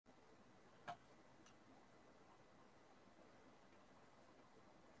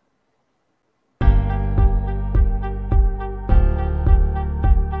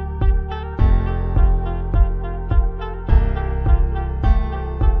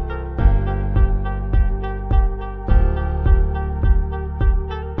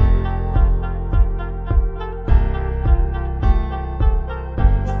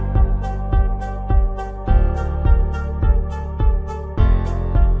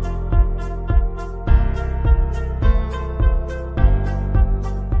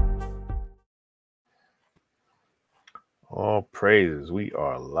praises. We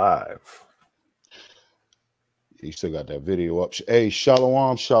are live. You still got that video up. Hey,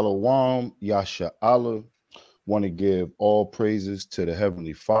 Shalom, Shalom, Yasha Allah. Want to give all praises to the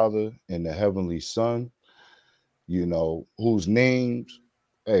Heavenly Father and the Heavenly Son, whose names,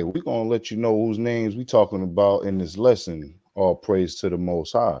 hey, we're going to let you know whose names we talking about in this lesson. All praise to the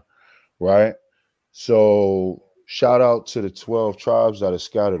Most High, right? So shout out to the 12 tribes that are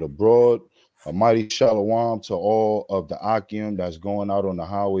scattered abroad. A mighty shalom to all of the Akim that's going out on the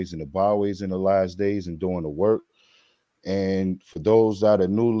highways and the byways in the last days and doing the work. And for those that are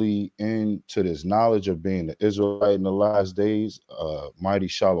newly into this knowledge of being the Israelite in the last days, mighty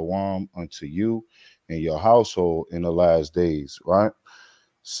shalom unto you and your household in the last days, right?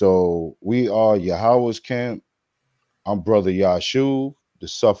 So we are Yahweh's camp. I'm Brother Yashu, the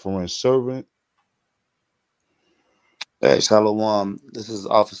suffering servant. Hey, Shalom. This is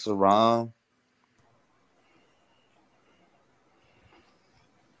Officer Ram.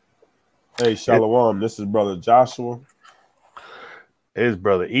 Hey, Shalom. This is Brother Joshua. His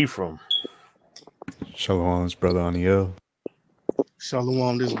brother Ephraim. Shalom, it's Brother Aniel.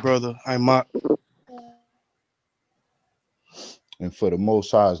 Shalom, this brother Aimat. And for the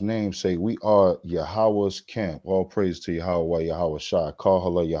Most High's name, say we are Yahweh's camp. All praise to Yahweh, Yahweh Shai.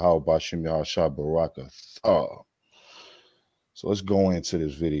 Kahala Yahweh Bashim Yahweh Shai Baraka. So let's go into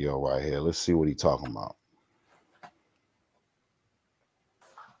this video right here. Let's see what he's talking about.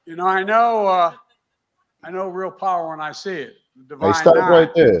 I know real power when I see it. Hey, stop right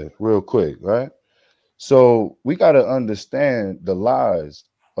there real quick, right? So we got to understand the lies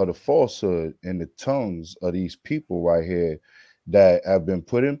or the falsehood in the tongues of these people right here that have been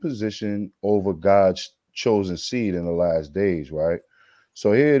put in position over God's chosen seed in the last days, right?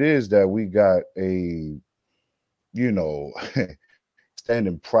 So here it is that we got a,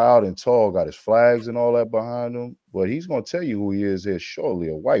 standing proud and tall, got his flags and all that behind him, but he's going to tell you who he is here shortly,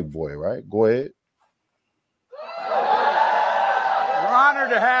 a white boy, right? Go ahead. We're honored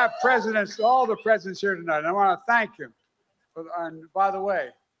to have all the presidents here tonight. I want to thank him. And by the way,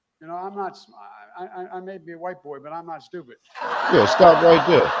 I'm not, I may be a white boy, but I'm not stupid. Yeah, stop right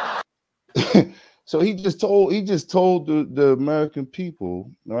there. So he just told the American people,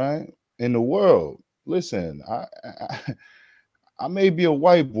 right, in the world, listen, I may be a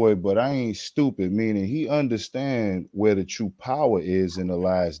white boy, but I ain't stupid, meaning he understands where the true power is in the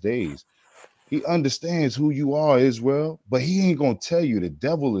last days. He understands who you are, Israel, but he ain't going to tell you. The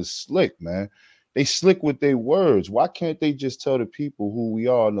devil is slick, man. They slick with their words. Why can't they just tell the people who we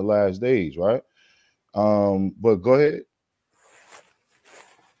are in the last days, right? But go ahead.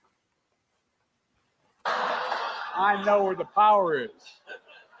 I know where the power is.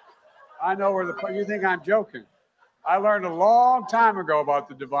 I know where you think I'm joking. I learned a long time ago about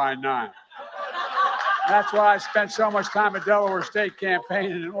the Divine Nine. That's why I spent so much time at Delaware State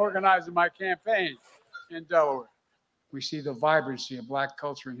campaigning and organizing my campaign in Delaware. We see the vibrancy of Black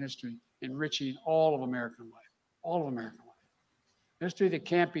culture and history enriching all of American life, all of American life. History that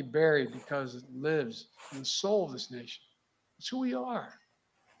can't be buried because it lives in the soul of this nation. It's who we are.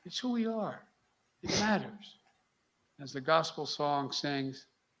 It's who we are. It matters. As the gospel song sings,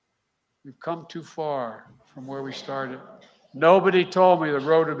 we've come too far from where we started. Nobody told me the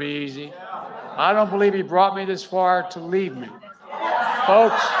road would be easy. I don't believe he brought me this far to leave me.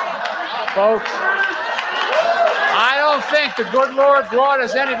 Folks, I don't think the good Lord brought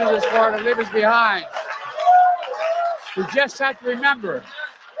us anything this far to leave us behind. We just have to remember.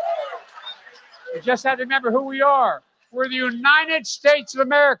 We just have to remember who we are. We're the United States of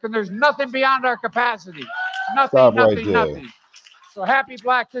America. And there's nothing beyond our capacity. Nothing. So happy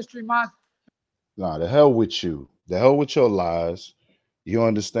Black History Month. Nah, the hell with you. The hell with your lies. You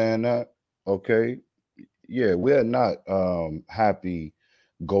understand that? Okay. Yeah, we're not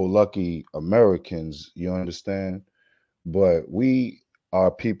happy-go-lucky Americans, you understand? But we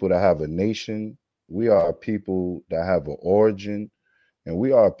are people that have a nation. We are people that have an origin. And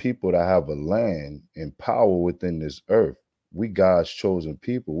we are people that have a land and power within this earth. We God's chosen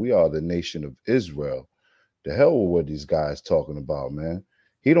people. We are the nation of Israel. The hell with what these guys talking about, man.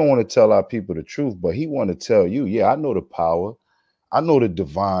 He don't want to tell our people the truth, but he want to tell you, yeah, I know the power. I know the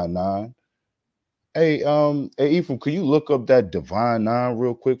Divine Nine. Hey, Ephraim, could you look up that Divine Nine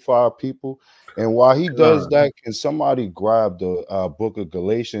real quick for our people? And while he does that, can somebody grab the book of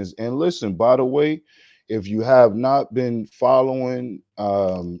Galatians? And listen, by the way, if you have not been following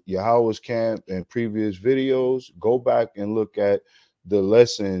Yahweh's camp and previous videos, go back and look at the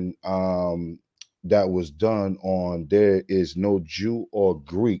lesson that was done on there is no Jew or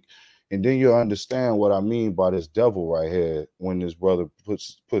Greek. And then you'll understand what I mean by this devil right here when this brother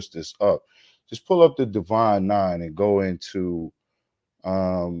puts this up. Just pull up the Divine Nine and go into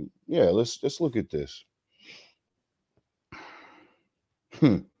Yeah, let's look at this.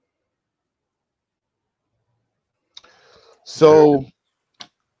 So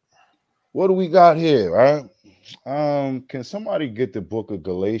what do we got here, right? Can somebody get the book of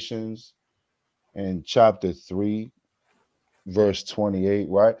Galatians in chapter 3, verse 28,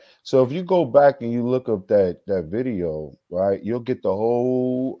 right? So if you go back and you look up that video, right, you'll get the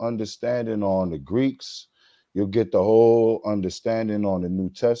whole understanding on the Greeks. You'll get the whole understanding on the New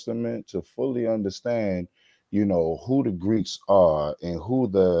Testament to fully understand, you know, who the Greeks are and who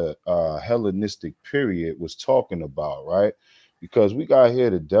the Hellenistic period was talking about, right? Because we got here,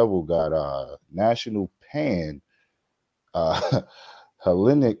 the devil got National Pan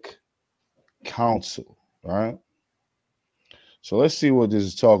Hellenic Council, right? So let's see what this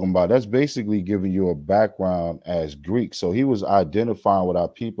is talking about. That's basically giving you a background as Greek. So he was identifying with our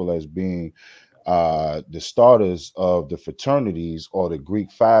people as being the starters of the fraternities or the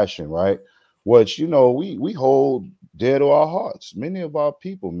Greek fashion, right? Which, you know, we hold dear to our hearts. Many of our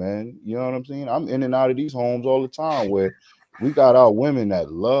people, man, you know what I'm saying? I'm in and out of these homes all the time where we got our women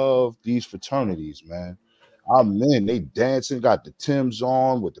that love these fraternities, man. Our men, they dancing, got the Timbs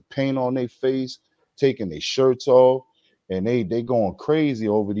on with the paint on their face, taking their shirts off, and they going crazy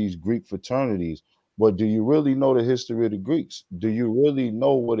over these Greek fraternities. But do you really know the history of the Greeks? Do you really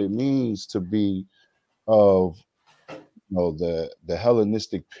know what it means to be of, you know, the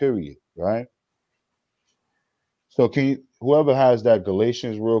Hellenistic period, right? So can you, whoever has that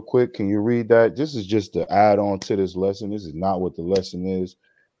Galatians real quick, can you read that? This is just to add on to this lesson. This is not what the lesson is,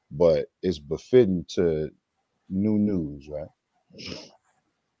 but it's befitting to new news, right?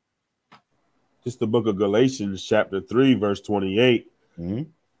 Just the book of Galatians, chapter 3, verse 28. Mm-hmm.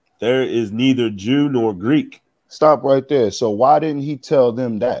 There is neither Jew nor Greek. Stop right there. So why didn't he tell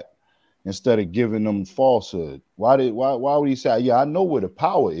them that instead of giving them falsehood? Why would he say, yeah, I know where the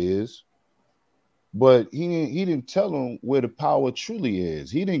power is, but he didn't tell them where the power truly is.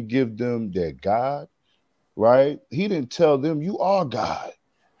 He didn't give them their God, right? He didn't tell them you are God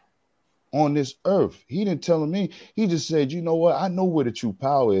on this earth. He didn't tell them anything. He just said, you know what? I know where the true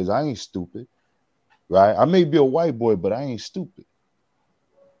power is. I ain't stupid, right? I may be a white boy, but I ain't stupid.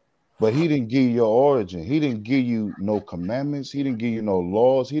 But he didn't give you your origin. He didn't give you no commandments. He didn't give you no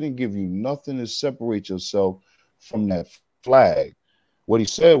laws. He didn't give you nothing to separate yourself from that flag. What he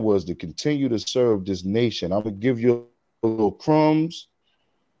said was to continue to serve this nation. I'm going to give you a little crumbs,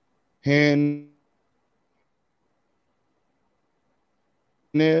 hand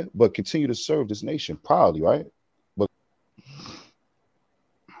there, but continue to serve this nation proudly, right? But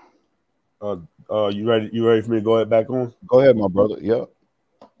You ready for me to go ahead back on? go ahead, my brother. Yep.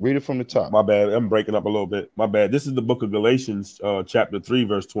 Read it from the top. My bad. I'm breaking up a little bit. My bad. This is the book of Galatians, chapter 3,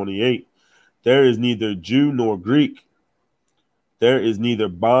 verse 28. There is neither Jew nor Greek. There is neither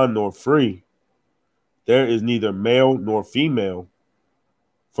bond nor free. There is neither male nor female.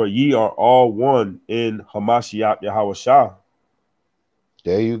 For ye are all one in Hamashiach Yahushua.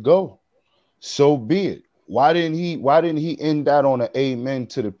 There you go. So be it. Why didn't he end that on an amen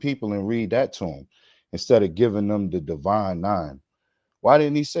to the people and read that to them instead of giving them the divine nine? Why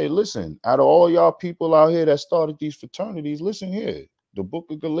didn't he say, listen, out of all y'all people out here that started these fraternities, listen here, the book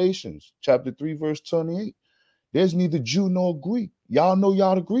of Galatians, chapter 3, verse 28. There's neither Jew nor Greek. Y'all know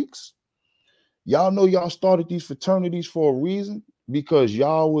y'all the Greeks. Y'all know y'all started these fraternities for a reason, because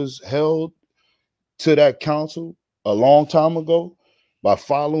y'all was held to that council a long time ago by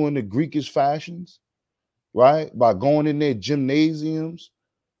following the Greekish fashions, right? By going in their gymnasiums,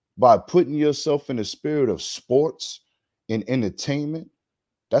 by putting yourself in the spirit of sports and entertainment.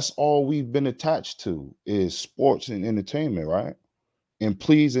 That's all we've been attached to, is sports and entertainment, right? And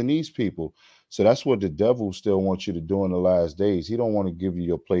pleasing these people. So that's what the devil still wants you to do in the last days. He don't want to give you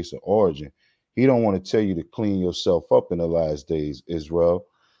your place of origin. He don't want to tell you to clean yourself up in the last days, Israel,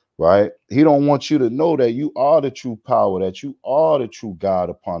 right? He don't want you to know that you are the true power, that you are the true God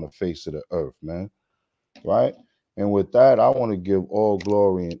upon the face of the earth, man, right? And with that, I want to give all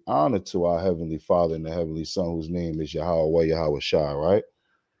glory and honor to our Heavenly Father and the Heavenly Son, whose name is Yahweh Yahushua, right?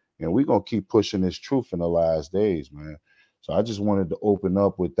 And we're going to keep pushing this truth in the last days, man. So I just wanted to open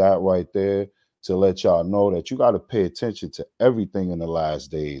up with that right there to let y'all know that you got to pay attention to everything in the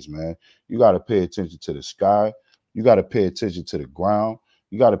last days, man. You got to pay attention to the sky. You got to pay attention to the ground.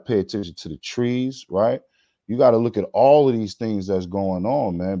 You got to pay attention to the trees, right? You got to look at all of these things that's going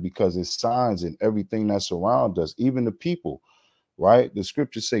on, man, because it's signs in everything that's around us, even the people, right? The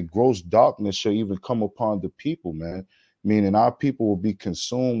scriptures say gross darkness shall even come upon the people, man. Meaning our people will be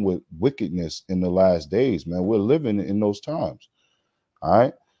consumed with wickedness in the last days, man. We're living in those times. All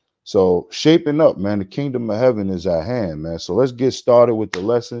right. So shaping up, man. The kingdom of heaven is at hand, man. So let's get started with the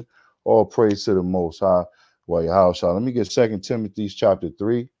lesson. All praise to the Most High. Well, Yahushua. Let me get 2 Timothy chapter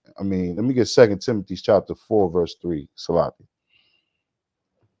 3. Let me get 2 Timothy chapter 4, verse 3. Salaki.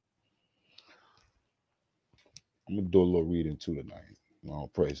 I'm gonna do a little reading too tonight. All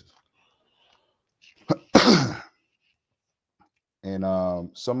praises. And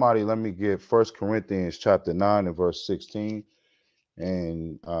somebody let me get 1 Corinthians chapter 9 and verse 16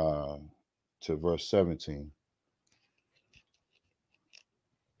 and to verse 17.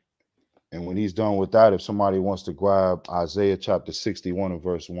 And when he's done with that, if somebody wants to grab Isaiah chapter 61 and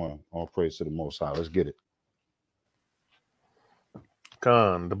verse 1, all praise to the Most High. Let's get it.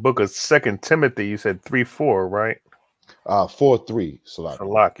 Khan, the book of 2 Timothy, you said 3:4, right? 4:3.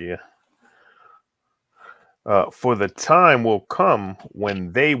 Salakia. For the time will come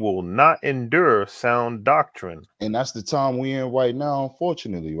when they will not endure sound doctrine. And that's the time we in right now,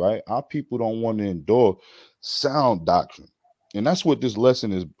 unfortunately, right? Our people don't want to endure sound doctrine. And that's what this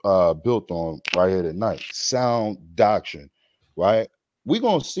lesson is built on right here tonight. Sound doctrine, right? We're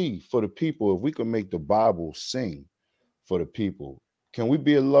going to see for the people if we can make the Bible sing for the people. Can we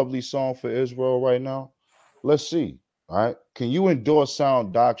be a lovely song for Israel right now? Let's see, all right? Can you endure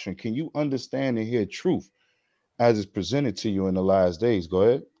sound doctrine? Can you understand and hear truth as it's presented to you in the last days? Go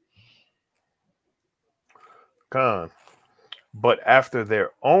ahead. Khan. But after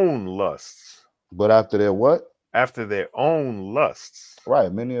their own lusts. But after their what? After their own lusts.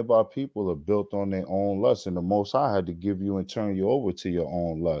 Right. Many of our people are built on their own lusts, and the Most High had to give you and turn you over to your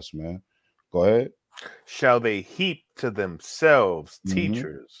own lust, man. Go ahead. Shall they heap to themselves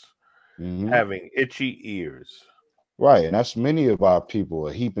teachers having itchy ears? Right. And that's many of our people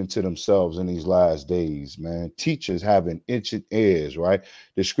are heaping to themselves in these last days, man. Teachers having itching ears, right?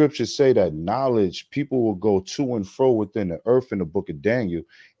 The scriptures say that knowledge, people will go to and fro within the earth in the book of Daniel,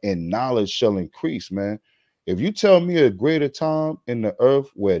 and knowledge shall increase, man. If you tell me a greater time in the earth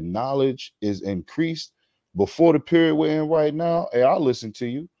where knowledge is increased before the period we're in right now, hey, I'll listen to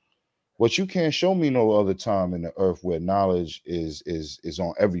you. But you can't show me no other time in the earth where knowledge is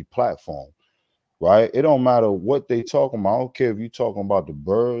on every platform, right? It don't matter what they talking about. I don't care if you're talking about the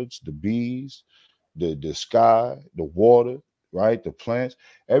birds, the bees, the sky, the water, right? The plants.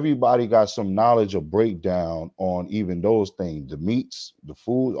 Everybody got some knowledge or breakdown on even those things, the meats, the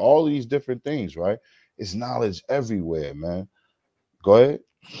food, all these different things, right? It's knowledge everywhere, man. Go ahead.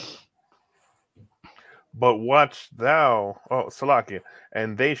 But watch thou, Salakia,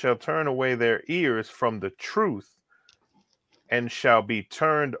 and they shall turn away their ears from the truth and shall be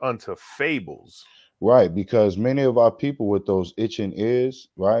turned unto fables. Right, because many of our people with those itching ears,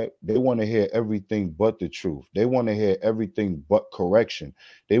 right, they want to hear everything but the truth. They want to hear everything but correction.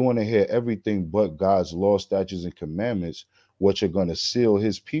 They want to hear everything but God's law, statutes, and commandments, which are going to seal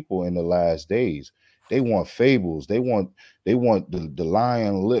his people in the last days. They want fables. They want the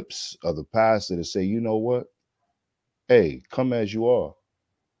lying lips of the pastor to say, you know what? Hey, come as you are.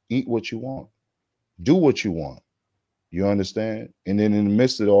 Eat what you want. Do what you want. You understand? And then in the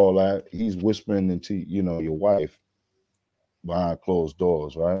midst of all that, he's whispering into, your wife behind closed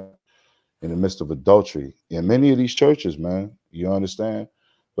doors, right? In the midst of adultery. In many of these churches, man, you understand?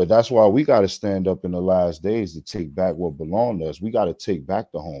 But that's why we got to stand up in the last days to take back what belonged to us. We got to take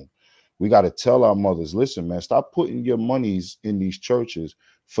back the home. We got to tell our mothers, listen, man, stop putting your monies in these churches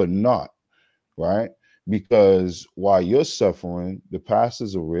for naught, right? Because while you're suffering, the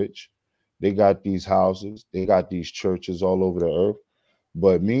pastors are rich. They got these houses. They got these churches all over the earth.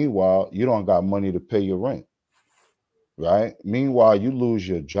 But meanwhile, you don't got money to pay your rent, right? Meanwhile, you lose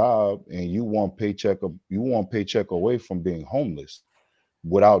your job and you want paycheck away from being homeless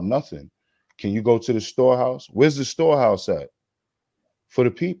without nothing. Can you go to the storehouse? Where's the storehouse at? For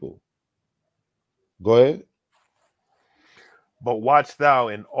the people. Go ahead. But watch thou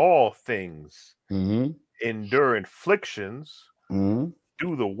in all things, endure afflictions,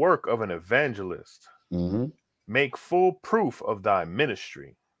 do the work of an evangelist, make full proof of thy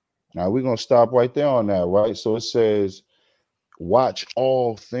ministry. Now we're going to stop right there on that, right? So it says, watch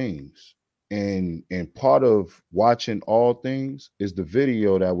all things. And part of watching all things is the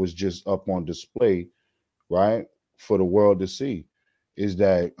video that was just up on display, right? For the world to see. Is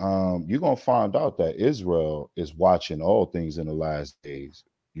that you're going to find out that Israel is watching all things in the last days.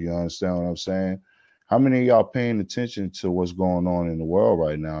 You understand what I'm saying? How many of y'all paying attention to what's going on in the world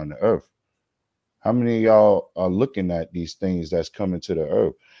right now in the earth? How many of y'all are looking at these things that's coming to the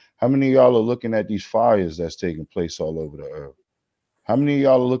earth? How many of y'all are looking at these fires that's taking place all over the earth? How many of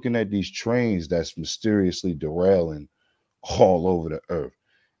y'all are looking at these trains that's mysteriously derailing all over the earth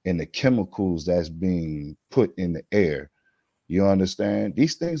and the chemicals that's being put in the air? You understand?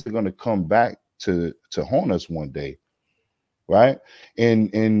 These things are going to come back to haunt us one day, right?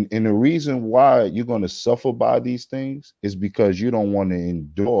 And the reason why you're going to suffer by these things is because you don't want to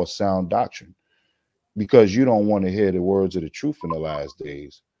endure sound doctrine, because you don't want to hear the words of the truth in the last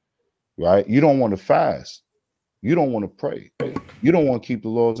days, right? You don't want to fast. You don't want to pray. You don't want to keep the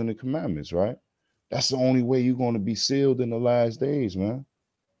laws and the commandments, right? That's the only way you're going to be sealed in the last days, man.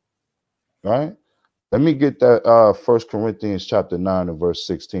 Right? Let me get that 1 Corinthians chapter 9 and verse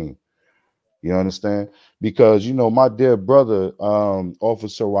 16. You understand? Because, you know, my dear brother,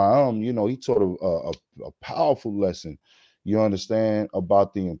 Officer Raam, you know, he taught a powerful lesson, you understand,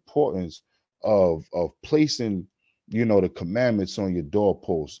 about the importance of placing, you know, the commandments on your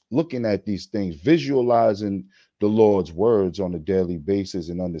doorposts, looking at these things, visualizing the Lord's words on a daily basis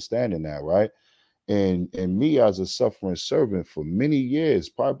and understanding that, right? And me as a suffering servant for many years,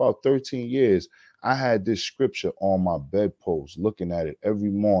 probably about 13 years, I had this scripture on my bedpost, looking at it every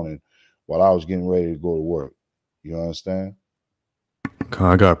morning while I was getting ready to go to work. You understand?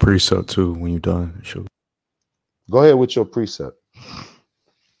 I got a precept too when you're done. Sure. Go ahead with your precept.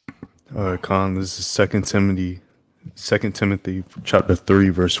 Khan, this is 2 Timothy chapter 3,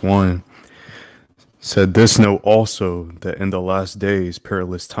 verse 1. Said, this know also that in the last days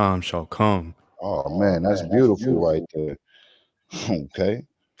perilous times shall come. Oh man, that's beautiful right there. Okay.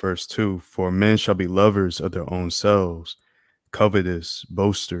 Verse 2, for men shall be lovers of their own selves, covetous,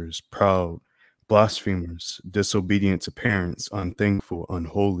 boasters, proud, blasphemers, disobedient to parents, unthankful,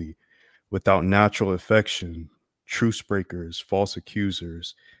 unholy, without natural affection, truce breakers, false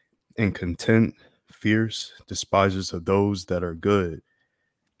accusers, incontent, fierce, despisers of those that are good,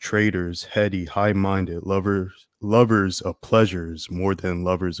 traitors, heady, high-minded, lovers of pleasures more than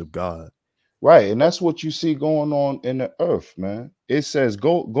lovers of God. Right, and that's what you see going on in the earth, man. It says,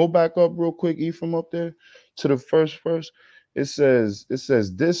 go back up real quick, Ephraim, up there to the first verse. It says,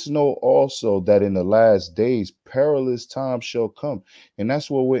 this know also that in the last days perilous times shall come. And that's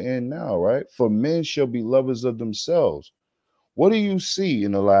what we're in now, right? For men shall be lovers of themselves. What do you see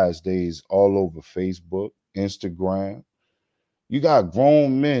in the last days all over Facebook, Instagram? You got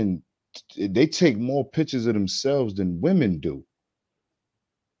grown men, they take more pictures of themselves than women do.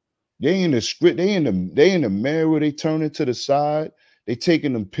 They in the script, they in the mirror, they turning to the side, they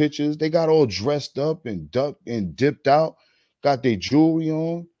taking them pictures, they got all dressed up and ducked and dipped out, got their jewelry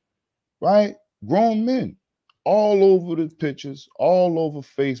on, right? Grown men all over the pictures, all over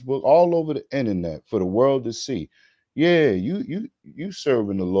Facebook, all over the internet for the world to see. Yeah, you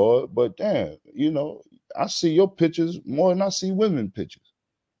serving the Lord, but damn, you know, I see your pictures more than I see women pictures.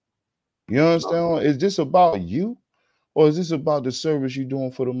 You understand? Is this about you? Or is this about the service you're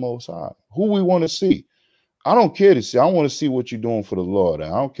doing for the Most High? Who we want to see? I don't care to see. I want to see what you're doing for the Lord. I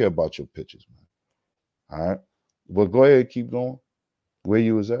don't care about your pictures, man. All right. But go ahead, keep going. Where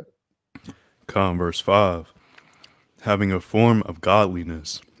you was at? Verse 5. Having a form of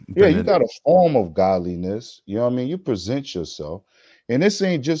godliness. Yeah, you got a form of godliness. You know what I mean? You present yourself. And this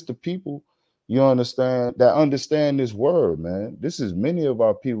ain't just the people, you understand, that understand this word, man. This is many of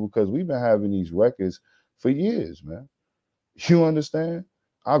our people, because we've been having these records for years, man. You understand?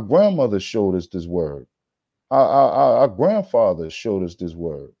 Our grandmother showed us this word. Our grandfather showed us this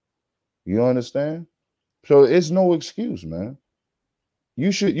word. You understand? So it's no excuse, man.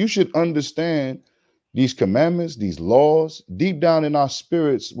 You should understand these commandments, these laws, deep down in our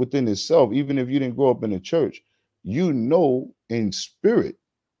spirits within itself. Even if you didn't grow up in the church, you know in spirit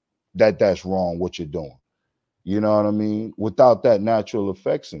that that's wrong what you're doing. You know what I mean? Without that natural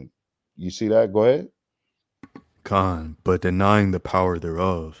affection. You see that? Go ahead. But denying the power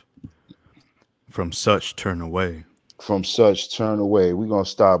thereof, from such turn away. From such turn away. We're going to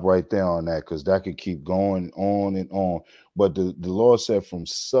stop right there on that, because that could keep going on and on. But the Lord said, from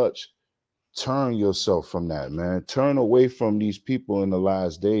such, turn yourself from that, man. Turn away from these people in the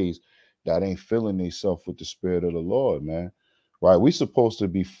last days that ain't filling themselves with the Spirit of the Lord, man. Right? We're supposed to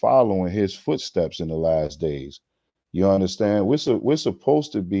be following his footsteps in the last days. You understand? We're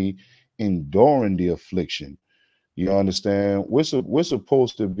supposed to be enduring the affliction. You understand? We're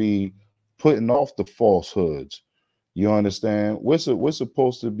supposed to be putting off the falsehoods. You understand? We're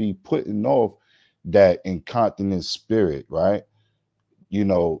supposed to be putting off that incontinent spirit, right? You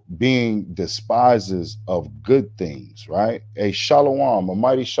know, being despisers of good things, right? A shalom, a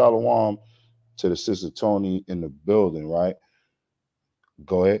mighty shalom to the sister Tony in the building, right?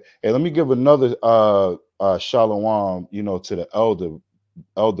 Go ahead. Hey, let me give another shalom, you know, to the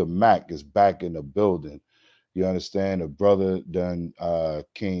elder Mac is back in the building. You understand? The brother done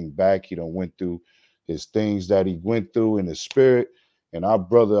came back. He done went through his things that he went through in the spirit, And our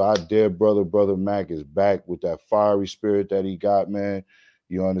dear brother Mac is back with that fiery spirit that he got, man.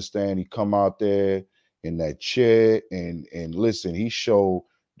 You understand? He come out there in that chair and listen, he showed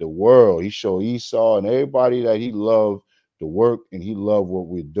the world, he showed Esau and everybody that he loved the work and he loved what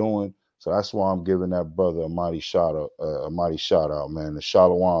we're doing. So that's why I'm giving that brother a mighty shout out, man. And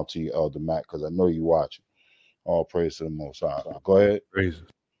shalom to you, Elder Mac, because I know you watching. All praise to the Most High. Go ahead. Praises.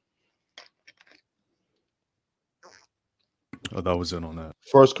 Oh, that was it on that.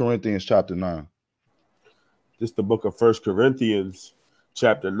 1 Corinthians chapter 9. This is the book of 1 Corinthians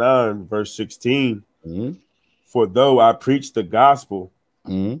chapter 9, verse 16. Mm-hmm. For though I preach the gospel,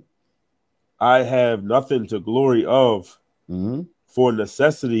 mm-hmm. I have nothing to glory of, mm-hmm. for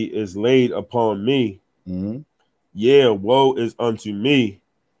necessity is laid upon me. Mm-hmm. Yeah, woe is unto me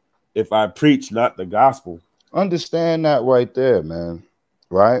if I preach not the gospel. Understand that right there, man.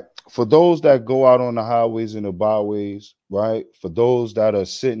 Right? For those that go out on the highways and the byways, right? For those that are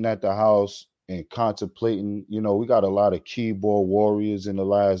sitting at the house and contemplating, you know, we got a lot of keyboard warriors in the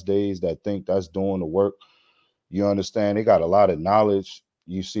last days that think that's doing the work. You understand? They got a lot of knowledge.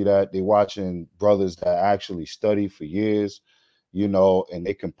 You see that? They watching brothers that actually study for years, you know, and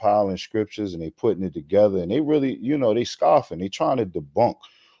they compiling scriptures and they putting it together, and they really, you know, they scoffing. They trying to debunk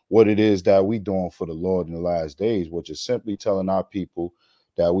what it is that we doing for the Lord in the last days, which is simply telling our people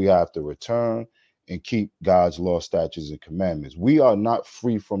that we have to return and keep God's law, statutes, and commandments. We are not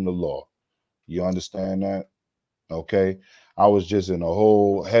free from the law. You understand that? Okay. I was just in a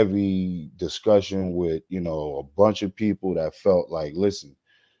whole heavy discussion with, you know, a bunch of people that felt like, listen,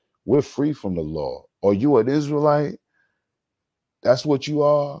 we're free from the law. Are you an Israelite? That's what you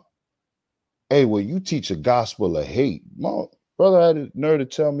are? Hey, well, you teach a gospel of hate. My brother had the nerve to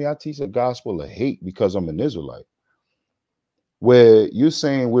tell me I teach a gospel of hate because I'm an Israelite. Where you're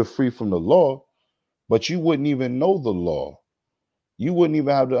saying we're free from the law, but you wouldn't even know the law. You wouldn't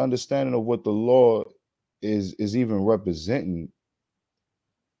even have the understanding of what the law is even representing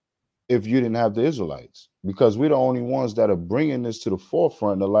if you didn't have the Israelites, because we're the only ones that are bringing this to the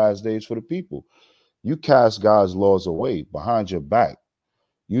forefront in the last days for the people. You cast God's laws away behind your back.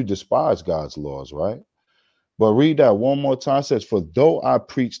 You despise God's laws, right? But read that one more time. It says, for though I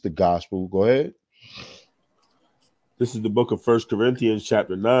preach the gospel, go ahead. This is the book of 1 Corinthians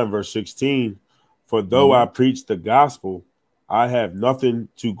chapter 9, verse 16. For though I preach the gospel, I have nothing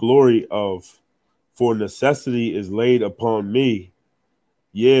to glory of, for necessity is laid upon me.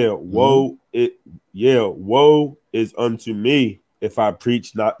 Yeah, woe is unto me if I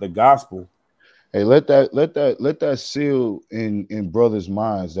preach not the gospel. Hey, let that seal in brothers'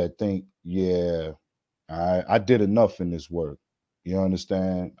 minds that think, yeah, I did enough in this work. You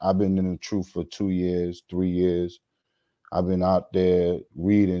understand? I've been in the truth for 2 years, 3 years. I've been out there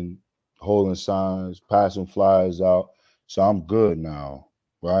reading, holding signs, passing flyers out. So I'm good now,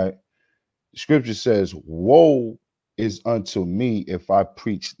 right? Scripture says, woe is unto me if I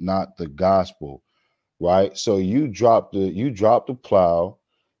preach not the gospel, right? So you dropped the plow.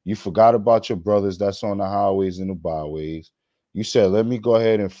 You forgot about your brothers that's on the highways and the byways. You said, let me go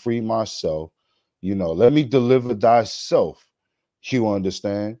ahead and free myself. You know, let me deliver thyself. You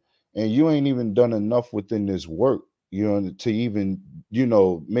understand? And you ain't even done enough within this work, you know, to even, you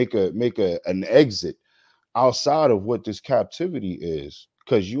know, make an exit outside of what this captivity is,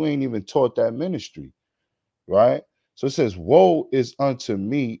 because you ain't even taught that ministry, right? So it says, woe is unto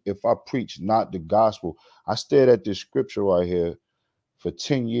me if I preach not the gospel. I stared at this scripture right here for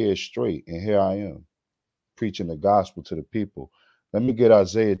 10 years straight, and here I am preaching the gospel to the people. Let me get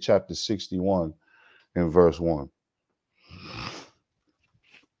Isaiah chapter 61 and verse 1.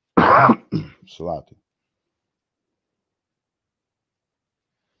 Salati.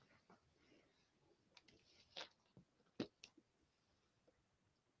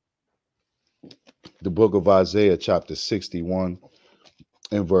 The book of Isaiah chapter 61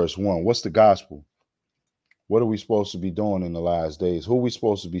 and verse 1. What's the gospel? What are we supposed to be doing in the last days? Who are we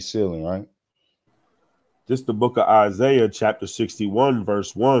supposed to be sealing, right? This is the book of Isaiah chapter 61,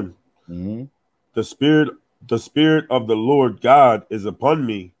 verse 1. Mm-hmm. The spirit of the Lord God is upon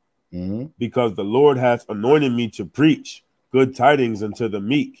me, mm-hmm. because the Lord hath anointed me to preach good tidings unto the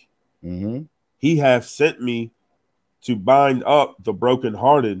meek. Mm-hmm. He hath sent me to bind up the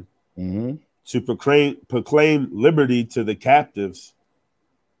brokenhearted, mm-hmm. to proclaim liberty to the captives,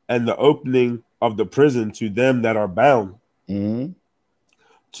 and the opening of the prison to them that are bound, mm-hmm.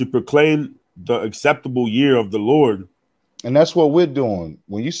 to proclaim the acceptable year of the Lord. And that's what we're doing.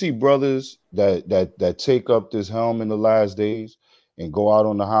 When you see brothers that take up this helm in the last days and go out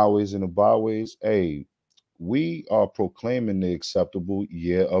on the highways and the byways, hey, we are proclaiming the acceptable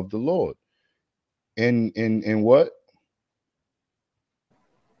year of the Lord. In what?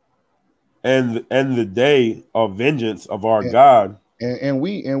 and the day of vengeance of our God. And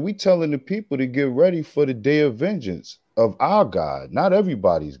we telling the people to get ready for the day of vengeance of our God, not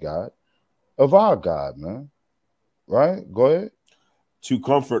everybody's God, of our God, man. Right? Go ahead. To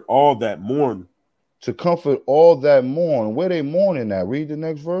comfort all that mourn. To comfort all that mourn. Where they mourning at? Read the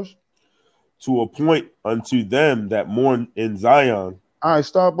next verse. To appoint unto them that mourn in Zion. All right,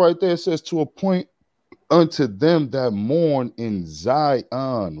 stop right there. It says to appoint unto them that mourn in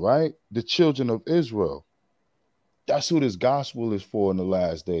Zion, right? The children of Israel. That's who this gospel is for in the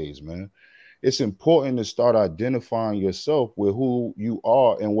last days, man. It's important to start identifying yourself with who you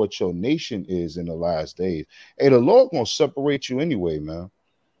are and what your nation is in the last days. Hey, the Lord gonna separate you anyway, man.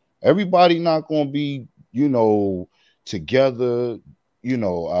 Everybody not gonna be, together,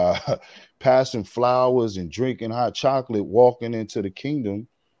 passing flowers and drinking hot chocolate, walking into the kingdom,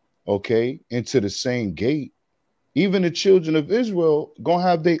 okay, into the same gate. Even the children of Israel gonna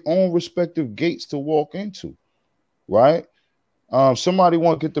have their own respective gates to walk into, right? Somebody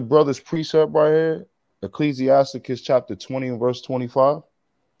want to get the brother's precept right here, Ecclesiasticus chapter 20 and verse 25.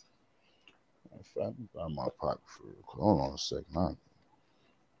 I'm my pocket for real. Hold on a second.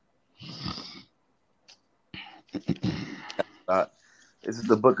 This is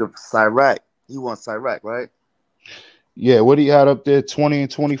the book of Sirach. You want Sirach, right? Yeah, what do you had up there? 20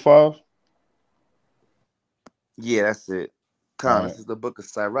 and 25? Yeah, that's it. Right. This is the book of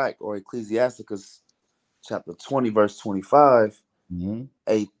Sirach, or Ecclesiasticus chapter 20, verse 25. Mm-hmm.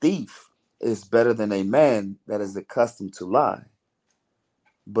 A thief is better than a man that is accustomed to lie,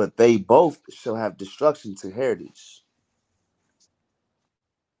 but they both shall have destruction to heritage.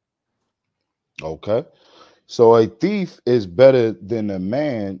 Okay. So a thief is better than a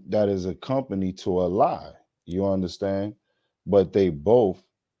man that is accompanied to a lie. You understand? But they both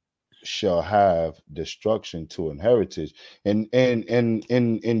shall have destruction to inheritance. And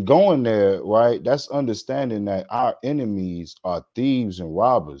in going there, right? That's understanding that our enemies are thieves and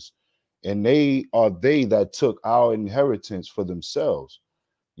robbers, and they that took our inheritance for themselves.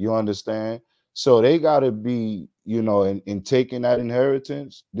 You understand? So they got to be, in taking that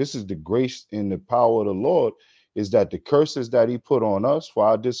inheritance. This is the grace and the power of the Lord, is that the curses that he put on us for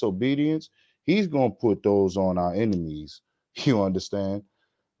our disobedience, he's going to put those on our enemies. You understand?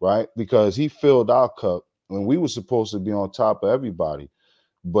 Right? Because he filled our cup when we were supposed to be on top of everybody,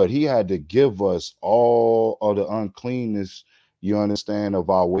 but he had to give us all of the uncleanness, you understand, of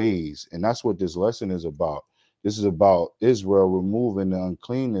our ways. And that's what this lesson is about. This is about Israel removing the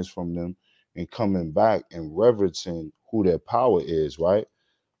uncleanness from them and coming back and reverencing who their power is, right?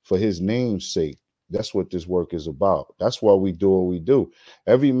 For his name's sake. That's what this work is about. That's why we do what we do.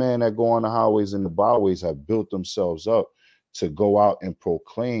 Every man that go on the highways and the byways have built themselves up to go out and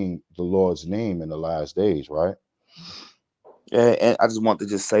proclaim the Lord's name in the last days, right? Yeah, and I just want to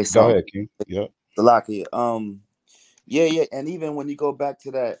just say something. Go ahead, King. Yeah. Salaki. Yeah, and even when you go back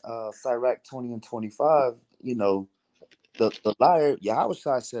to that Sirach 20 and 25, the liar,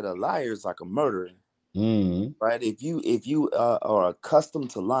 Yahushua said a liar is like a murderer. Mm-hmm. Right? If you are accustomed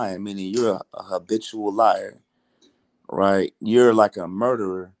to lying, meaning you're a habitual liar, right? You're like a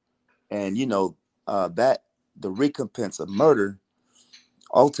murderer, and that the recompense of murder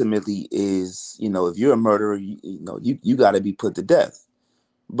ultimately is, if you're a murderer, you got to be put to death.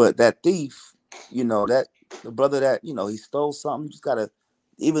 But that thief, that the brother that he stole something, you just gotta,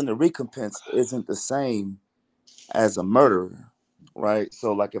 even the recompense isn't the same as a murderer, right?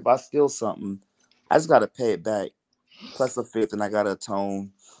 So like if I steal something, I just gotta pay it back plus a fifth, and I gotta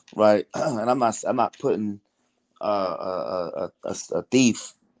atone, right? And I'm not putting a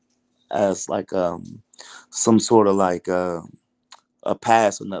thief as like some sort of like a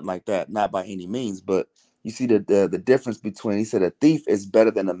pass or nothing like that, not by any means. But you see the difference between, he said a thief is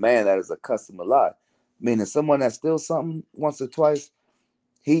better than a man that is accustomed to lie, meaning someone that steals something once or twice,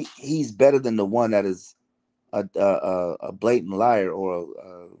 he's better than the one that is a blatant liar, or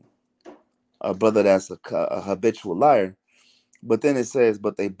a brother that's a habitual liar. But then it says,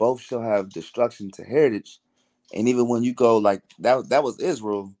 but they both shall have destruction to heritage. And even when you go like that was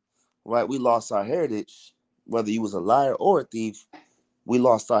Israel, right? We lost our heritage, whether you was a liar or a thief. We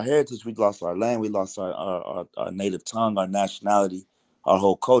lost our heritage, we lost our land, we lost our native tongue, our nationality, our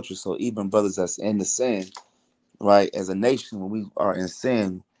whole culture. So even brothers that's in the sin, right, as a nation, when we are in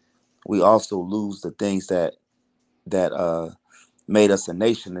sin, we also lose the things that made us a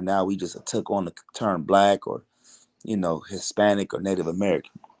nation, and now we just took on the term black or Hispanic or Native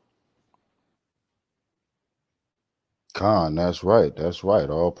American. Khan, that's right. That's right.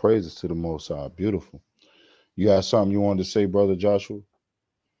 All praises to the Most High. Beautiful. You got something you wanted to say, Brother Joshua?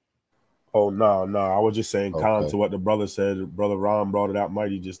 Oh, no. I was just saying, Khan, to what the brother said. Brother Ron brought it out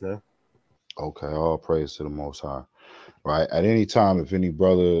mighty just now. Okay, all praise to the Most High. Right. At any time, if any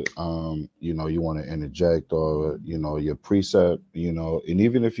brother, you know, you want to interject or, you know, your precept, you know, and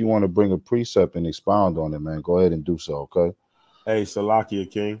even if you want to bring a precept and expound on it, man, go ahead and do so. Okay. Hey, Salakia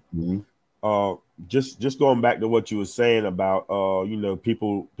King. Mm-hmm. Just going back to what you were saying about, you know,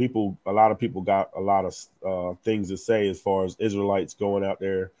 a lot of people got a lot of things to say as far as Israelites going out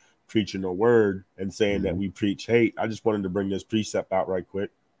there preaching the word and saying that we preach hate. I just wanted to bring this precept out right quick.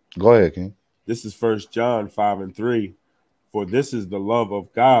 Go ahead, King. This is 1 John 5:3. For this is the love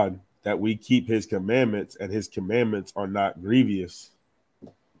of God, that we keep his commandments, and his commandments are not grievous.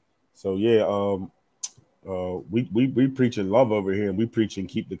 So yeah, we preaching love over here, and we preaching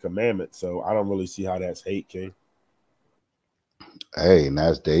keep the commandments. So I don't really see how that's hate, King. Hey, and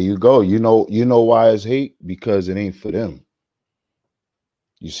that's there you go. You know why it's hate? Because it ain't for them.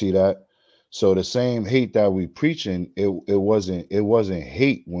 You see that? So the same hate that we preaching, it wasn't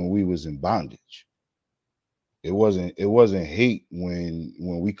hate when we was in bondage. It wasn't hate when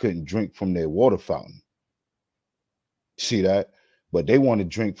we couldn't drink from their water fountain. See that? But they want to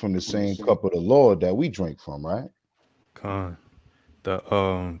drink from the same cup of the Lord that we drink from, right? Con.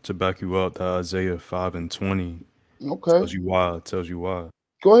 To back you up, the Isaiah 5:20 okay. tells you why.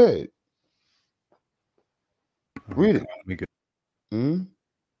 Go ahead. Read it. Mm-hmm.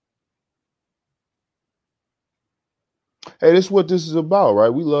 Hey, this is what this is about, right?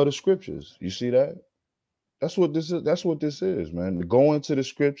 We love the scriptures. You see that? That's what this is. That's what this is, man. To go into the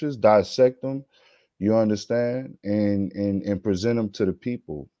scriptures, dissect them, you understand, and present them to the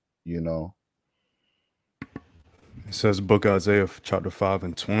people, you know. It says book Isaiah chapter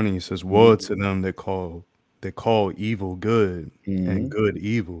 5:20. It says, woe to them that call evil good and good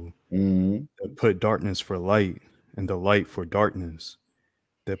evil, that put darkness for light and the light for darkness,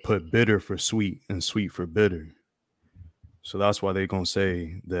 that put bitter for sweet and sweet for bitter. So that's why they're gonna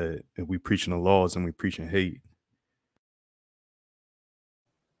say that if we preaching the laws and we preaching hate.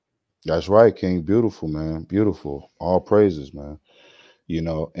 That's right, King. Beautiful, man. Beautiful. All praises, man. You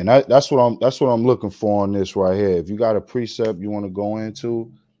know, and that's what I'm looking for on this right here. If you got a precept you want to go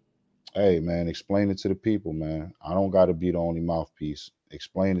into, hey man, explain it to the people, man. I don't gotta be the only mouthpiece.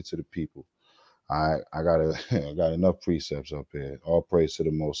 Explain it to the people. I got enough precepts up here. All praise to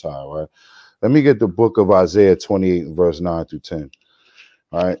the Most High, right? Let me get the book of Isaiah 28 and verse 9 through 10.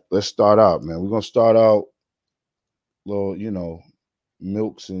 All right, let's start out, man. We're gonna start out little, you know,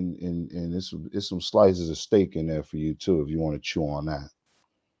 milks and it's some slices of steak in there for you too, if you want to chew on that.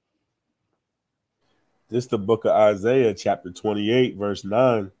 This is the book of Isaiah, chapter 28, verse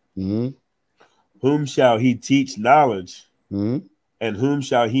 9. Whom shall he teach knowledge? And whom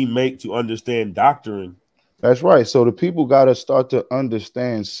shall he make to understand doctrine? That's right. So the people got to start to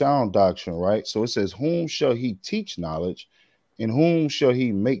understand sound doctrine, right? So it says, whom shall he teach knowledge? And whom shall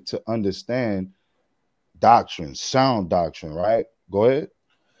he make to understand doctrine, sound doctrine, right? Go ahead.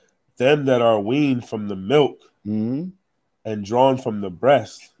 Them that are weaned from the milk and drawn from the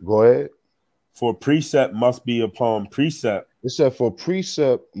breast. Go ahead. For precept must be upon precept. It said, for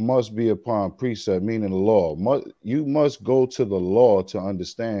precept must be upon precept, meaning the law. You must go to the law to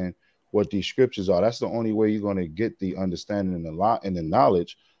understand what these scriptures are. That's the only way you're going to get the understanding and the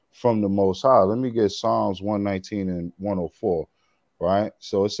knowledge from the Most High. Let me get Psalms 119 and 104, right?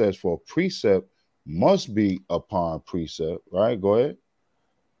 So it says, for precept must be upon precept, right? Go ahead.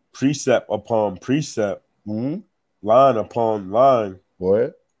 Precept upon precept, line upon line. Go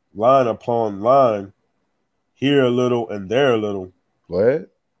ahead. Line upon line, here a little and there a little. Go ahead.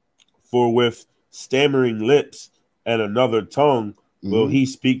 For with stammering lips and another tongue will he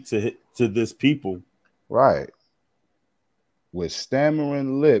speak to this people. Right. With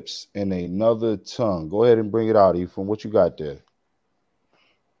stammering lips and another tongue. Go ahead and bring it out, Ephraim. What you got there?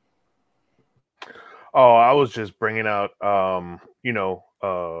 Oh, I was just bringing out, you know,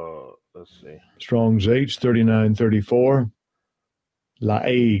 let's see. Strong's H 3934.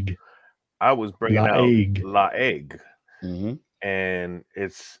 Laeg. I was bringing out laeg, and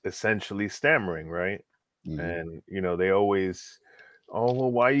it's essentially stammering, right? And you know, they always, oh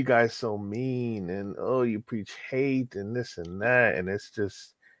well, why are you guys so mean? And oh, you preach hate and this and that, and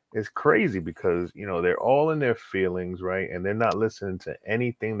it's crazy because you know they're all in their feelings, right? And they're not listening to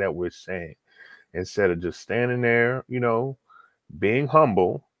anything that we're saying. Instead of just standing there, you know, being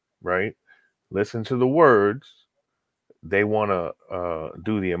humble, right? Listen to the words. They want to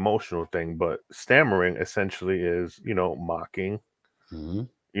do the emotional thing, but stammering essentially is, you know, mocking, you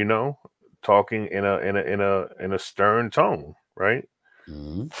know, talking in a stern tone, right?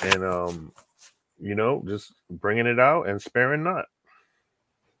 And you know, just bringing it out and sparing not.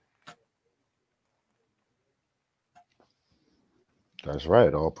 That's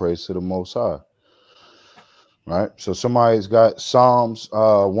right. All praise to the Most High. Right. So somebody's got Psalms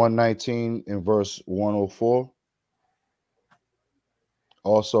 119 in verse 104.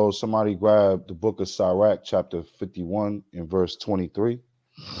 Also, somebody grab the book of Sirach, chapter 51 in verse 23.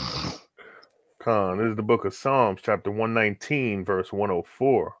 Khan, this is the book of Psalms, chapter 119, verse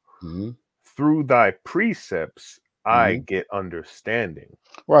 104. Mm-hmm. Through thy precepts, I get understanding.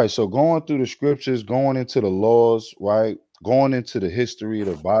 Right. So going through the scriptures, going into the laws, right? Going into the history of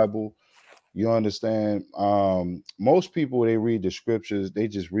the Bible, you understand? Most people, they read the scriptures, they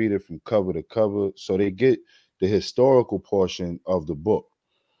just read it from cover to cover. So they get the historical portion of the book,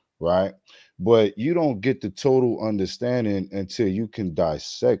 right? But you don't get the total understanding until you can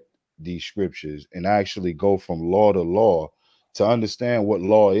dissect these scriptures and actually go from law to law to understand what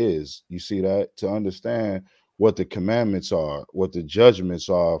law is. You see that? To understand what the commandments are, what the judgments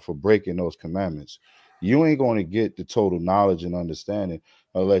are for breaking those commandments. You ain't going to get the total knowledge and understanding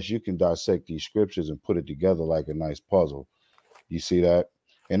unless you can dissect these scriptures and put it together like a nice puzzle. You see that?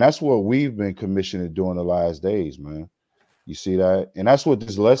 And that's what we've been commissioned to do in the last days, man. You see that? And that's what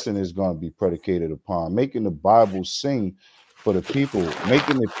this lesson is going to be predicated upon, making the Bible sing for the people,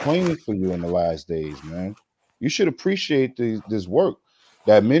 making it plain for you in the last days, man. You should appreciate this work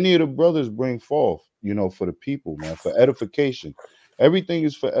that many of the brothers bring forth, you know, for the people, man, for edification. Everything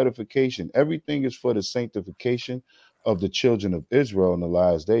is for edification. Everything is for the sanctification of the children of Israel in the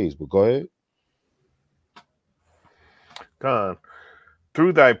last days. But go ahead. God,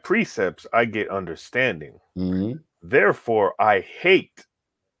 through thy precepts, I get understanding. Mm-hmm. Therefore, I hate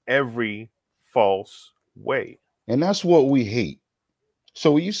every false way. And that's what we hate.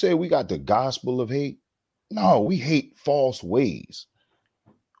 So when you say we got the gospel of hate, no, we hate false ways.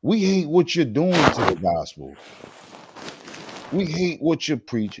 We hate what you're doing to the gospel. We hate what you're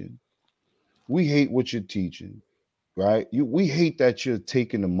preaching. We hate what you're teaching, right? We hate that you're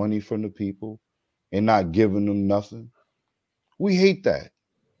taking the money from the people and not giving them nothing. We hate that.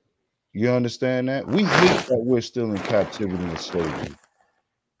 You understand that? We hate that we're still in captivity and slavery,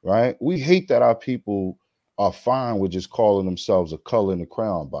 right? We hate that our people are fine with just calling themselves a color in the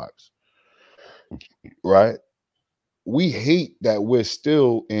crown box, right? We hate that we're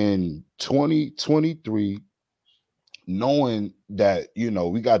still in 2023 knowing that, you know,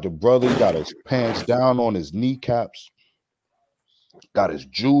 we got the brother, he got his pants down on his kneecaps, got his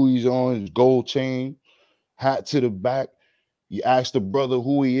jewelries on, his gold chain, hat to the back. You ask the brother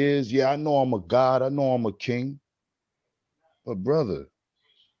who he is. Yeah, I know I'm a god. I know I'm a king. But brother,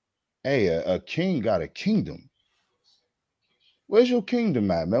 hey, a king got a kingdom. Where's your kingdom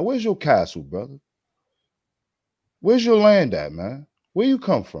at, man? Where's your castle, brother? Where's your land at, man? Where you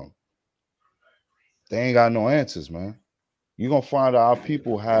come from? They ain't got no answers, man. You're going to find out our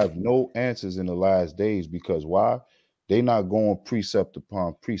people have no answers in the last days because why? They not going precept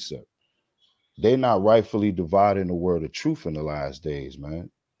upon precept. They're not rightfully dividing the word of truth in the last days,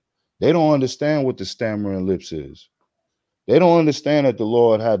 man. They don't understand what the stammering lips is. They don't understand that the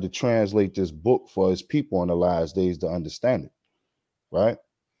Lord had to translate this book for his people in the last days to understand it, right?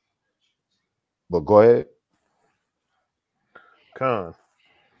 But go ahead. Khan,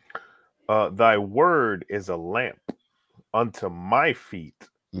 thy word is a lamp unto my feet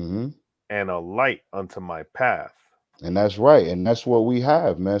and a light unto my path. And that's right. And that's what we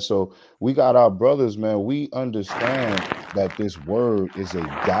have, man. So we got our brothers, man. We understand that this word is a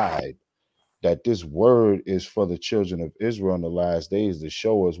guide, that this word is for the children of Israel in the last days to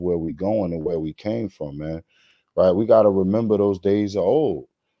show us where we're going and where we came from, man. Right? We got to remember those days are old.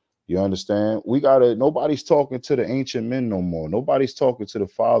 You understand? Nobody's talking to the ancient men no more. Nobody's talking to the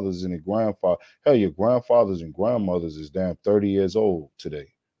fathers and the grandfathers. Hell, your grandfathers and grandmothers is damn 30 years old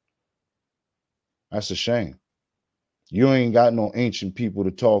today. That's a shame. You ain't got no ancient people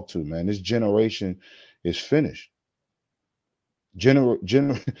to talk to, man. This generation is finished. Generation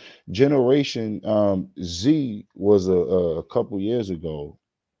Z was a couple years ago.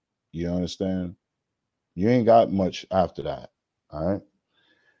 You understand? You ain't got much after that. All right.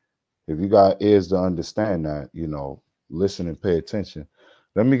 If you got ears to understand that, you know, listen and pay attention.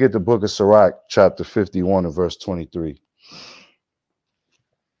 Let me get the book of Sirach, chapter 51 and verse 23.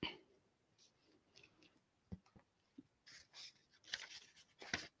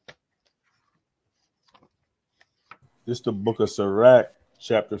 This is the book of Sirach,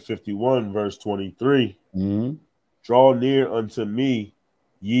 chapter 51, verse 23. Draw near unto me,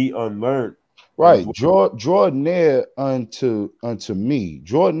 ye unlearned. Right. Draw near unto me.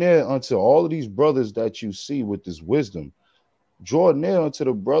 Draw near unto all of these brothers that you see with this wisdom. Draw near unto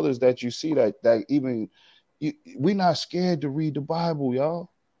the brothers that you see that even we're not scared to read the Bible,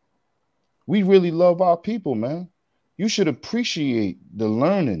 y'all. We really love our people, man. You should appreciate the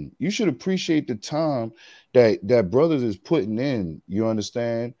learning. You should appreciate the time that brothers is putting in. You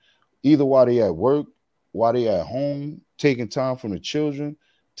understand? Either while they at work, while they at home, taking time from the children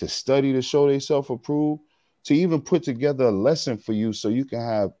to study to show themselves approved, to even put together a lesson for you so you can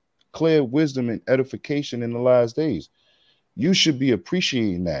have clear wisdom and edification in the last days. You should be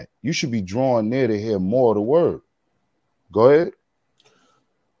appreciating that. You should be drawing near to hear more of the word. Go ahead.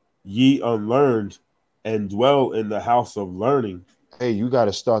 Ye unlearned, and dwell in the house of learning. Hey, you got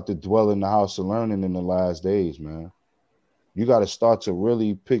to start to dwell in the house of learning in the last days, man. You got to start to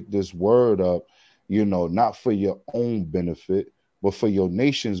really pick this word up, you know, not for your own benefit, but for your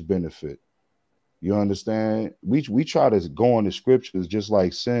nation's benefit. You understand? We try to go on the scriptures just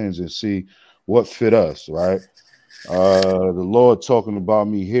like sins and see what fit us, right? The Lord talking about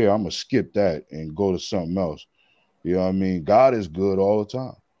me here, I'm going to skip that and go to something else. You know what I mean? God is good all the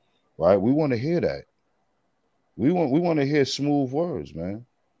time, right? We want to hear that. We want to hear smooth words, man.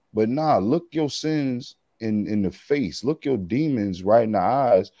 But nah, look your sins in the face. Look your demons right in the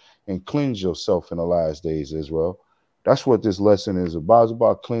eyes and cleanse yourself in the last days, Israel. That's what this lesson is about. It's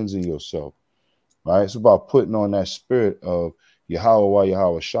about cleansing yourself, right? It's about putting on that spirit of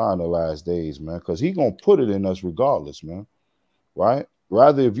Yahweh Shah in the last days, man, because he going to put it in us regardless, man, right?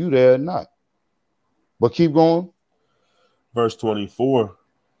 Rather if you there or not. But keep going. Verse 24,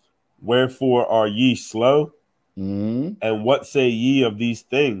 wherefore are ye slow? And what say ye of these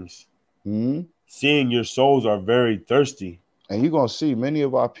things? Seeing your souls are very thirsty. And you're going to see many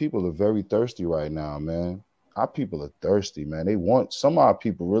of our people are very thirsty right now, man. Our people are thirsty, man. Some of our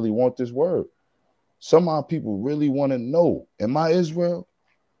people really want this word. Some of our people really want to know, am I Israel?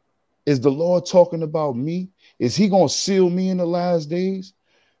 Is the Lord talking about me? Is he going to seal me in the last days?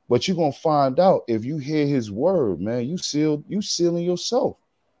 But you're going to find out if you hear his word, man, you sealing yourself.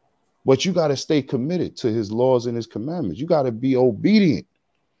 But you got to stay committed to his laws and his commandments. You got to be obedient.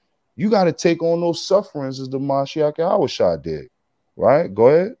 You got to take on those sufferings as the Mashiach Yahushua did. Right? Go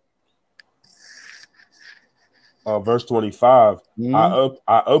ahead. Verse 25.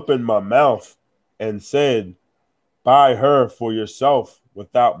 I opened my mouth and said, buy her for yourself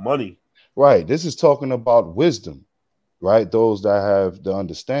without money. Right. This is talking about wisdom, right? Those that have the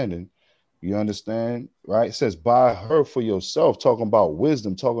understanding. You understand, right? It says, buy her for yourself, talking about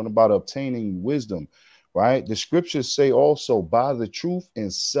wisdom, talking about obtaining wisdom, right? The scriptures say also, buy the truth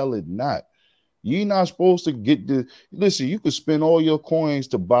and sell it not. You're not supposed to listen, you could spend all your coins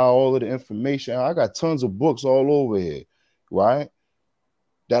to buy all of the information. I got tons of books all over here, right?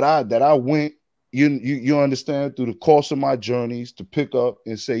 That I went, you understand, through the course of my journeys to pick up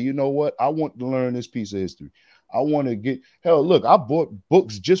and say, you know what? I want to learn this piece of history. I want to get, hell, look, I bought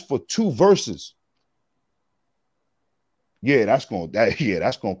books just for 2 verses. Yeah, that's going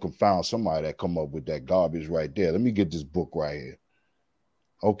to confound somebody that come up with that garbage right there. Let me get this book right here.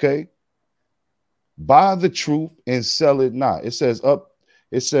 Okay. Buy the truth and sell it not. It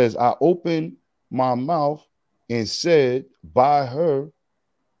says, I opened my mouth and said, buy her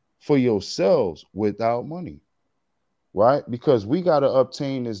for yourselves without money. Right? Because we got to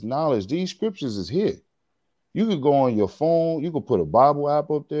obtain this knowledge. These scriptures is here. You can go on your phone. You can put a Bible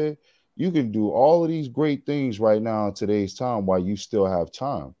app up there. You can do all of these great things right now in today's time while you still have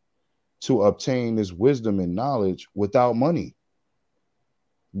time to obtain this wisdom and knowledge without money.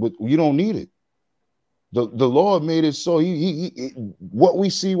 But you don't need it. The Lord made it so what we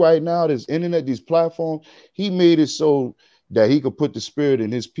see right now, this internet, these platforms, he made it so that he could put the spirit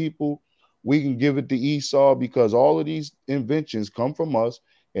in his people. We can give it to Esau because all of these inventions come from us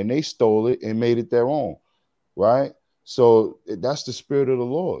and they stole it and made it their own. Right? So that's the spirit of the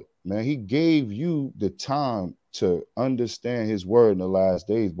Lord, man. He gave you the time to understand his word in the last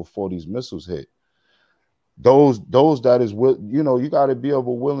days before these missiles hit. Those that is, you got to be of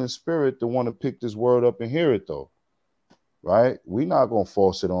a willing spirit to want to pick this word up and hear it, though. Right? We're not going to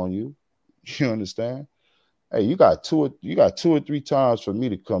force it on you. You understand? Hey, you got 2 or 3 times for me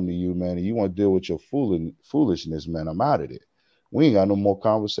to come to you, man, and you want to deal with your foolishness, man. I'm out of it. We ain't got no more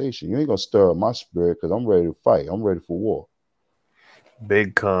conversation. You ain't gonna stir up my spirit because I'm ready to fight. I'm ready for war.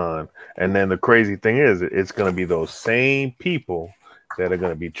 Big con. And then the crazy thing is, it's gonna be those same people that are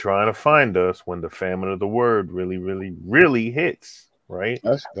gonna be trying to find us when the famine of the word really, really, really hits. Right?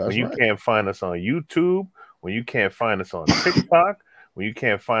 That's when you right. Can't find us on YouTube, when you can't find us on TikTok, when you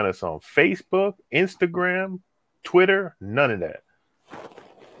can't find us on Facebook, Instagram, Twitter, none of that.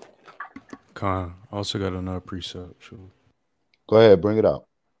 Con. Also got another precept. Sure. Go ahead, bring it out.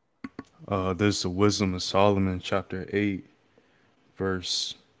 This is the Wisdom of Solomon, chapter 8,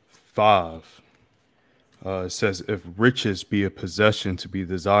 verse 5. It says, if riches be a possession to be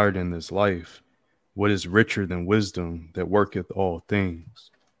desired in this life, what is richer than wisdom that worketh all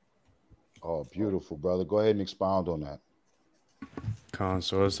things? Oh, beautiful, brother. Go ahead and expound on that.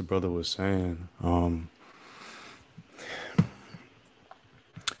 So as the brother was saying,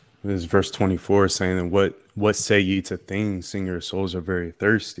 this verse 24 is saying, and what say ye to things, seeing your souls are very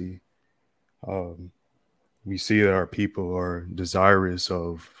thirsty? We see that our people are desirous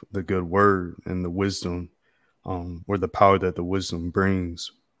of the good word and the wisdom, or the power that the wisdom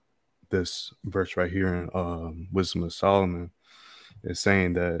brings. This verse right here in Wisdom of Solomon is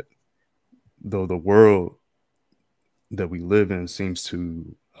saying that though the world that we live in seems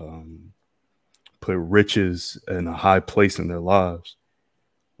to put riches in a high place in their lives,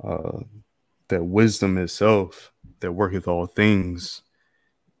 that wisdom itself that worketh all things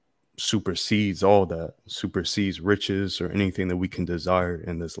supersedes all that, supersedes riches or anything that we can desire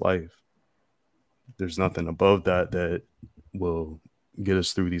in this life. There's nothing above that that will get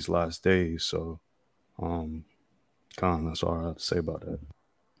us through these last days. So that's all I have to say about that.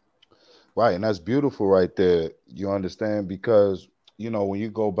 Right, and that's beautiful right there. You understand? Because, you know, when you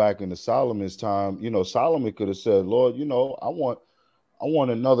go back into Solomon's time, you know, Solomon could have said, Lord, you know, I want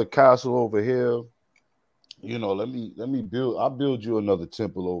another castle over here. You know, let me I'll build you another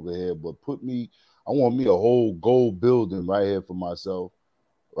temple over here, but I want me a whole gold building right here for myself.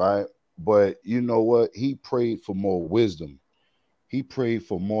 Right. But you know what? He prayed for more wisdom. He prayed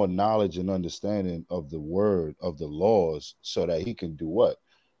for more knowledge and understanding of the word, of the laws, so that he can do what?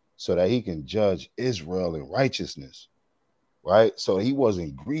 So that he can judge Israel in righteousness, right? So he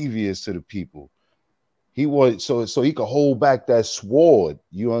wasn't grievous to the people. He was so he could hold back that sword,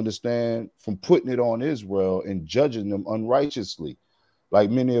 you understand, from putting it on Israel and judging them unrighteously, like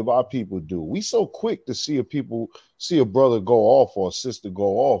many of our people do. We so quick to see a brother go off or a sister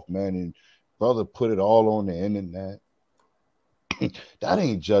go off, man, and brother put it all on the internet. That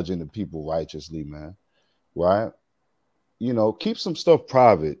ain't judging the people righteously, man, right? You know, keep some stuff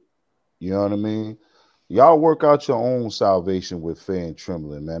private. You know what I mean? Y'all work out your own salvation with fear and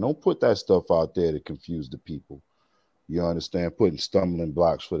trembling, man. Don't put that stuff out there to confuse the people. You understand? Putting stumbling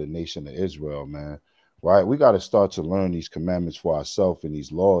blocks for the nation of Israel, man. Right? We got to start to learn these commandments for ourselves and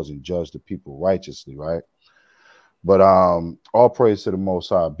these laws and judge the people righteously, right? But all praise to the Most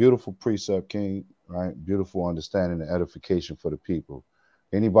High. Beautiful precept, King, right? Beautiful understanding and edification for the people.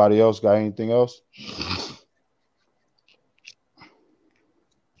 Anybody else got anything else?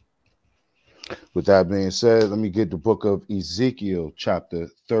 With that being said, let me get the book of Ezekiel, chapter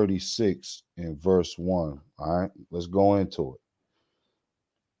 36 and verse 1. All right, let's go into it.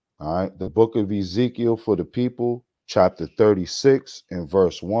 All right, the book of Ezekiel for the people, chapter 36 and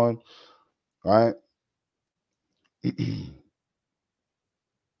verse 1. All right. This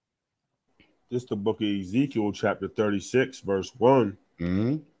is the book of Ezekiel, chapter 36, verse 1.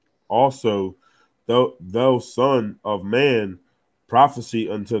 Mm-hmm. Also, thou son of man, prophecy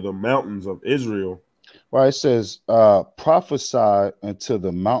unto the mountains of Israel. Right, it says, prophesy unto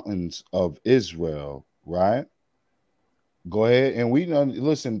the mountains of Israel, right? Go ahead. And we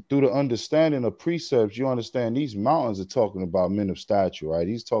listen, through the understanding of precepts, you understand these mountains are talking about men of stature, right?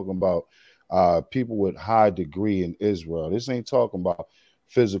 He's talking about people with high degree in Israel. This ain't talking about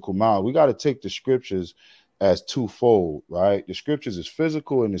physical mountain. We got to take the scriptures as twofold, right? The scriptures is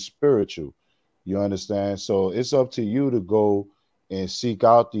physical and it's spiritual. You understand? So it's up to you to go and seek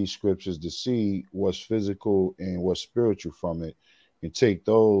out these scriptures to see what's physical and what's spiritual from it, and take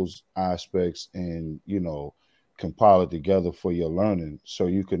those aspects and, you know, compile it together for your learning so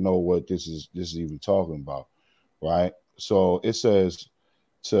you can know what this is even talking about, right? So it says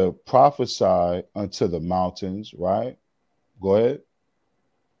to prophesy unto the mountains, right? Go ahead.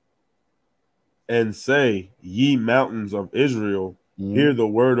 And say, ye mountains of Israel, hear the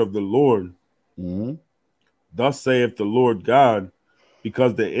word of the Lord. Thus saith the Lord God,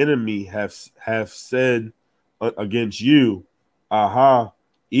 because the enemy have said against you, aha,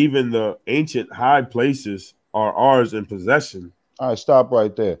 even the ancient high places are ours in possession. All right, stop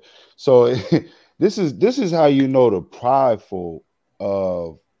right there. So this is how you know the prideful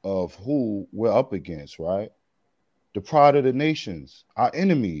of who we're up against, right? The pride of the nations, our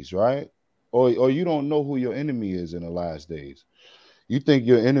enemies, right? Or you don't know who your enemy is in the last days. You think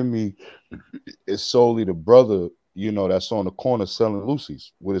your enemy is solely the brother, you know, that's on the corner selling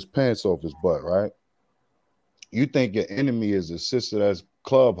Lucy's with his pants off his butt, right? You think your enemy is a sister that's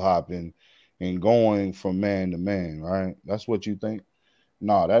club hopping and going from man to man, right? That's what you think.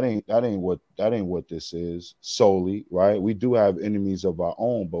 No, that ain't what this is solely, right? We do have enemies of our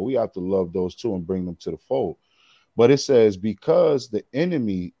own, but we have to love those too and bring them to the fold. But it says, because the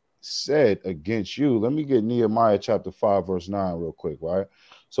enemy said against you, let me get Nehemiah chapter 5, verse 9 real quick, right?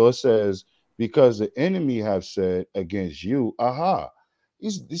 So it says, because the enemy have said against you, aha.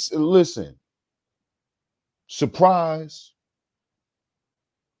 Listen, surprise.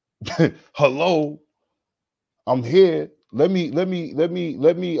 Hello, I'm here. Let me let me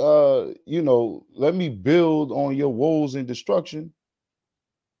build on your woes and destruction.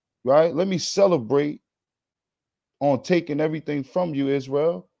 Right? Let me celebrate on taking everything from you,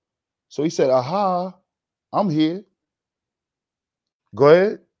 Israel. So he said, aha, I'm here. Go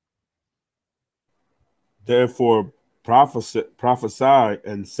ahead. Therefore prophesy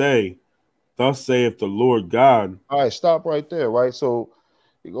and say, thus saith the Lord God. All right, stop right there, right? So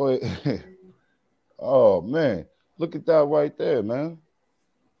you go ahead. Oh man, look at that right there, man.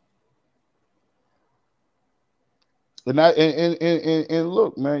 And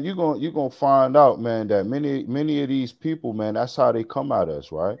look, man, you're gonna find out, man, that many of these people, man, that's how they come at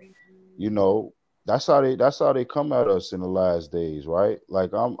us, right? You know, that's how they come at us in the last days, right? Like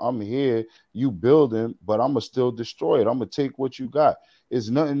I'm here, you building, but I'm gonna still destroy it. I'm gonna take what you got. It's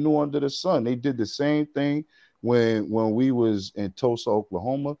nothing new under the sun. They did the same thing when we was in Tulsa,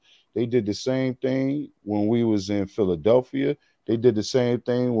 Oklahoma. They did the same thing when we was in Philadelphia. They did the same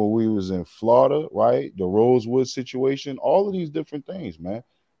thing when we was in Florida, right? The Rosewood situation, all of these different things, man.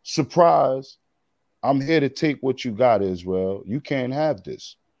 Surprise. I'm here to take what you got, Israel. You can't have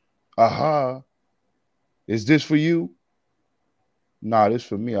this. Aha. Is this for you? Nah, this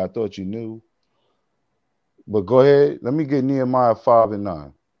for me. I thought you knew. But go ahead. Let me get Nehemiah 5 and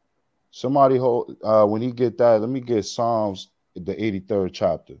 9. Somebody hold when he get that, let me get Psalms, the 83rd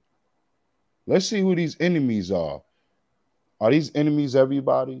chapter. Let's see who these enemies are. Are these enemies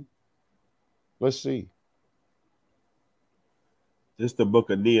everybody? Let's see. This is the book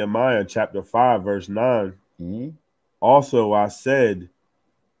of Nehemiah, chapter 5, verse 9. Mm-hmm. Also I said,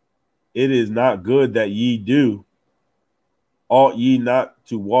 it is not good that ye do. Ought ye not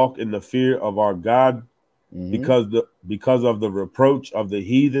to walk in the fear of our God, because of the reproach of the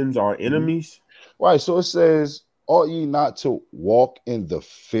heathens, our enemies? Right. So it says, ought ye not to walk in the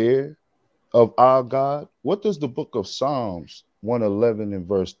fear of our God? What does the book of Psalms 111 and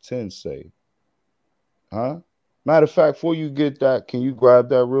verse 10 say? Huh? Matter of fact, before you get that, can you grab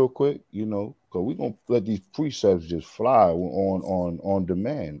that real quick? You know, because we're gonna let these precepts just fly on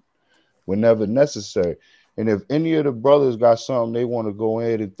demand whenever necessary. And if any of the brothers got something they want to go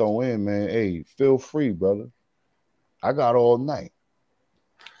ahead and throw in, man, hey, feel free, brother. I got all night.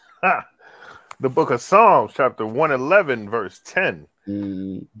 The book of Psalms, chapter 111, verse 10.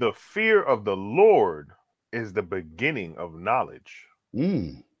 The fear of the Lord is the beginning of knowledge.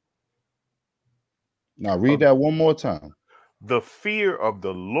 Now read that one more time. The fear of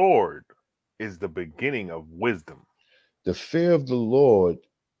the Lord is the beginning of wisdom. The fear of the Lord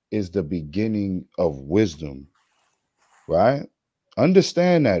is the beginning of wisdom, right?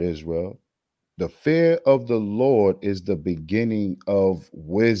 Understand that, Israel. The fear of the Lord is the beginning of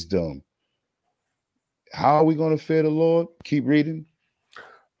wisdom. How are we going to fear the Lord? Keep reading.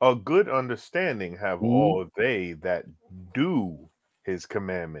 A good understanding have all they that do his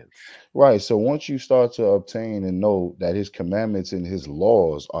commandments. Right. So once you start to obtain and know that his commandments and his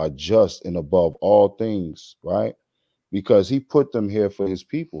laws are just and above all things, right? Because he put them here for his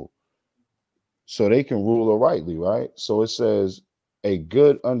people so they can rule rightly, right? So it says a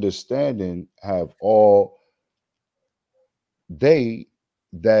good understanding have all they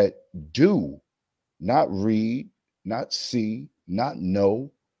that do, not read, not see, not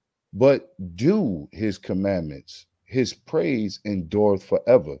know, but do his commandments. His praise endureth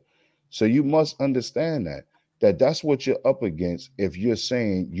forever. So you must understand that that's what you're up against if you're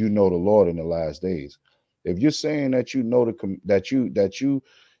saying you know the Lord in the last days. If you're saying that you know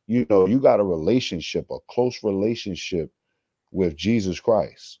you got a relationship, a close relationship with Jesus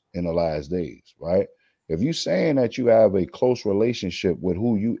Christ in the last days, right? If you're saying that you have a close relationship with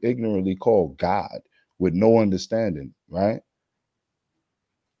who you ignorantly call God with no understanding, right?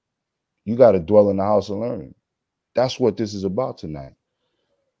 You got to dwell in the house of learning. That's what this is about tonight,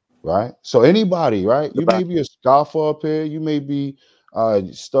 right? So anybody, right? You may be a scoffer up here. You may be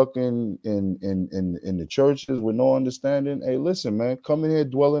stuck in the churches with no understanding. Hey, listen, man, come in here,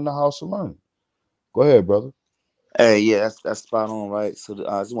 dwell in the house of learning. Go ahead, brother. Hey, yeah, that's spot on, right? So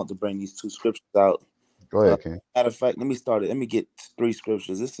I just want to bring these two scriptures out. Go ahead, Ken. Matter of fact, let me get three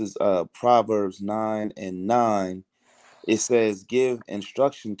scriptures. This is Proverbs 9 and 9. It says, give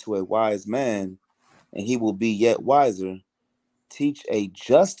instruction to a wise man, and he will be yet wiser. Teach a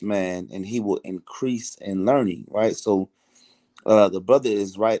just man, and he will increase in learning. Right. So the brother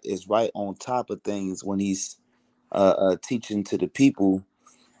is right on top of things when he's teaching to the people.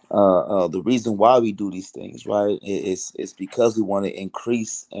 The reason why we do these things, right? It's because we want to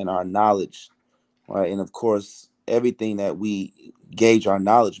increase in our knowledge right? And of course, everything that we gauge our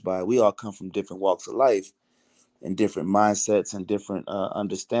knowledge by, we all come from different walks of life and different mindsets and different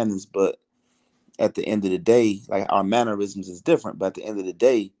understandings. But at the end of the day, like our mannerisms is different. But at the end of the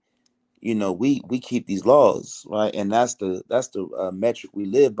day, you know, we keep these laws, right? And that's the metric we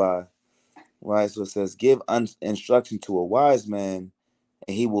live by, right? So it says, give instruction to a wise man,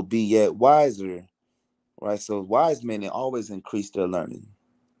 and he will be yet wiser, right? So wise men, they always increase their learning,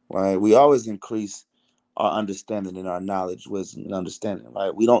 right? We always increase our understanding and our knowledge, wisdom, and understanding,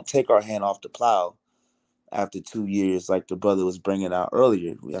 right? We don't take our hand off the plow after 2 years, like the brother was bringing out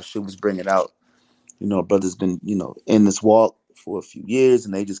earlier. She was bringing out, you know, brother's been, you know, in this walk for a few years,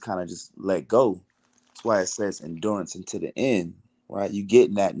 and they just kind of just let go. That's why it says endurance into the end, right? You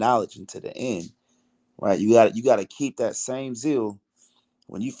getting that knowledge into the end, right? You got to keep that same zeal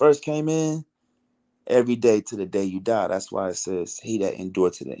when you first came in, every day to the day you die. That's why it says, he that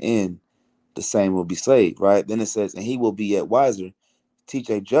endure to the end, the same will be saved, right? Then it says, and he will be yet wiser. Teach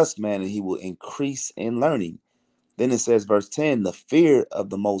a just man, and he will increase in learning. Then it says, verse 10, the fear of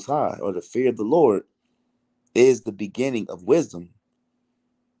the Most High, or the fear of the Lord, is the beginning of wisdom,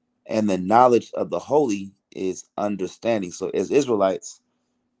 and the knowledge of the holy is understanding. So as Israelites,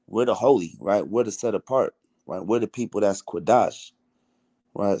 we're the holy, right? We're the set apart, right? We're the people that's Quadash,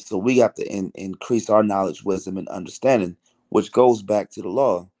 right? So we got to increase our knowledge, wisdom, and understanding, which goes back to the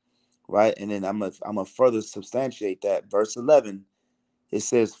law, right? And then I'm gonna further substantiate that. Verse 11, it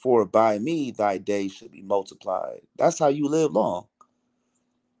says, for by me thy days should be multiplied. That's how you live long,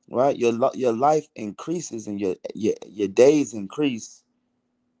 right? Your life increases, and your days increase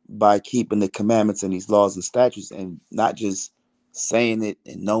by keeping the commandments and these laws and statutes, and not just saying it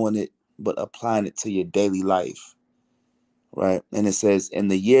and knowing it, but applying it to your daily life, right? And it says, in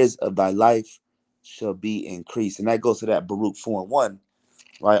the years of thy life shall be increased. And that goes to that Baruch 4:1,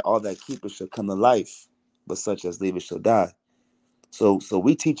 right? All that keepers shall come to life, but such as leavers shall die. So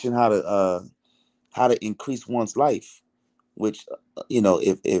we teaching how to increase one's life, which, you know,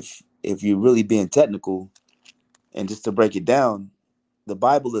 if you're really being technical, and just to break it down, the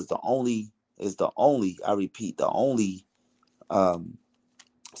Bible is the only, I repeat, the only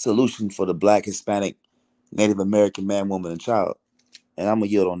solution for the Black, Hispanic, Native American man, woman, and child. And I'm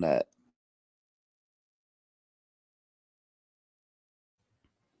gonna yield on that.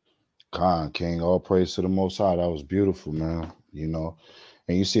 Khan, King, all praise to the Most High. That was beautiful, man. You know,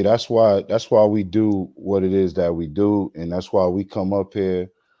 and you see, that's why we do what it is that we do, and that's why we come up here,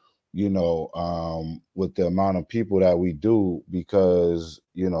 you know, with the amount of people that we do, because,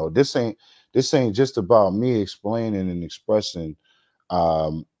 you know, this ain't just about me explaining and expressing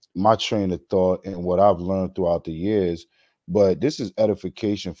my train of thought and what I've learned throughout the years, but this is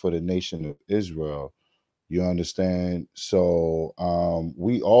edification for the nation of Israel. You understand? So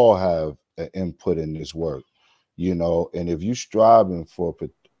we all have an input in this work, you know, and if you striving for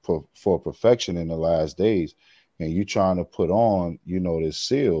perfection in the last days, and you trying to put on, you know, this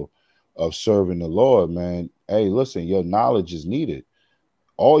seal of serving the Lord, man, hey, listen, your knowledge is needed.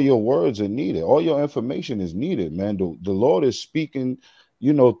 All your words are needed. All your information is needed, man. The Lord is speaking,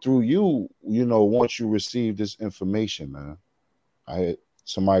 you know, through you, you know, once you receive this information, man.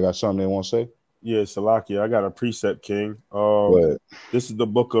 Somebody got something they want to say? Yeah, Salakia, I got a precept, King. This is the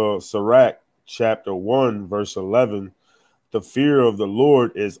book of Sirach, chapter 1, verse 11. The fear of the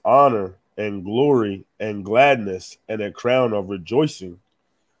Lord is honor and glory and gladness and a crown of rejoicing.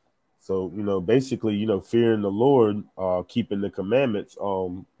 So, you know, basically, you know, fearing the Lord, keeping the commandments,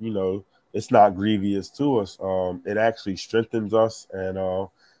 you know, it's not grievous to us. It actually strengthens us, and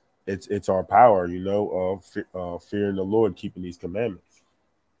it's our power, you know, fearing the Lord, keeping these commandments.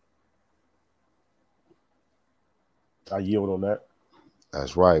 I yield on that.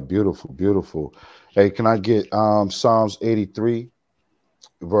 That's right. Beautiful, beautiful. Hey, can I get Psalms 83,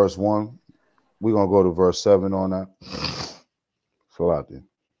 verse 1? We're gonna go to verse 7 on that. Fill out there.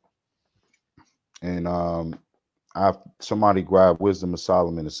 And somebody grab Wisdom of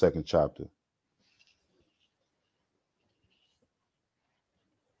Solomon, the 2nd chapter.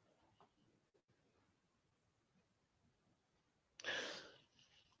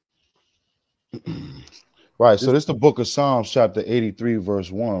 Right, so this is the book of Psalms, chapter 83, verse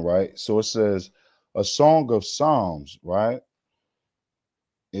 1, right? So it says, a song of Psalms, right?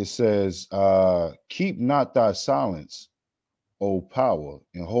 It says, keep not thy silence, O power,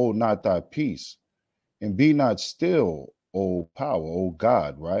 and hold not thy peace, and be not still, O power, O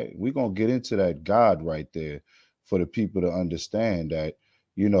God, right? We're going to get into that God right there for the people to understand that,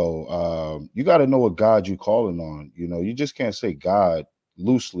 you know, you got to know what God you're calling on. You know, you just can't say God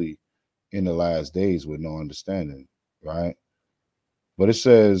loosely in the last days with no understanding, right? But it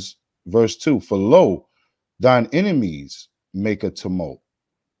says, Verse 2, for lo, thine enemies make a tumult,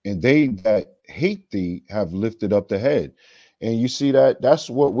 and they that hate thee have lifted up the head. And you see that's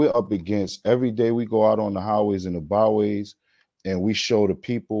what we're up against every day. We go out on the highways and the byways, and we show the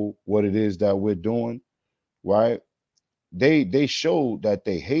people what it is that we're doing, right? They show that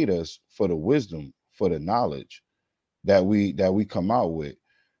they hate us for the wisdom, for the knowledge that we come out with,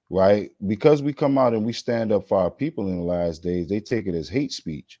 right? Because we come out and we stand up for our people in the last days, they take it as hate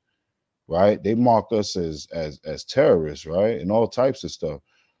speech, right? They mark us as terrorists, right? And all types of stuff,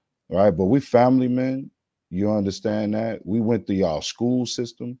 right? But we family men, you understand that? We went through y'all school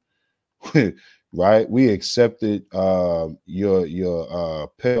system, right? We accepted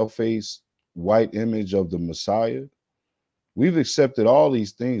your pale face white image of the Messiah. We've accepted all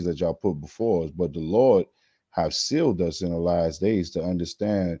these things that y'all put before us, but the Lord have sealed us in the last days to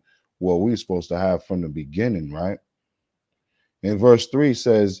understand what we're supposed to have from the beginning, right? And verse 3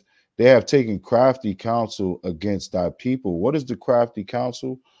 says, they have taken crafty counsel against thy people. What is the crafty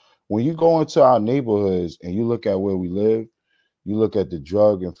counsel? When you go into our neighborhoods and you look at where we live, you look at the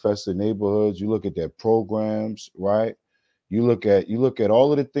drug infested neighborhoods, you look at their programs, right? You look at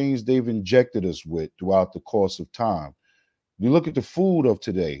all of the things they've injected us with throughout the course of time. You look at the food of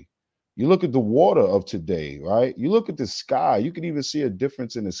today. You look at the water of today, right? You look at the sky. You can even see a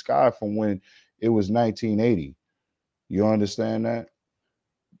difference in the sky from when it was 1980. You understand that?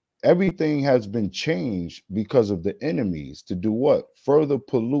 Everything has been changed because of the enemies to do what? Further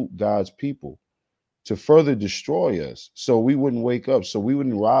pollute God's people, to further destroy us. So we wouldn't wake up, so we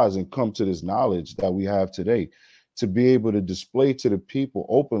wouldn't rise and come to this knowledge that we have today, to be able to display to the people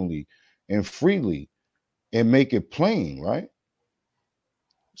openly and freely and make it plain, right?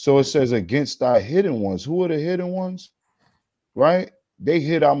 So it says against thy hidden ones. Who are the hidden ones? Right? They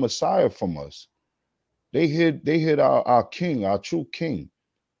hid our Messiah from us. They hid our king, our true king,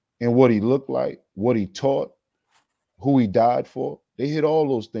 and what he looked like, what he taught, who he died for. They hid all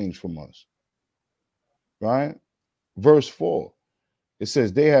those things from us. Right? Verse 4, it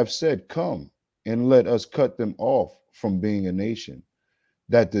says, they have said, come and let us cut them off from being a nation,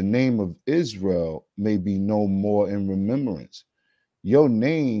 that the name of Israel may be no more in remembrance. Your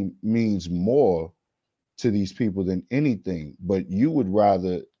name means more to these people than anything, but you would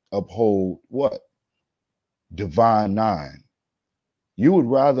rather uphold what? Divine 9. You would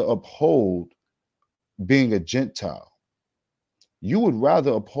rather uphold being a Gentile. You would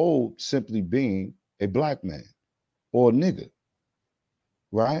rather uphold simply being a black man or a nigger,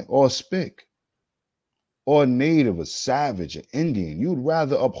 right? Or a spick, or a native, a savage, an Indian. You would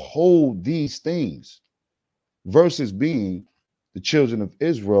rather uphold these things versus being the children of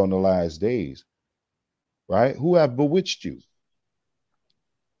Israel in the last days, right? Who have bewitched you,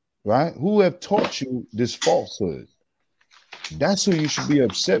 right? Who have taught you this falsehood. That's who you should be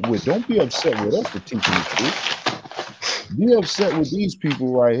upset with. Don't be upset with us for teaching the truth. Be upset with these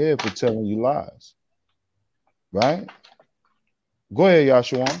people right here for telling you lies, right? Go ahead,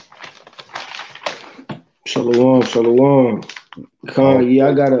 Yashawan. Shalom, shalom. Khan, yeah,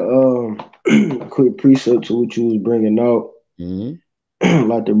 I got a quick precept to what you was bringing out. Mm-hmm.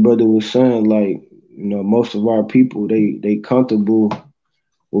 Like the brother was saying, like, you know, most of our people, they comfortable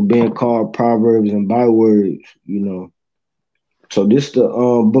with being called proverbs and bywords, you know. So this the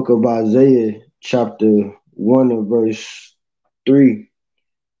book of Isaiah, chapter 1 and verse 3.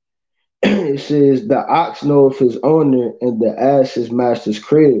 It says, the ox knoweth his owner, and the ass his master's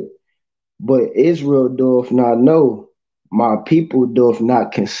crib. But Israel doth not know, my people doth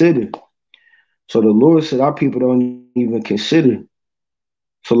not consider. So the Lord said our people don't even consider.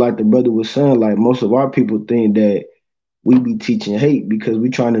 So like the brother was saying, like most of our people think that we be teaching hate because we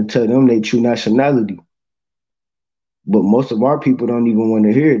trying to tell them their true nationality. But most of our people don't even want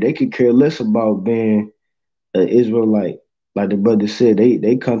to hear it. They could care less about being an Israelite. Like the brother said,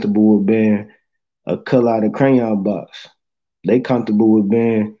 they comfortable with being a color out of crayon box. They comfortable with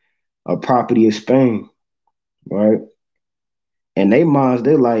being a property of Spain, right? And they minds,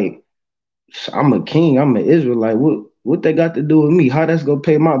 they're like, I'm a king, I'm an Israelite. What they got to do with me? How that's gonna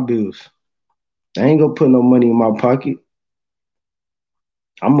pay my bills? I ain't gonna put no money in my pocket.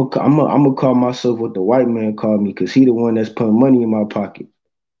 I'm gonna call myself what the white man called me, because he the one that's putting money in my pocket,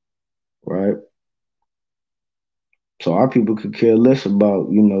 right? So our people could care less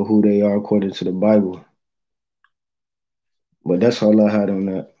about, you know, who they are according to the Bible. But that's all I had on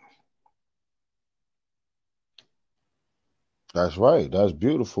that. That's right. That's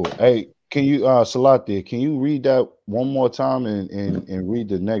beautiful. Hey, can you, Salatia, can you read that one more time and read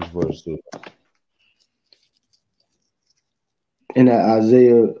the next verse too? In that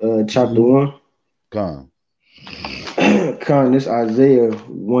Isaiah chapter 1. Come. this Isaiah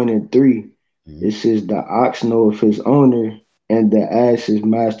 1:3. It says the ox knoweth his owner, and the ass his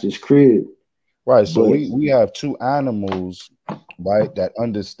master's crib. Right. So we have two animals, right, that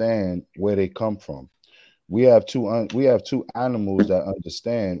understand where they come from. We have two animals that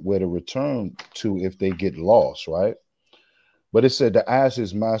understand where to return to if they get lost, right? But it said the ass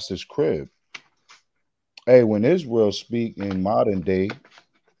is master's crib. Hey, when Israel speak in modern day,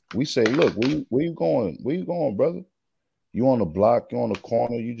 we say, look, where you going? Where you going, brother? You on the block, you on the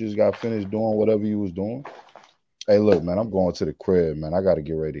corner, you just got finished doing whatever you was doing. Hey, look, man, I'm going to the crib, man. I got to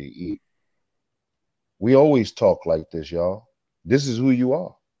get ready to eat. We always talk like this, y'all. This is who you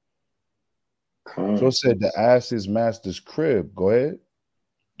are. So it said the ass is master's crib. Go ahead.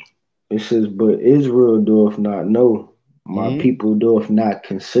 It says, but Israel doth not know. My people doth not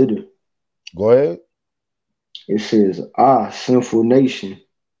consider. Go ahead. It says, sinful nation.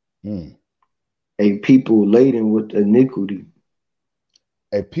 A people laden with iniquity.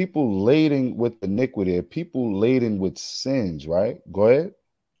 A people laden with iniquity. A people laden with sins, right? Go ahead.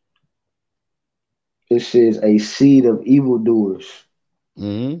 It says, a seed of evildoers.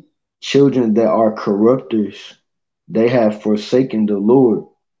 Children that are corrupters. They have forsaken the Lord.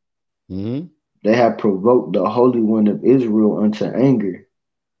 They have provoked the Holy One of Israel unto anger.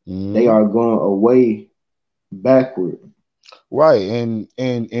 They are going away backward. Right, and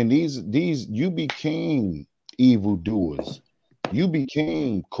these you became evildoers. You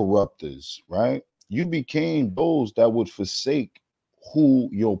became corrupters, right? You became those that would forsake who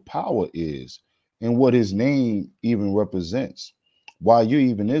your power is and what his name even represents. Why you're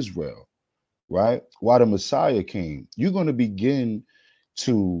even Israel, right? Why the Messiah came. You're going to begin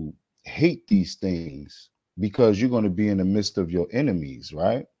to hate these things because you're going to be in the midst of your enemies,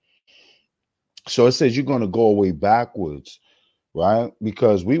 right? So it says you're going to go away backwards, right?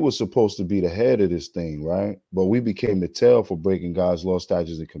 Because we were supposed to be the head of this thing, right? But we became the tail for breaking God's law,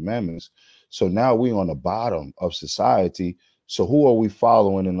 statutes, and commandments. So now we're on the bottom of society. So who are we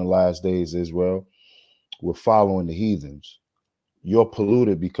following in the last days, Israel? We're following the heathens. You're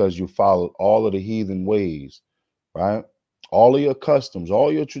polluted because you followed all of the heathen ways, right? All of your customs,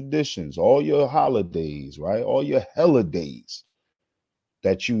 all your traditions, all your holidays, right? All your holidays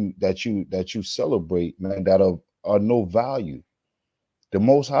that you celebrate, man, that are no value. The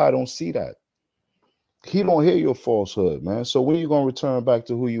Most High don't see that. He don't hear your falsehood, man. So when are you going to return back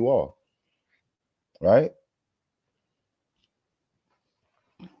to who you are? Right?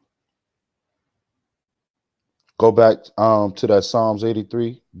 Go back to that Psalms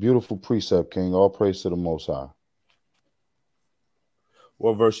 83. Beautiful precept, King. All praise to the Most High.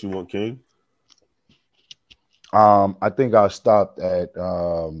 What verse you want, King? I think I stopped at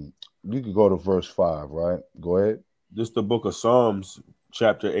you could go to verse 5, right? Go ahead. This is the book of Psalms,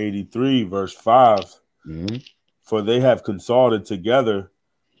 chapter 83, verse 5. For they have consulted together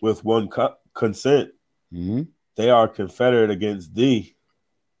with one consent. They are confederate against thee.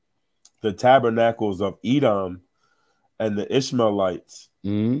 The tabernacles of Edom and the Ishmaelites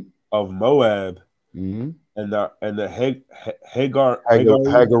of Moab and the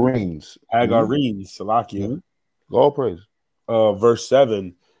Hagarenes. Salakia. All praise. Verse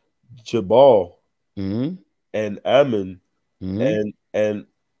 7, Jabal and Ammon and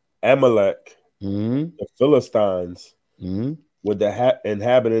Amalek, the Philistines, with the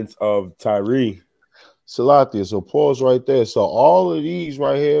inhabitants of Tyre. Salakia. So pause right there. So all of these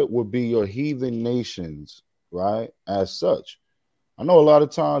right here would be your heathen nations, right? As such. I know a lot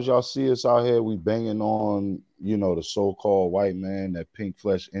of times y'all see us out here, we banging on, the so-called white man, that pink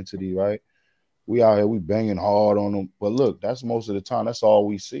flesh entity, right? We out here, we banging hard on them. But look, that's most of the time, that's all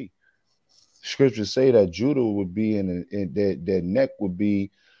we see. Scriptures say that Judah would be in their neck would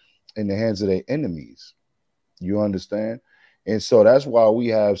be in the hands of their enemies. You understand? And so that's why we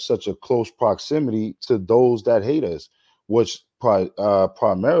have such a close proximity to those that hate us, which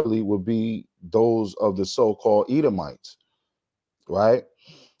primarily would be those of the so-called Edomites, right?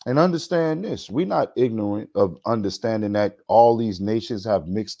 And understand this, we're not ignorant of understanding that all these nations have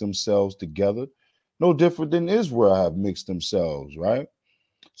mixed themselves together, no different than Israel have mixed themselves, right?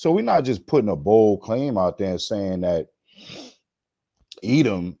 So we're not just putting a bold claim out there and saying that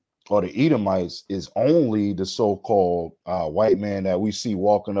Edom or the Edomites is only the so-called white man that we see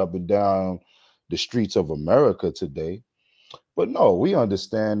walking up and down the streets of America today. But no, we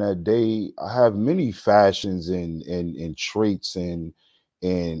understand that they have many fashions and traits and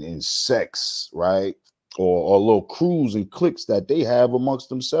sex, right? Or little crews and cliques that they have amongst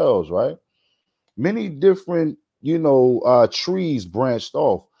themselves, right? Many different, trees branched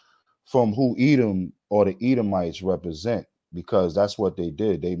off from who Edom or the Edomites represent, because that's what they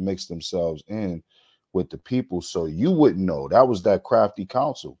did. They mixed themselves in with the people so you wouldn't know. That was that crafty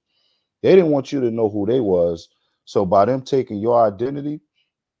council. They didn't want you to know who they was. So by them taking your identity,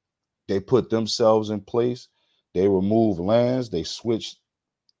 they put themselves in place. They removed lands. They switched,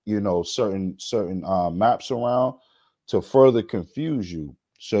 certain maps around to further confuse you.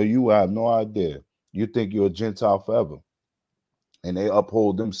 So you have no idea. You think you're a Gentile forever. And they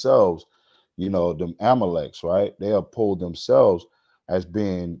uphold themselves, them Amaleks, right? They uphold themselves as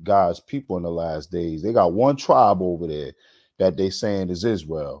being God's people in the last days. They got one tribe over there that they saying is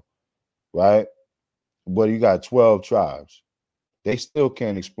Israel, right? But you got 12 tribes. They still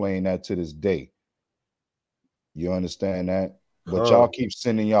can't explain that to this day. You understand that? But y'all keep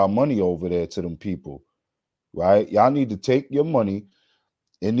sending y'all money over there to them people, right? Y'all need to take your money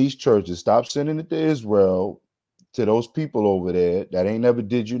in these churches. Stop sending it to Israel, to those people over there that ain't never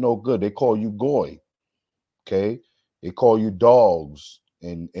did you no good. They call you goy, okay? They call you dogs,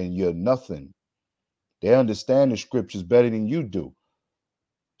 and you're nothing. They understand the scriptures better than you do.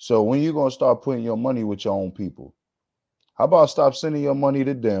 So when you gonna start putting your money with your own people? How about stop sending your money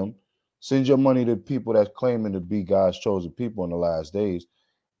to them? Send your money to people that's claiming to be God's chosen people in the last days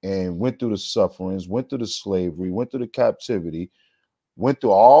and went through the sufferings, went through the slavery, went through the captivity, went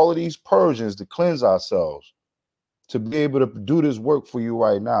through all of these purges to cleanse ourselves, to be able to do this work for you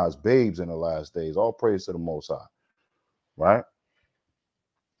right now as babes in the last days. All praise to the Most High, right?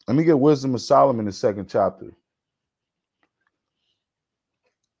 Let me get Wisdom of Solomon, the 2nd chapter.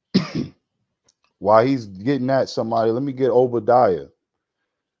 While he's getting at somebody, let me get Obadiah.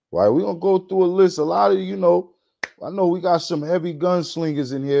 Right, we're gonna go through a list. A lot of I know we got some heavy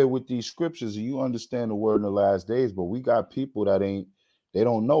gunslingers in here with these scriptures, and you understand the word in the last days, but we got people that they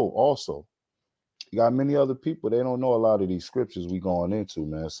don't know also. You got many other people, they don't know a lot of these scriptures we going into,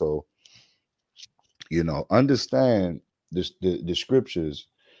 man. So, understand the scriptures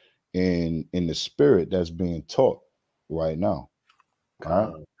in the spirit that's being taught right now.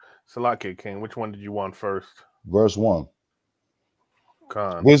 Right? Salakia King, which one did you want first? Verse 1.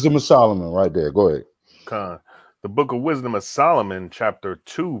 Wisdom of Solomon, right there. Go ahead. The book of Wisdom of Solomon, chapter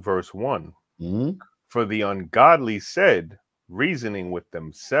 2, verse 1. For the ungodly said, reasoning with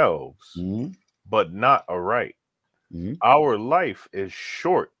themselves, but not aright. Our life is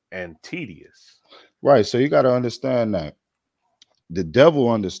short and tedious. Right. So you got to understand that the devil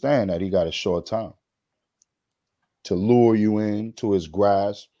understand that he got a short time to lure you into his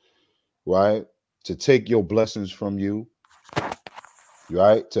grasp, right? To take your blessings from you,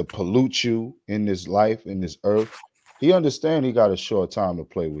 right? To pollute you in this life, in this earth. He understand he got a short time to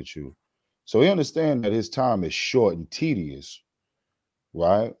play with you. So he understand that his time is short and tedious,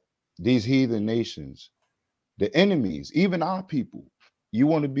 right? These heathen nations, the enemies, even our people, you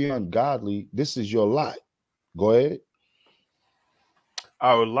want to be ungodly, this is your lot. Go ahead.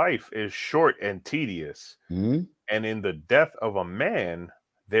 Our life is short and tedious, and in the death of a man,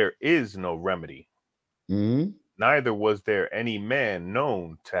 there is no remedy. Neither was there any man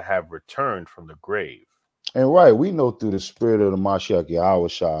known to have returned from the grave. And right, we know through the spirit of the Mashiach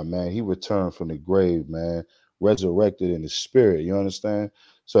Yahushua, man, he returned from the grave, man, resurrected in the spirit. You understand?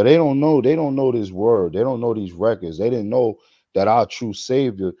 So they don't know this word. They don't know these records. They didn't know that our true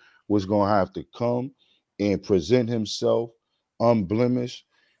Savior was going to have to come and present himself unblemished,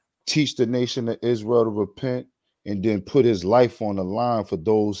 teach the nation of Israel to repent, and then put his life on the line for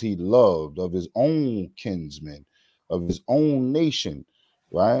those he loved, of his own kinsmen, of his own nation,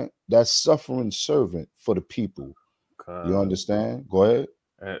 right? That suffering servant for the people. You understand? Go ahead.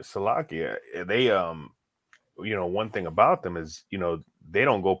 Salakia, they one thing about them is, they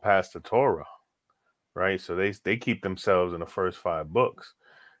don't go past the Torah, right? So they keep themselves in the first 5 books,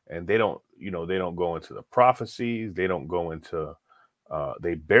 and they don't go into the prophecies. They don't go into,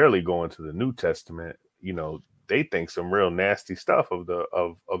 they barely go into the New Testament. They think some real nasty stuff of the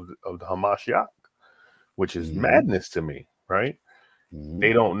Hamashiach, which is madness to me, right?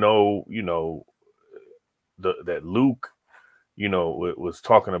 They don't know, that Luke, was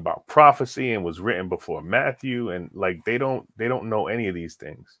talking about prophecy and was written before Matthew, and like they don't know any of these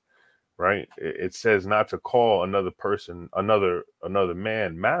things, right? It says not to call another person, another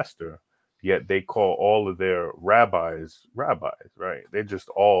man, master, yet they call all of their rabbis, right? They're just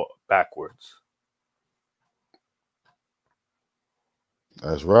all backwards.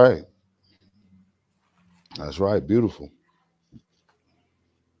 That's right. That's right. Beautiful.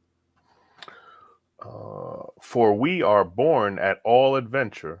 For we are born at all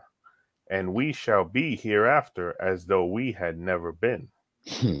adventure, and we shall be hereafter as though we had never been.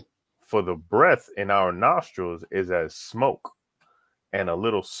 For the breath in our nostrils is as smoke, and a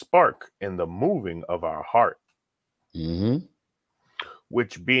little spark in the moving of our heart,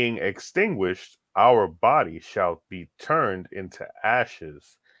 which being extinguished our body shall be turned into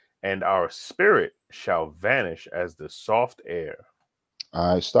ashes, and our spirit shall vanish as the soft air.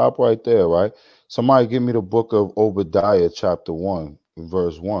 All right, stop right there, right? Somebody give me the book of Obadiah, chapter 1,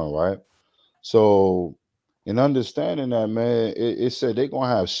 verse 1, right? So, in understanding that, man, it said they're going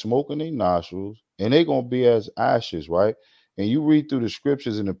to have smoke in their nostrils and they're going to be as ashes, right? And you read through the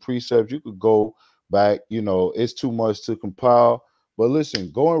scriptures and the precepts, you could go back, it's too much to compile. But listen,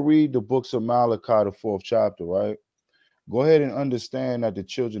 go and read the books of Malachi, the 4th chapter, right? Go ahead and understand that the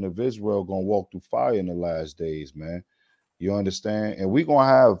children of Israel are going to walk through fire in the last days, man. You understand? And we're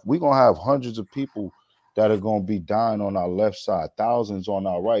gonna have hundreds of people that are gonna be dying on our left side, thousands on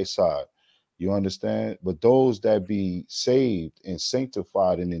our right side. You understand? But those that be saved and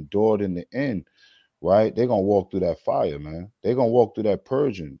sanctified and endured in the end, right? They're gonna walk through that fire, man. They're gonna walk through that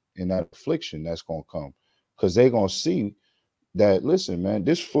purging and that affliction that's gonna come. Because they're gonna see that, listen, man,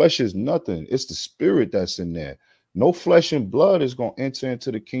 this flesh is nothing. It's the spirit that's in there. No flesh and blood is gonna enter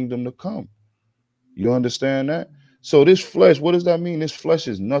into the kingdom to come. You understand that? So this flesh, what does that mean? This flesh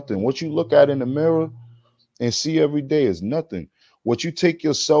is nothing. What you look at in the mirror and see every day is nothing. What you take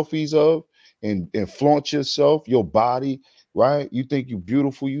your selfies of and flaunt yourself, your body, right? You think you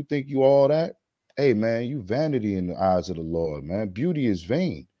beautiful, you think you all that. Hey, man, you vanity in the eyes of the Lord, man. Beauty is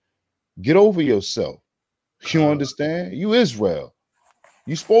vain. Get over yourself. You understand? You Israel.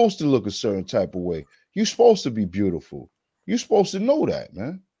 You supposed to look a certain type of way. You supposed to be beautiful. You supposed to know that,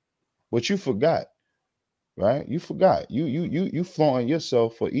 man. But you forgot. Right? You forgot. You flaunting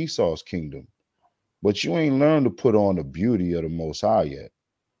yourself for Esau's kingdom. But you ain't learned to put on the beauty of the Most High yet.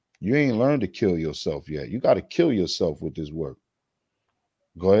 You ain't learned to kill yourself yet. You got to kill yourself with this work.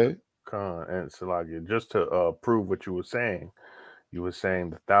 Go ahead. And Salakia, just to prove what you were saying the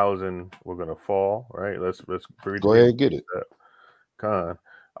 1,000 were going to fall, right? Let's read. Go ahead, get it.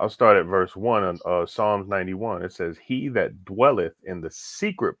 I'll start at verse 1 on Psalms 91. It says, "He that dwelleth in the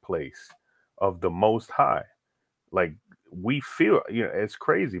secret place of the Most High." Like, we feel, it's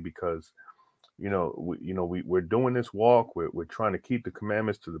crazy because, we're doing this walk. We're trying to keep the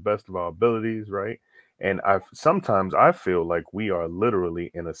commandments to the best of our abilities, right? And sometimes I feel like we are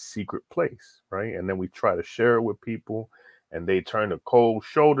literally in a secret place, right? And then we try to share it with people, and they turn a cold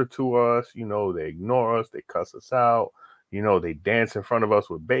shoulder to us. They ignore us, they cuss us out. They dance in front of us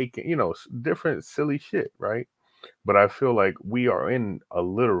with bacon. Different silly shit, right? But I feel like we are in a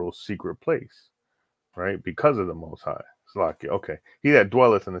literal secret place, right? Because of the Most High. It's like, okay, he that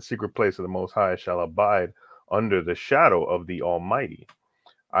dwelleth in the secret place of the Most High shall abide under the shadow of the Almighty.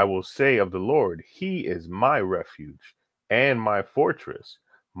 I will say of the Lord, he is my refuge and my fortress.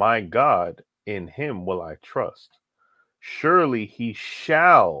 My God, in him will I trust. Surely he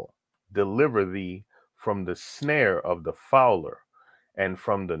shall deliver thee from the snare of the fowler and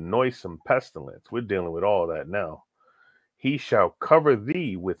from the noisome pestilence. We're dealing with all that now. He shall cover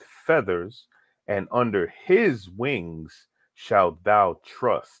thee with feathers, and under his wings shalt thou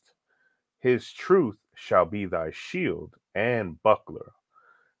trust. His truth shall be thy shield and buckler.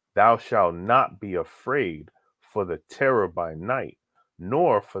 Thou shalt not be afraid for the terror by night,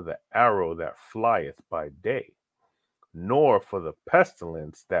 nor for the arrow that flieth by day, nor for the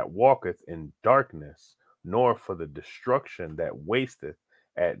pestilence that walketh in darkness, nor for the destruction that wasteth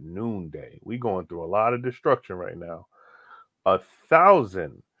at noonday. We going through a lot of destruction right now.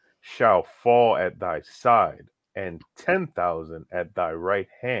 1,000 shall fall at thy side, and 10,000 at thy right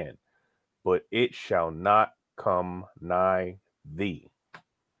hand, but it shall not come nigh thee.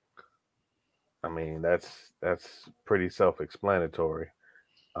 I mean, that's pretty self-explanatory.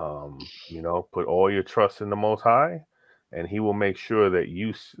 Put all your trust in the Most High, and he will make sure that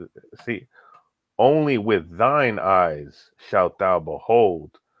you see. Only with thine eyes shalt thou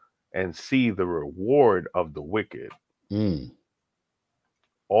behold and see the reward of the wicked.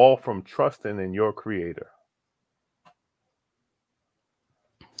 All from trusting in your Creator.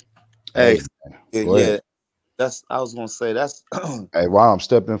 Hey, yeah, I was gonna say that's. Hey, Rom,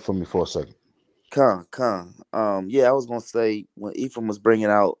 step in for me for a second. Yeah, I was gonna say when Ephraim was bringing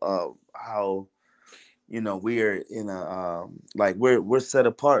out how we're in a like we're set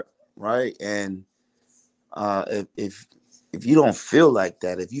apart, right? And if you don't feel like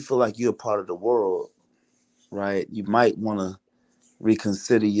that, if you feel like you're a part of the world, right, you might want to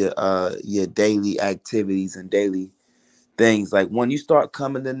reconsider your daily activities and daily things. Like when you start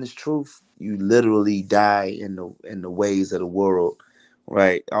coming in this truth, you literally die in the ways of the world,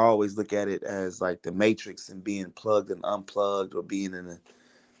 right? I always look at it as like the Matrix and being plugged and unplugged, or being in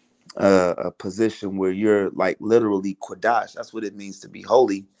a position where you're like literally Qadash. That's what it means to be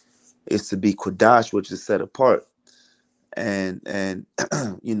holy. It's to be Qadash, which is set apart. And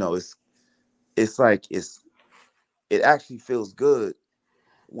it's like it actually feels good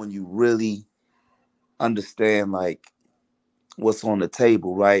when you really understand like what's on the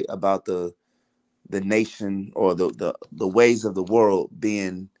table, right? About the nation or the ways of the world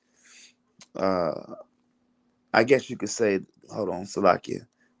being I guess you could say, hold on, Salakia. I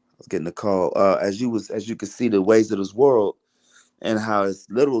was getting a call. As you could see the ways of this world and how it's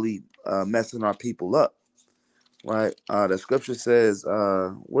literally messing our people up. Right? The scripture says,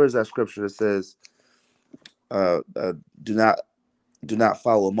 where's that scripture that says, do not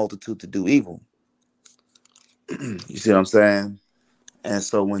follow a multitude to do evil. You see what I'm saying? And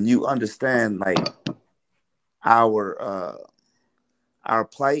so when you understand like our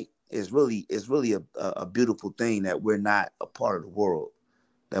plight is really a beautiful thing, that we're not a part of the world,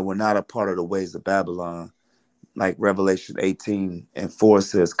 that we're not a part of the ways of Babylon. Like Revelation 18:4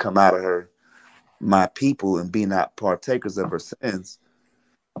 says, come out of her, my people, and be not partakers of her sins.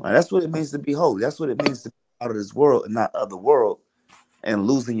 Right? That's what it means to be holy. That's what it means to be out of this world and not of the world, and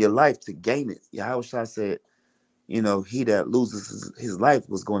losing your life to gain it. Yahushua said, you know, he that loses his life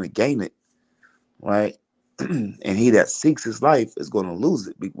was going to gain it, right? And he that seeks his life is going to lose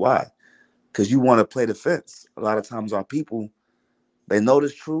it. Why? Because you want to play the fence. A lot of times our people, they know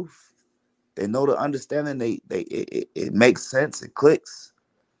this truth. They know the understanding. It makes sense. It clicks.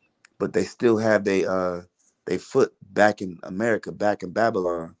 But they still have their foot back in America, back in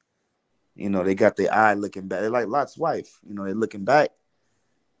Babylon. You know, they got their eye looking back. They're like Lot's wife. You know, they're looking back.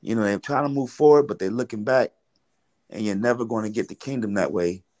 You know, they're trying to move forward, but they're looking back. And you're never going to get the kingdom that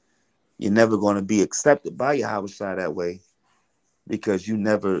way. You're never going to be accepted by Yahushua that way, because you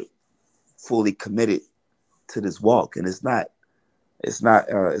never fully committed to this walk. And it's not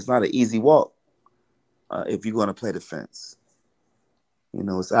an easy walk if you're going to play the fence. You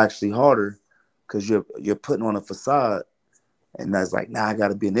know, it's actually harder because you're putting on a facade, and that's like, I got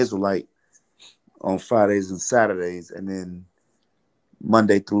to be an Israelite on Fridays and Saturdays, and then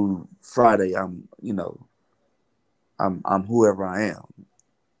Monday through Friday, I'm whoever I am.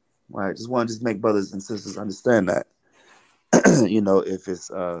 Right? Just want to make brothers and sisters understand that. You know, if it's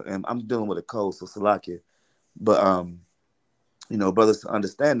and I'm dealing with a cold, so Salakia, but you know, brothers to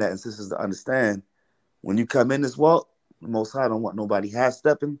understand that, and sisters to understand, when you come in this walk, the Most High don't want nobody half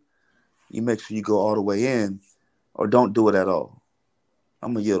stepping. You make sure you go all the way in, or don't do it at all.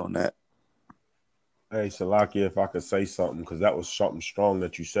 I'm gonna yield on that. Hey, Salakia, if I could say something, because that was something strong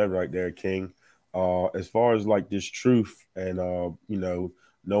that you said right there, King. As far as like this truth and you know,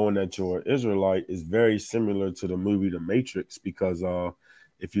 knowing that you're an Israelite is very similar to the movie The Matrix, because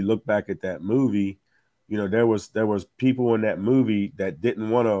if you look back at that movie, you know, there was people in that movie that didn't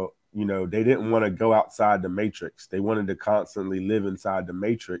want to, you know, they didn't want to go outside the Matrix. They wanted to constantly live inside the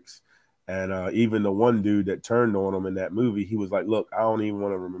Matrix. And even the one dude that turned on him in that movie, he was like, look, I don't even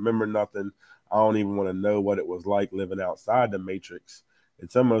want to remember nothing. I don't even want to know what it was like living outside the Matrix.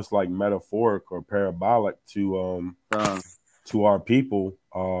 It's almost like metaphoric or parabolic to our people.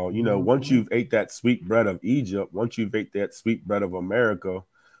 You know, once you've ate that sweet bread of Egypt, once you've ate that sweet bread of America,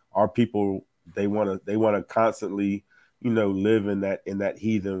 our people, they want to constantly, you know, live in that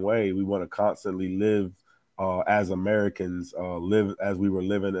heathen way. We want to constantly live as Americans, live as we were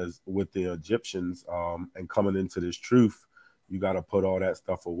living as with the Egyptians, and coming into this truth. You got to put all that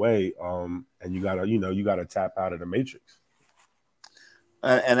stuff away, and you got to tap out of the Matrix.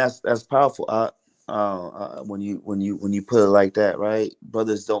 And that's powerful. When you put it like that, right?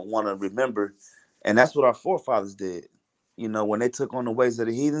 Brothers don't want to remember, and that's what our forefathers did. You know, when they took on the ways of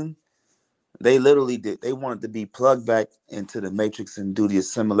the heathen, they literally did. They wanted to be plugged back into the Matrix and do the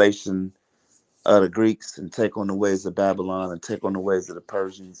assimilation of the Greeks and take on the ways of Babylon and take on the ways of the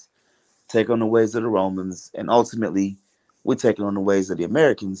Persians, take on the ways of the Romans, and ultimately we're taking on the ways of the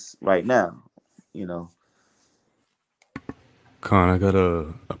Americans right now. You know. Khan, I got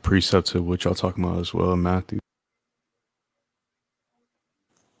a precept to what y'all talking about as well, Matthew.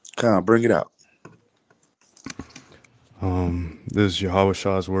 Khan, bring it out. This is Yahweh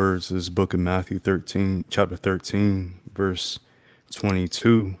words. This book of Matthew 13, chapter 13, verse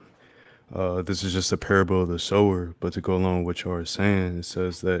 22. This is just a parable of the sower, but to go along with what y'all are saying, it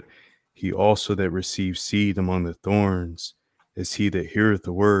says that he also that receives seed among the thorns is he that heareth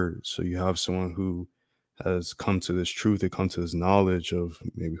the word. So you have someone who has come to this truth, they come to this knowledge of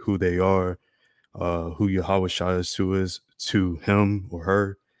maybe who they are, who Yahweh is to him or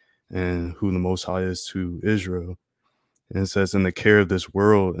her, and who the Most High is to Israel. And it says, in the care of this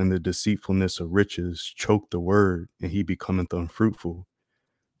world and the deceitfulness of riches choke the word, and he becometh unfruitful.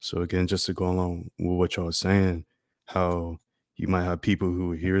 So again, just to go along with what y'all are saying, how you might have people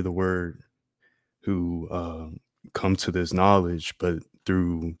who hear the word, who come to this knowledge, but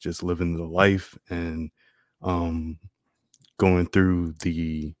through just living the life and going through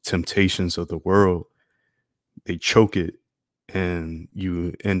the temptations of the world, they choke it, and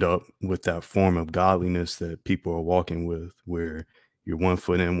you end up with that form of godliness that people are walking with, where you're 1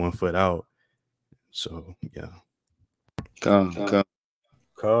 foot in, 1 foot out. So yeah. Come.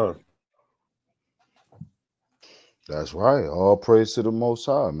 That's right. All praise to the Most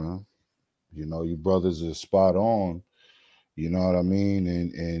High, man. You know, you brothers are spot on. You know what I mean?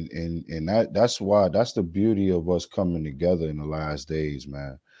 And that's why, that's the beauty of us coming together in the last days,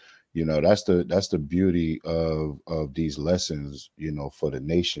 man. You know, that's the beauty of these lessons, you know, for the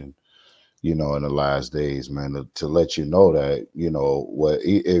nation, you know, in the last days, man, to let you know that, you know, what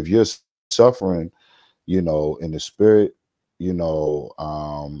if you're suffering, you know, in the spirit, you know,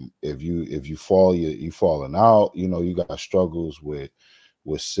 if you fall, you falling out, you know, you got struggles with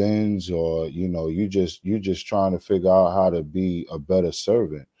sins, or, you know, you just trying to figure out how to be a better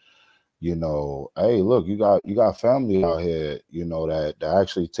servant. You know, hey, look, you got family out here, you know, that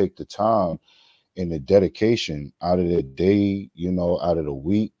actually take the time and the dedication out of the day, you know, out of the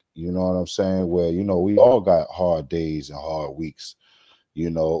week, you know what I'm saying? Where, you know, we all got hard days and hard weeks, you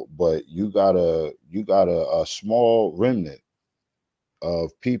know, but you got a small remnant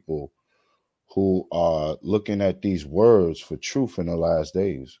of people who are looking at these words for truth in the last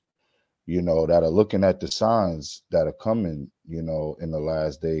days, you know, that are looking at the signs that are coming, you know, in the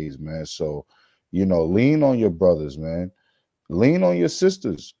last days, man. So, you know, lean on your brothers, man. Lean on your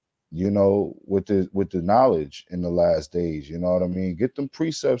sisters, you know, with the knowledge in the last days, you know what I mean? Get them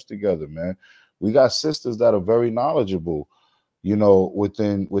precepts together, man. We got sisters that are very knowledgeable, you know,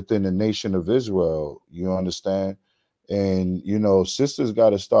 within the nation of Israel, you understand? And, you know, sisters got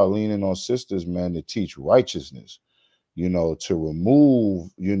to start leaning on sisters, man, to teach righteousness, you know, to remove,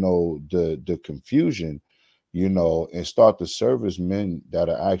 you know, the confusion, you know, and start to service men that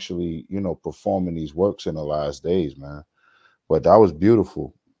are actually, you know, performing these works in the last days, man. But that was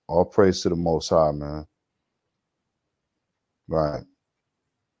beautiful. All praise to the Most High, man. Right.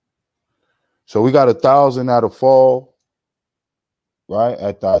 So we got 1,000 that'll fall, right,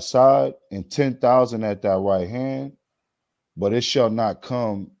 at thy side, and 10,000 at thy right hand. But it shall not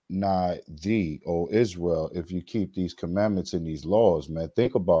come nigh thee, O Israel, if you keep these commandments and these laws, man.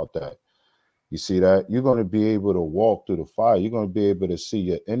 Think about that. You see that? You're going to be able to walk through the fire. You're going to be able to see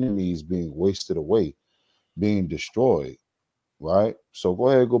your enemies being wasted away, being destroyed, right? So go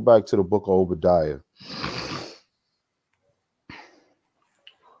ahead and go back to the book of Obadiah.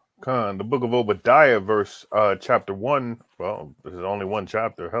 The book of Obadiah, chapter 1. Well, this is only one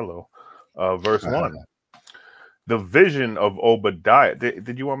chapter. Hello. Verse 1. The vision of Obadiah.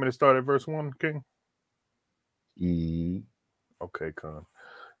 Did you want me to start at verse 1, King? Okay, Khan.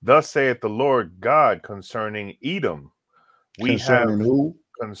 Thus saith the Lord God concerning Edom. Concerning who?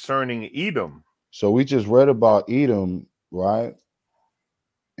 Concerning Edom. So we just read about Edom, right?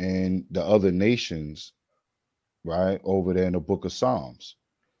 And the other nations, right? Over there in the book of Psalms,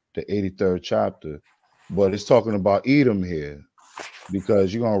 the 83rd chapter. But it's talking about Edom here,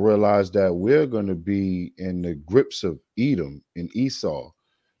 because you're going to realize that we're going to be in the grips of Edom and Esau,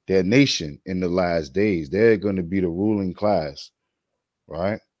 their nation, in the last days. They're going to be the ruling class,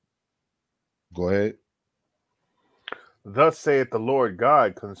 right? Go ahead. Thus saith the Lord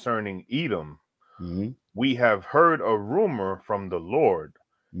God concerning Edom. We have heard a rumor from the Lord,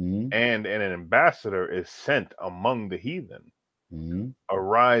 and an ambassador is sent among the heathen.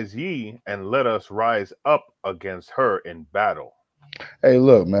 Arise ye, and let us rise up against her in battle. Hey,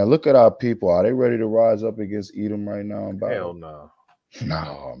 look, man, look at our people. Are they ready to rise up against Edom right now in battle? Hell no.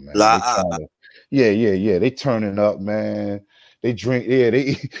 No, man. Yeah. They turning up, man. They drink,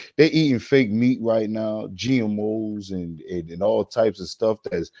 they eating fake meat right now, GMOs and all types of stuff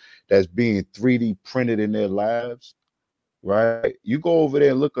that's being 3D printed in their labs, right? You go over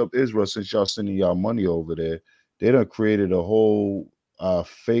there and look up Israel, since y'all sending y'all money over there. They done created a whole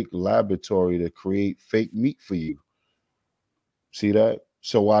fake laboratory to create fake meat for you. See that?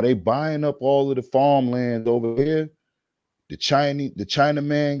 So while they buying up all of the farmland over here, the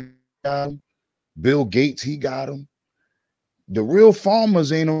Chinaman got them, Bill Gates, he got them. The real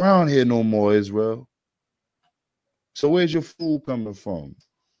farmers ain't around here no more, Israel. So where's your food coming from?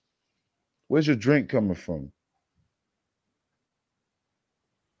 Where's your drink coming from?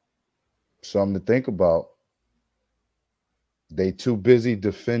 Something to think about. They too busy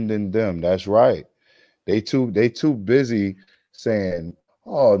defending them. That's right. They too busy saying,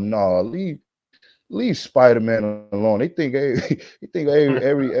 "Oh no, leave Spider-Man alone." They think every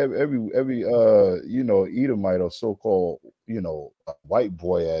you know, Edomite or so-called, you know, white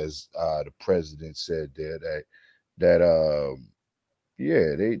boy, as the president said there, that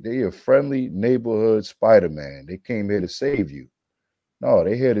Yeah, they a friendly neighborhood Spider-Man. They came here to save you. No,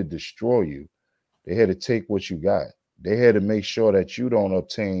 they here to destroy you. They here to take what you got. They here to make sure that you don't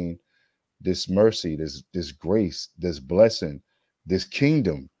obtain this mercy, this grace, this blessing, this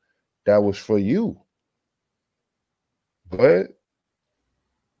kingdom that was for you. But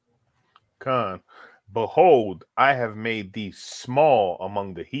Khan, behold, I have made thee small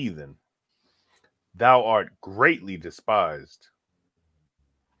among the heathen. Thou art greatly despised.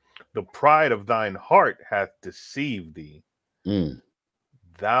 The pride of thine heart hath deceived thee.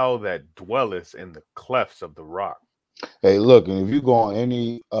 Thou that dwellest in the clefts of the rock. Hey, look, and if you go on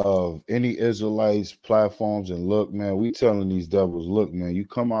any Israelites platforms and look, man, we telling these devils, look, man, you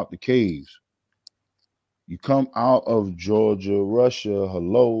come out the caves. You come out of Georgia, Russia.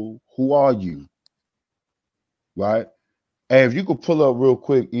 Hello, who are you? Right? And if you could pull up real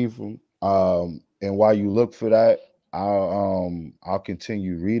quick, Ephraim, and while you look for that, I'll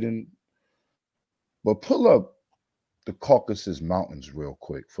continue reading. But pull up the Caucasus Mountains real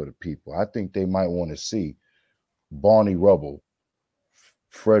quick for the people. I think they might want to see Barney Rubble,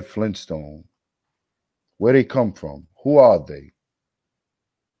 Fred Flintstone. Where they come from? Who are they?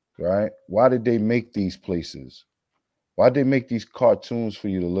 Right? Why did they make these places? Why did they make these cartoons for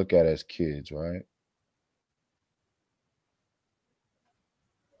you to look at as kids, right?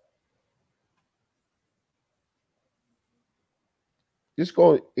 Just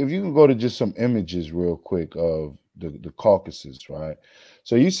go, if you can go to just some images real quick of the Caucasus, right?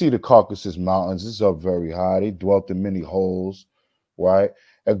 So you see the Caucasus Mountains. It's up very high. They dwelt in many holes, right?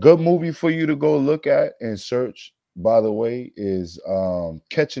 A good movie for you to go look at and search, by the way, is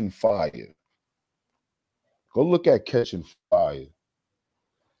Catching Fire. Go look at Catching Fire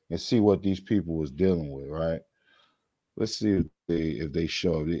and see what these people was dealing with, right? Let's see if they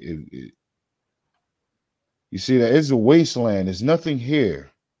show it. You see that it's a wasteland. There's nothing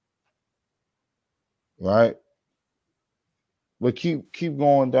here, right? But keep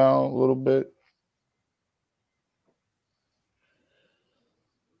going down a little bit.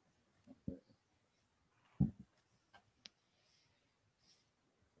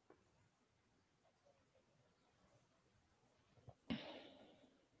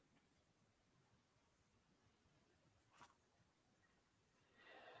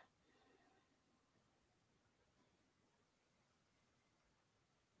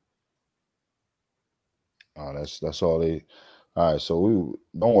 Oh, that's all they. All right, so we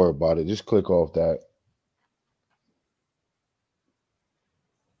don't worry about it. Just click off that.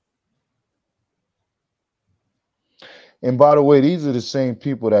 And by the way, these are the same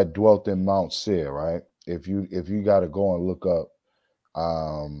people that dwelt in Mount Seir, right? If you got to go and look up,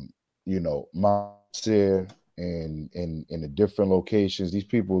 Mount Seir and in the different locations, these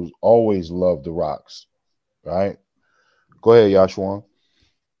people always love the rocks, right? Go ahead, Yashwan.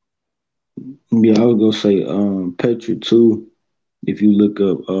 Yeah, I was gonna say Petra too. If you look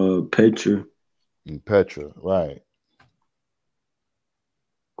up Petra. Petra, right.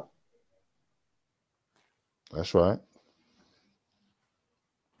 That's right.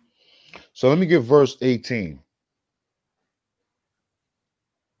 So let me get verse 18.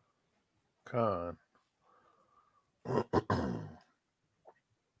 Khan.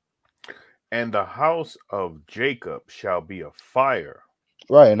 And the house of Jacob shall be a fire.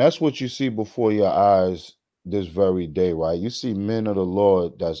 Right, and that's what you see before your eyes this very day, right? You see men of the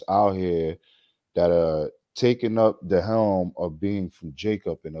Lord that's out here that are taking up the helm of being from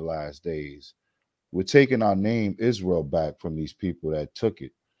Jacob in the last days. We're taking our name Israel back from these people that took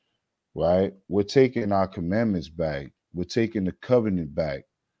it, right? We're taking our commandments back. We're taking the covenant back,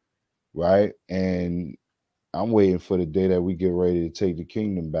 right? And I'm waiting for the day that we get ready to take the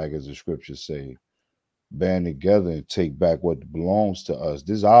kingdom back, as the scriptures say. Band together and take back what belongs to us.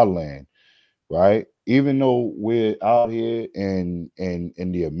 This is our land, right? Even though we're out here in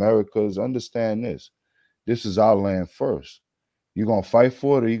the Americas, understand this. This is our land first. You gonna fight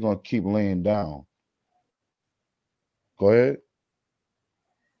for it, or you gonna keep laying down? Go ahead.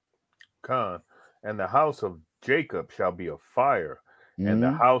 Khan. And the house of Jacob shall be a fire, and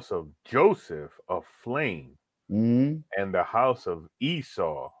the house of Joseph a flame, and the house of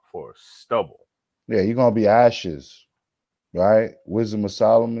Esau for stubble. Yeah, you're gonna be ashes, right? Wisdom of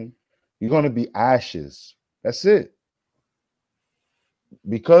Solomon. You're gonna be ashes. That's it.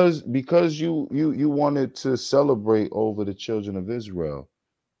 Because you wanted to celebrate over the children of Israel.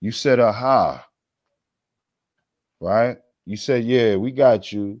 You said, aha. Right? You said, yeah, we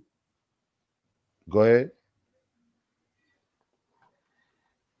got you. Go ahead.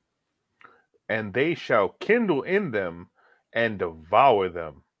 And they shall kindle in them and devour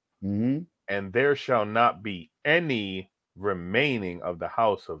them. And there shall not be any remaining of the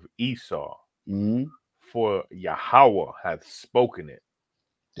house of Esau. For Yahweh hath spoken it.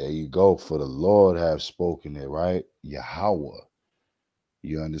 There you go. For the Lord have spoken it, right? Yahweh.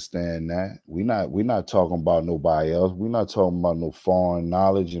 You understand that? We're not talking about nobody else. We're not talking about no foreign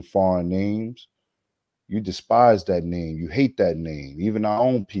knowledge and foreign names. You despise that name. You hate that name, even our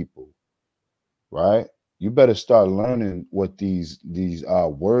own people, right? You better start learning what these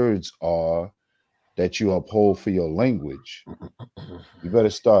words are that you uphold for your language. You better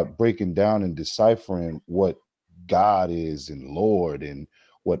start breaking down and deciphering what God is and Lord and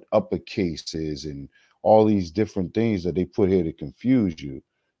what uppercase is and all these different things that they put here to confuse you.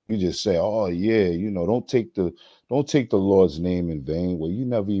 You just say, oh yeah, don't take the Lord's name in vain. Well, you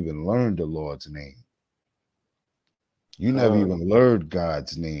never even learned the Lord's name. You never even learned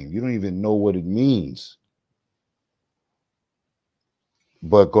God's name. You don't even know what it means.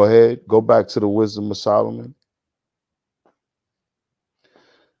 But go ahead, go back to the wisdom of Solomon.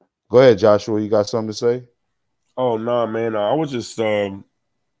 Go ahead, Joshua. You got something to say? Oh no, man. I was just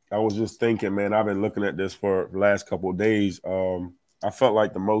thinking, man. I've been looking at this for the last couple of days. I felt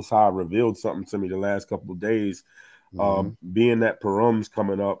like the Most High revealed something to me the last couple of days. Being that Purim's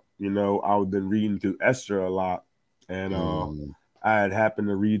coming up, I've been reading through Esther a lot, and I had happened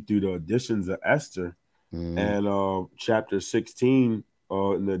to read through the editions of Esther, and chapter 16,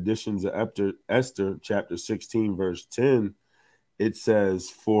 in the editions of Esther, chapter 16, verse 10, it says,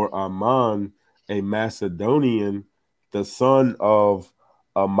 "For Aman, a Macedonian, the son of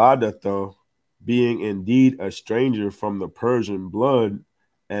Amadatha, being indeed a stranger from the Persian blood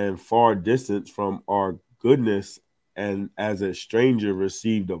and far distant from our goodness, and as a stranger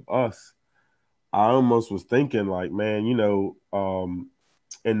received of us." I almost was thinking, like, man, in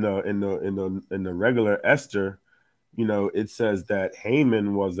the regular Esther, it says that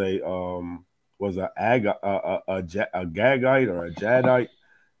Haman was a Gagite or a Jadite,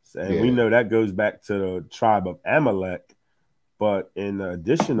 and we know that goes back to the tribe of Amalek. But in the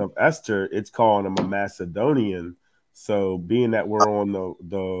edition of Esther, it's calling him a Macedonian. So being that we're on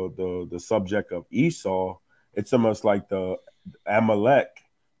the subject of Esau, it's almost like the Amalek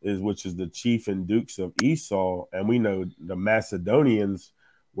which is the chief and dukes of Esau, and we know the Macedonians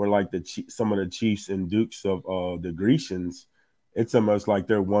were like some of the chiefs and dukes of the Grecians. It's almost like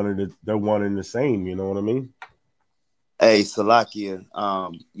they're one and the same. You know what I mean? Hey, Salakia,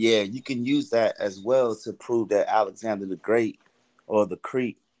 yeah, you can use that as well to prove that Alexander the Great or the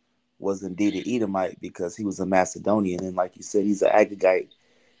Crete was indeed an Edomite, because he was a Macedonian, and like you said, he's an Agagite.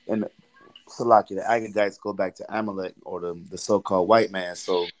 And Salakia, the Agagites go back to Amalek, or the so-called white man.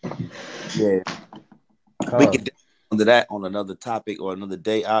 So yeah, we can get into that on another topic or another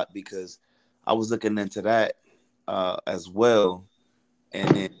day out, because I was looking into that as well,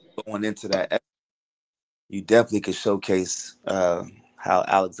 and then going into that, you definitely could showcase how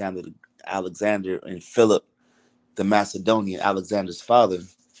Alexander and Philip the Macedonian, Alexander's father,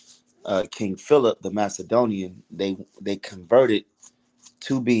 King Philip the Macedonian, they converted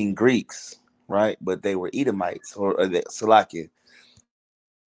to being Greeks, right? But they were Edomites, or Salakia.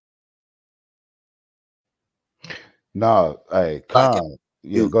 No, hey, Khan.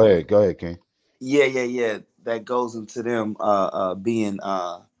 Yeah, go ahead, King. Yeah. That goes into them being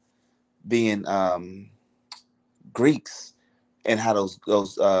Greeks, and how those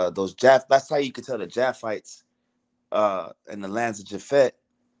that's how you could tell the Japhites in the lands of Japhet,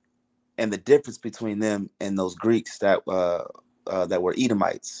 and the difference between them and those Greeks that were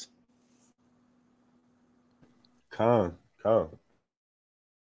Edomites. Khan.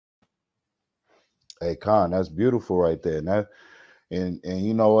 Hey, Khan, that's beautiful right there. And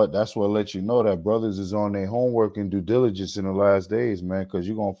you know what? That's what lets you know that brothers is on their homework and due diligence in the last days, man, because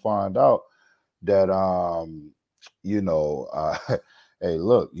you're gonna find out that hey,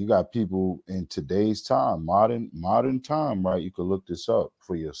 look, you got people in today's time, modern time, right? You could look this up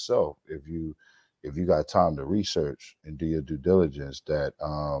for yourself if you got time to research and do your due diligence. That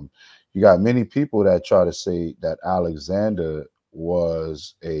you got many people that try to say that Alexander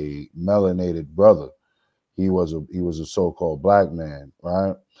was a melanated brother. He was a so-called black man,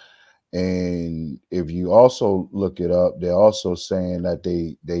 right? And if you also look it up, they're also saying that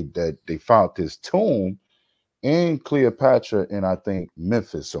they found this tomb in Cleopatra in, I think,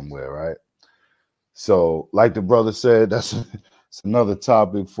 Memphis somewhere, right? So, like the brother said, it's another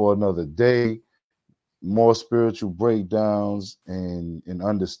topic for another day. More spiritual breakdowns and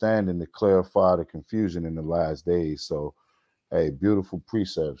understanding to clarify the confusion in the last days. So, hey, beautiful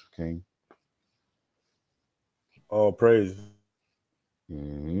precepts, King. All praise.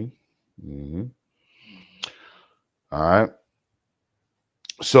 All right.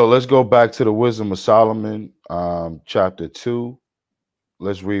 So let's go back to the Wisdom of Solomon, chapter 2.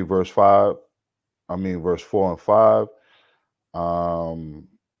 Let's read verse 4 and 5.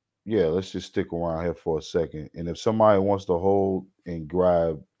 Yeah, let's just stick around here for a second. And if somebody wants to hold and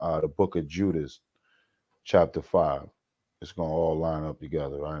grab the book of Judas, chapter 5, it's going to all line up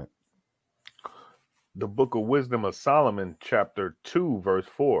together, right? The book of Wisdom of Solomon, chapter 2, verse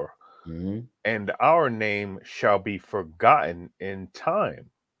 4. Mm-hmm. And our name shall be forgotten in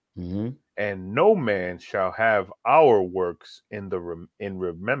time, mm-hmm. and no man shall have our works in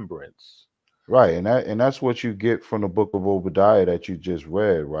remembrance. Right, and that's what you get from the book of Obadiah that you just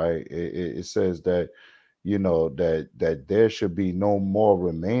read, right? It says that, you know, that there should be no more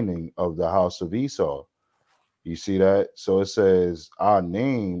remaining of the house of Esau. You see that? So it says our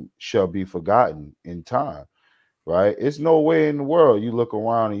name shall be forgotten in time, right? It's no way in the world you look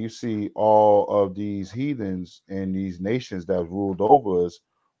around and you see all of these heathens and these nations that ruled over us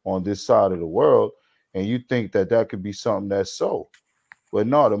on this side of the world, and you think that that could be something that's so. But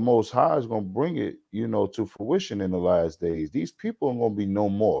no, the Most High is going to bring it, you know, to fruition in the last days. These people are going to be no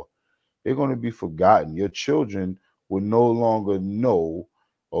more. They're going to be forgotten. Your children will no longer know,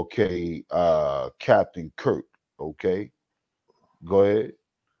 okay, Captain Kirk, okay? Go ahead.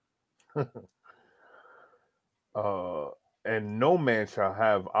 And no man shall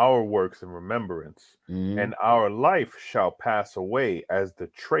have our works in remembrance, mm-hmm. and our life shall pass away as the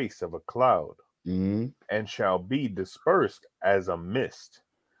trace of a cloud, mm-hmm. and shall be dispersed as a mist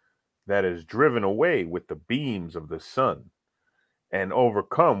that is driven away with the beams of the sun, and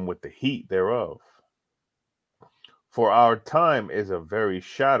overcome with the heat thereof. For our time is a very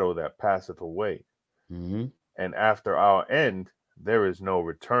shadow that passeth away, mm-hmm. and after our end there is no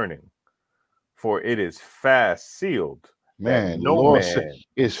returning. For it is fast sealed. Man, no the Lord man said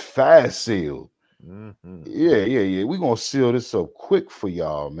it's fast sealed. Mm-hmm. Yeah. We're going to seal this up quick for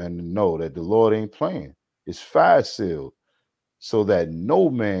y'all, man, to know that the Lord ain't playing. It's fast sealed so that no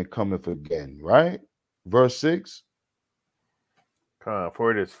man cometh again, right? Verse 6.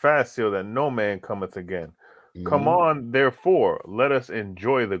 For it is fast sealed that no man cometh again. Mm-hmm. Come on, therefore, let us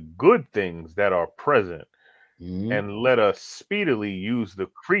enjoy the good things that are present, mm-hmm. and let us speedily use the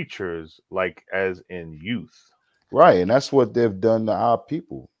creatures like as in youth. Right, and that's what they've done to our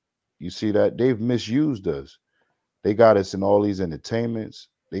people. You see that? They've misused us. They got us in all these entertainments.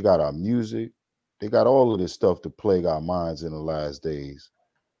 They got our music. They got all of this stuff to plague our minds in the last days,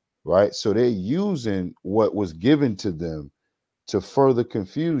 right? So they're using what was given to them to further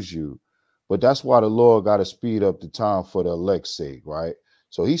confuse you. But that's why the Lord got to speed up the time for the elect's sake, right?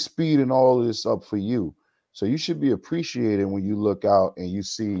 So he's speeding all of this up for you. So you should be appreciating when you look out and you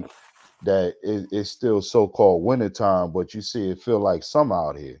see that it's still so-called wintertime, but you see it feel like summer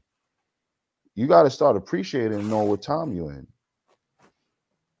out here. You got to start appreciating and knowing what time you're in.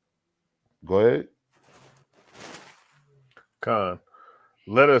 Go ahead. Khan,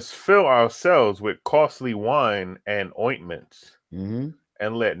 let us fill ourselves with costly wine and ointments, mm-hmm.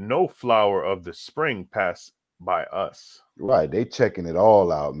 and let no flower of the spring pass by us. Right. They checking it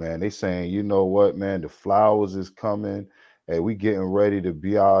all out, man. They saying, you know what, man, the flowers is coming. Hey, we getting ready to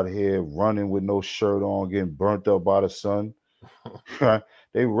be out here running with no shirt on, getting burnt up by the sun.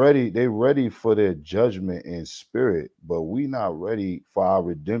 They ready for their judgment in spirit, but we not ready for our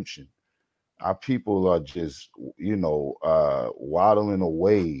redemption. Our people are just, you know, waddling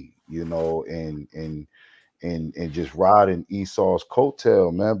away, you know, and just riding Esau's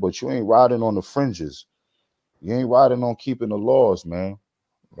coattail, man. But you ain't riding on the fringes. You ain't riding on keeping the laws, man.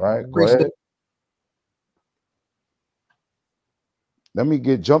 Right? Go ahead. Let me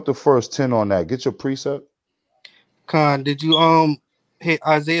jump to first 10 on that. Get your precept. Khan, did you hit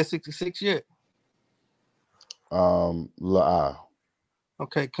Isaiah 66 yet? Okay,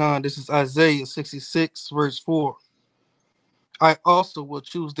 Khan, this is Isaiah 66, verse 4. I also will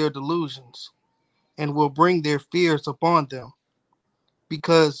choose their delusions and will bring their fears upon them.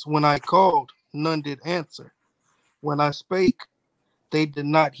 Because when I called, none did answer. When I spake, they did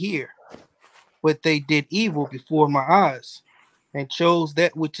not hear. But they did evil before my eyes, and chose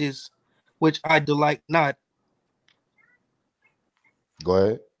that which I delight not. Go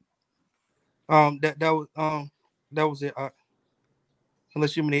ahead. That was it.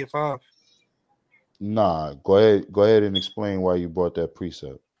 Unless you need 5. Nah, go ahead and explain why you brought that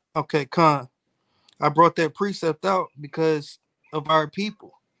precept. Okay, Khan. I brought that precept out because of our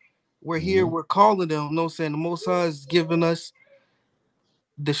people. We're here, we're calling them, saying the Most High is giving us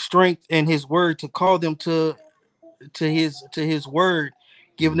the strength and his word to call them to his word,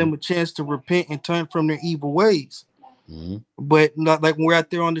 giving them a chance to repent and turn from their evil ways. But not like when we're out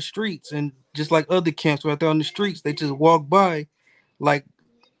there on the streets, and just like other camps, we're out there on the streets, they just walk by like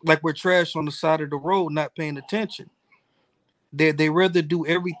like we're trash on the side of the road, not paying attention. They rather do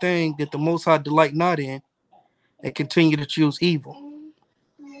everything that the Most High delight not in, and continue to choose evil.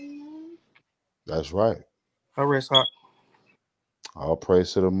 That's right. I rest high. All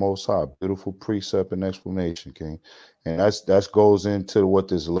praise to the Most High. Beautiful precept and explanation, King. And that goes into what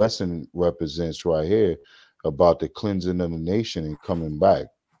this lesson represents right here about the cleansing of the nation and coming back,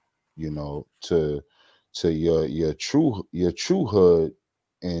 you know, to your true hood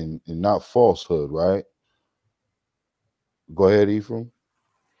and not falsehood, right? Go ahead, Ephraim.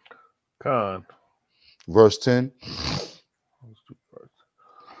 Khan. Verse 10.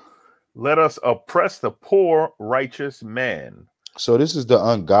 Let us oppress the poor righteous man. So this is the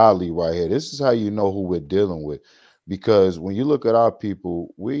ungodly right here. This is how you know who we're dealing with. Because when you look at our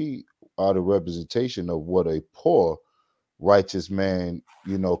people, we are the representation of what a poor righteous man,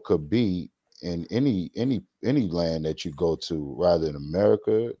 you know, could be in any land that you go to, rather in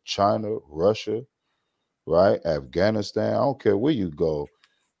America, China, Russia, right? Afghanistan. I don't care where you go.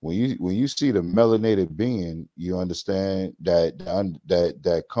 When you see the melanated being, you understand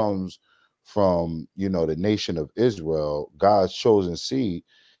that comes from, you know, the nation of Israel, God's chosen seed,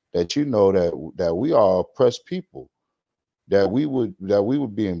 that you know that we are oppressed people, that we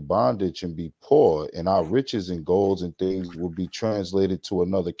would be in bondage and be poor, and our riches and golds and things would be translated to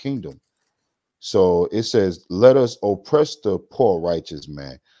another kingdom. So it says, let us oppress the poor righteous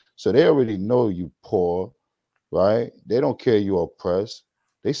man. So they already know you poor, right? They don't care you oppressed.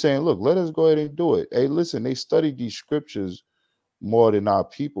 They saying, look, let us go ahead and do it. Hey, listen, they studied these scriptures more than our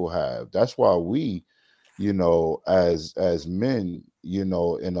people have. That's why we, you know, as men, you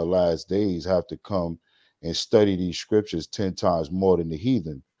know, in the last days have to come and study these scriptures 10 times more than the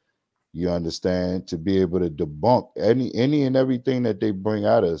heathen. You understand? To be able to debunk any and everything that they bring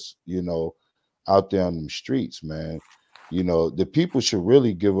at us, you know, out there on the streets, man. You know, the people should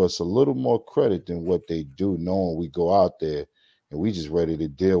really give us a little more credit than what they do, knowing we go out there and we just ready to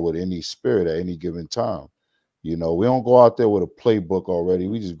deal with any spirit at any given time. You know, we don't go out there with a playbook already.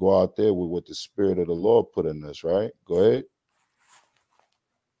 We just go out there with what the Spirit of the Lord put in us, right? Go ahead.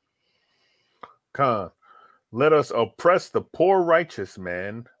 Khan. Let us oppress the poor righteous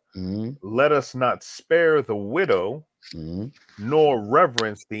man. Mm-hmm. Let us not spare the widow, mm-hmm. nor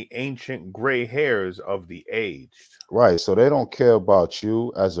reverence the ancient gray hairs of the aged. Right. So they don't care about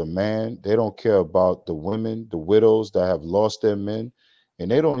you as a man. They don't care about the women, the widows that have lost their men. And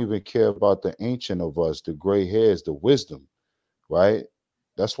they don't even care about the ancient of us, the gray hairs, the wisdom, right?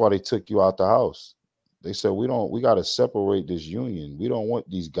 That's why they took you out the house. They said, we got to separate this union. We don't want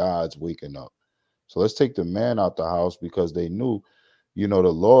these gods waking up. So let's take the man out the house, because they knew, you know, the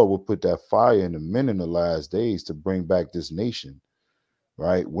Lord would put that fire in the men in the last days to bring back this nation,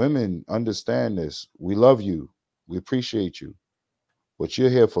 right? Women, understand this. We love you. We appreciate you, but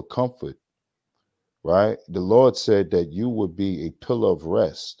you're here for comfort. Right? The Lord said that you would be a pillar of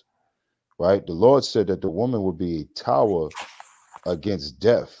rest, right? The Lord said that the woman would be a tower against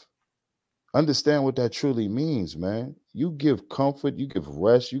death. Understand what that truly means, man. You give comfort, you give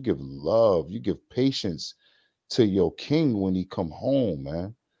rest, you give love, you give patience to your king when he come home,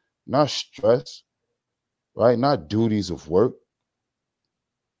 man. Not stress, right? Not duties of work.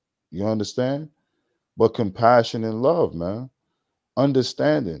 You understand? But compassion and love, man.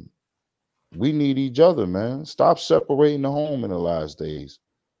 Understanding. We need each other, man. Stop separating the home in the last days.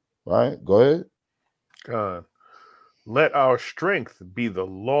 Right? Go ahead. God. Let our strength be the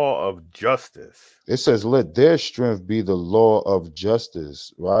law of justice. It says, let their strength be the law of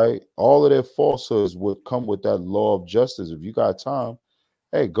justice, right? All of their falsehoods would come with that law of justice. If you got time,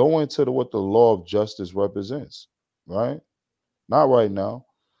 hey, go into what the law of justice represents, right? Not right now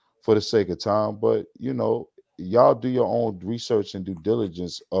for the sake of time, but, you know, y'all do your own research and due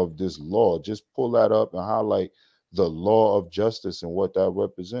diligence of this law. Just pull that up and highlight the law of justice and what that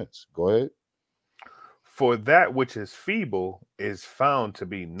represents. Go ahead. For that which is feeble is found to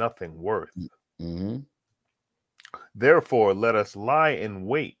be nothing worth. Mm-hmm. Therefore, let us lie in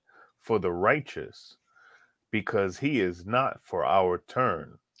wait for the righteous, because he is not for our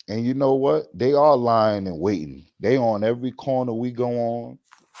turn. And you know what? They are lying and waiting. They on every corner we go on.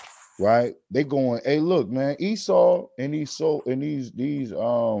 Right? They going, hey, look, man, Esau and these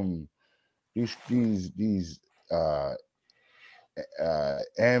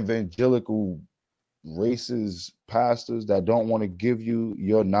evangelical racist pastors that don't want to give you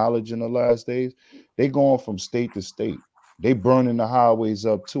your knowledge in the last days, they going from state to state. They burning the highways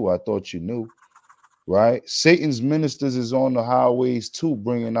up too. I thought you knew, right? Satan's ministers is on the highways too,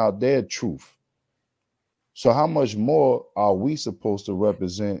 bringing out their truth. So how much more are we supposed to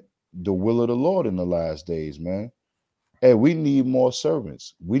represent the will of the Lord in the last days, man? Hey, we need more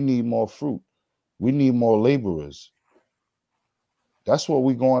servants. We need more fruit. We need more laborers. That's what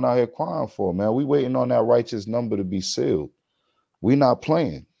we going out here crying for, man. We waiting on that righteous number to be sealed. We not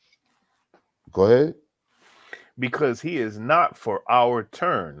playing. Go ahead. Because he is not for our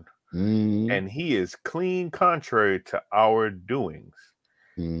turn, and he is clean contrary to our doings.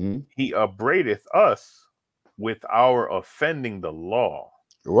 He upbraideth us with our offending the law.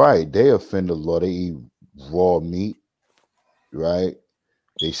 Right. They offend the law. They eat raw meat. Right.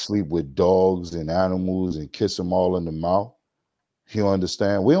 They sleep with dogs and animals and kiss them all in the mouth. You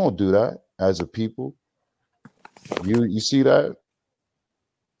understand? We don't do that as a people. You see that?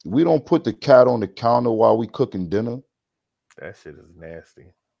 We don't put the cat on the counter while we cooking dinner. That shit is nasty.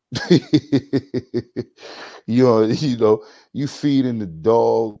 You feeding the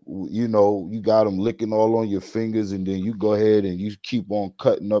dog, you got them licking all on your fingers, and then you go ahead and you keep on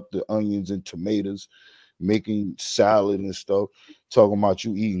cutting up the onions and tomatoes, making salad and stuff, talking about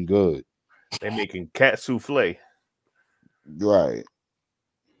you eating good. They making cat souffle. Right.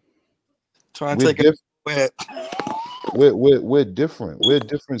 Trying to take it. We're different. We're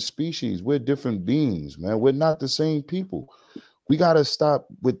different species. We're different beings, man. We're not the same people. We gotta stop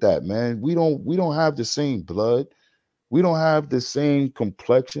with that, man. We don't have the same blood. We don't have the same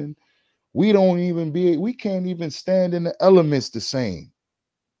complexion. We can't even stand in the elements the same.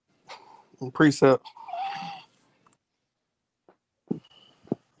 Precept.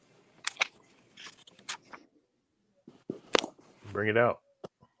 Bring it out.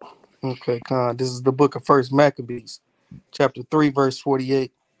 Okay, Khan. This is the book of 1 Maccabees, chapter 3, verse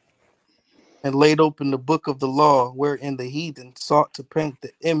 48. And laid open the book of the law, wherein the heathen sought to paint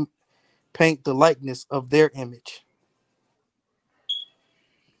the likeness of their image.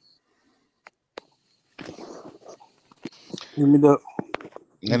 Give me the.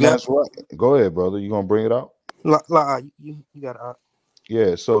 And that's right. Go ahead, brother. You gonna bring it out? You got it.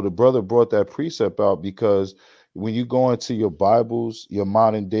 Yeah. So the brother brought that precept out because when you go into your Bibles, your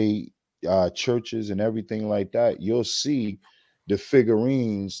modern day churches and everything like that, you'll see the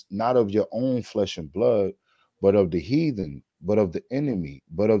figurines not of your own flesh and blood, but of the heathen, but of the enemy,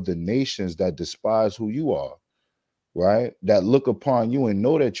 but of the nations that despise who you are, right? That look upon you and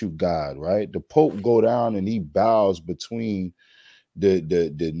know that you God, right? The Pope go down and he bows between the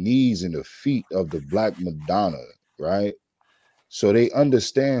knees and the feet of the Black Madonna, right? So they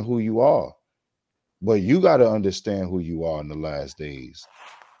understand who you are. But you got to understand who you are in the last days.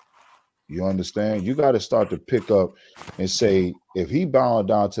 You understand? You got to start to pick up and say, if he bowing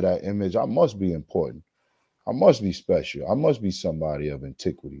down to that image, I must be important. I must be special. I must be somebody of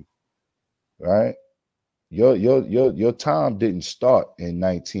antiquity, right? Your time didn't start in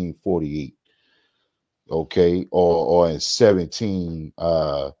 1948, okay, or in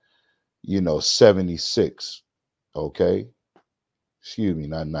 76, okay. Excuse me,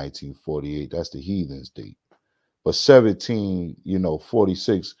 not 1948. That's the heathen's date, but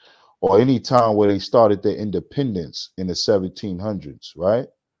 1746. Or any time where they started their independence in the 1700s, right?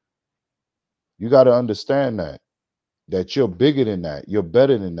 You got to understand that you're bigger than that. You're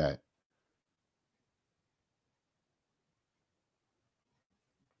better than that.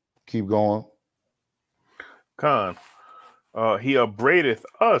 Keep going. Khan, he upbraideth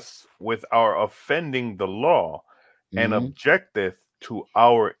us with our offending the law, and objecteth to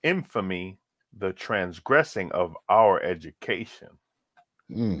our infamy, the transgressing of our education.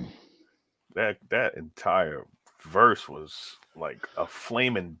 That entire verse was like a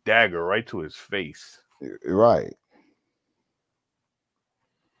flaming dagger right to his face. Right.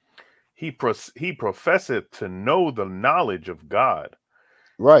 He professeth to know the knowledge of God.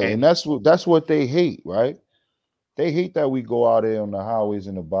 Right, and that's what they hate, right? They hate that we go out there on the highways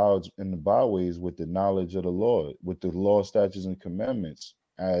and the byways with the knowledge of the Lord, with the law, statutes, and commandments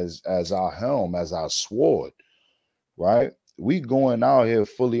as our helm, as our sword, right? We going out here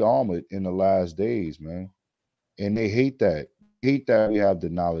fully armored in the last days, man. And they hate that. They hate that we have the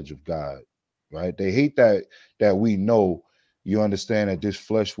knowledge of God, right? They hate that we know, you understand, that this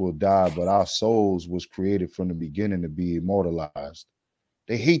flesh will die, but our souls was created from the beginning to be immortalized.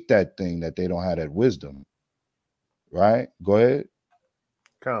 They hate that thing, that they don't have that wisdom, right? Go ahead.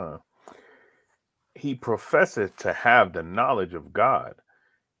 He professeth to have the knowledge of God,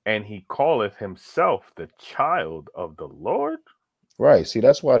 and he calleth himself the child of the Lord. Right. See,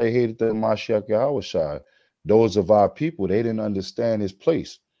 that's why they hated the Mashiach Yahushua. Those of our people, they didn't understand his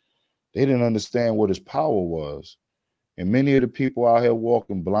place. They didn't understand what his power was. And many of the people out here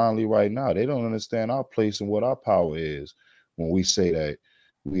walking blindly right now, they don't understand our place and what our power is when we say that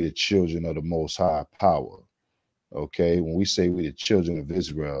we the children of the Most High power. Okay. When we say we the children of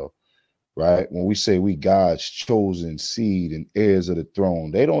Israel, right? When we say we God's chosen seed and heirs of the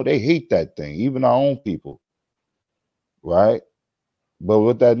throne, they hate that thing, even our own people, right? But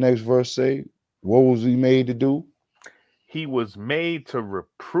what that next verse say? What was he made to do? He was made to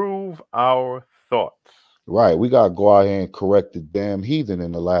reprove our thoughts. Right. We got to go out here and correct the damn heathen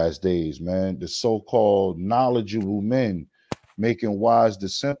in the last days, man. The so-called knowledgeable men making wise the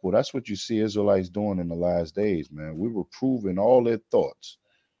simple. That's what you see Israelites doing in the last days, man. We were proving all their thoughts.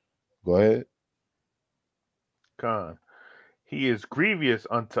 Go ahead. God. He is grievous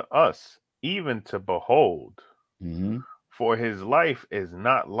unto us, even to behold. For his life is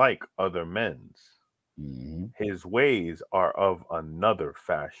not like other men's. His ways are of another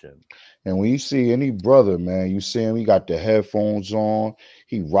fashion. And when you see any brother, man, you see him, he got the headphones on,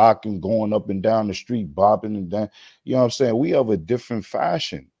 he rocking, going up and down the street, bopping and down. You know what I'm saying? We have a different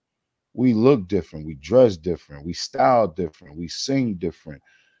fashion. We look different, we dress different, we style different, we sing different.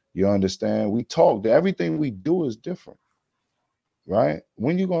 You understand? We talk, everything we do is different. Right?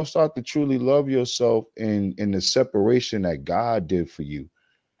 When you gonna start to truly love yourself in the separation that God did for you?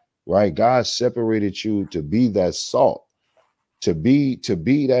 Right? God separated you to be that salt, to be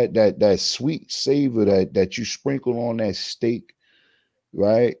that sweet savor that you sprinkle on that steak,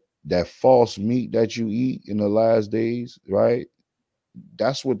 right? That false meat that you eat in the last days, right?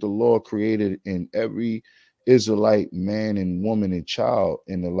 That's what the Lord created in every Israelite man and woman and child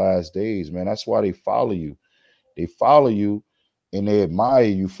in the last days, man. That's why they follow you. They follow you and they admire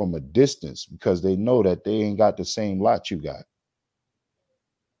you from a distance because they know that they ain't got the same lot you got.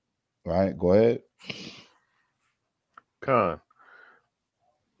 Right? Go ahead. Khan.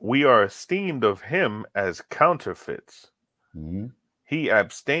 We are esteemed of him as counterfeits. He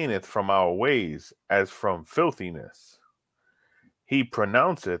abstaineth from our ways as from filthiness. He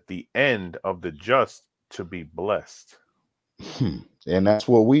pronounceth the end of the just to be blessed. And that's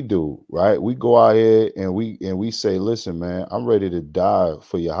what we do, right? We go out here and we say, listen, man, I'm ready to die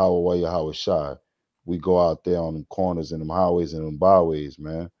for Yahweh Shai. We go out there on the corners and them highways and them byways,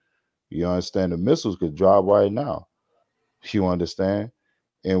 man. You understand? The missiles could drop right now. You understand?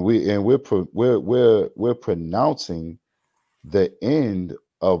 And we're pronouncing the end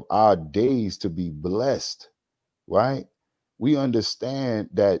of our days to be blessed, right? We understand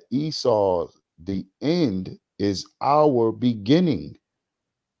that Esau, the end is our beginning,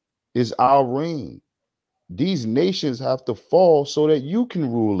 is our reign. These nations have to fall so that you can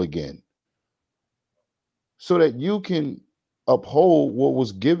rule again, so that you can uphold what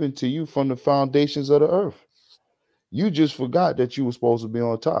was given to you from the foundations of the earth. You just forgot that you were supposed to be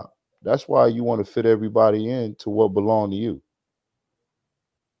on top. That's why you want to fit everybody in to what belonged to you.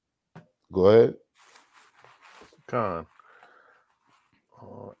 Go ahead. Khan.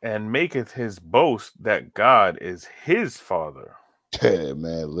 And maketh his boast that God is his father. Yeah,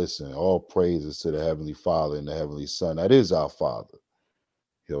 man, listen, all praises to the Heavenly Father and the Heavenly Son. That is our Father.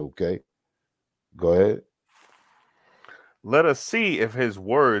 Okay? Go ahead. Let us see if his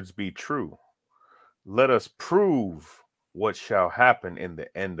words be true. Let us prove what shall happen in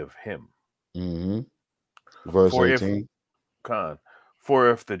the end of him. Verse 18. For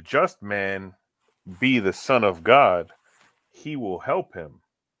if the just man be the Son of God, he will help him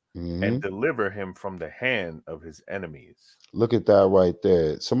and deliver him from the hand of his enemies. Look at that right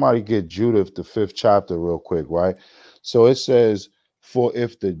there. Somebody get Judith, the 5th chapter, real quick, right? So it says, for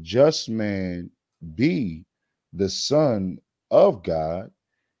if the just man be the Son of God,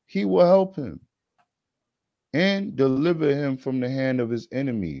 he will help him and deliver him from the hand of his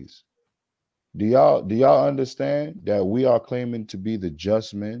enemies. Do y'all understand that we are claiming to be the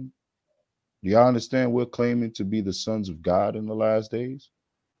just men? Do y'all understand we're claiming to be the sons of God in the last days?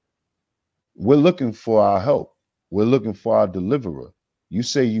 We're looking for our help. We're looking for our deliverer. You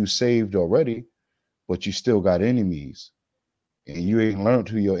say you saved already, but you still got enemies. And you ain't learned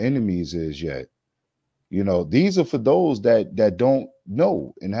who your enemies is yet. You know, these are for those that don't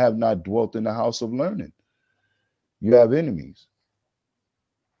know and have not dwelt in the house of learning. You have enemies.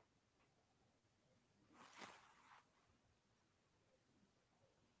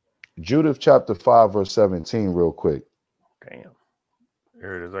 Judith chapter 5, verse 17, real quick. Damn.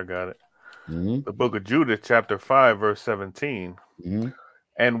 Here it is. I got it. The book of Judith, chapter 5, verse 17.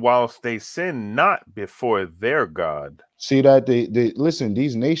 And whilst they sin not before their God. See that they listen,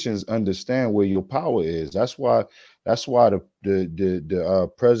 these nations understand where your power is. That's why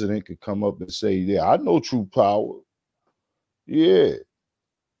the president could come up and say, yeah, I know true power. Yeah.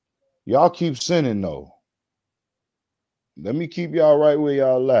 Y'all keep sinning though. Let me keep y'all right where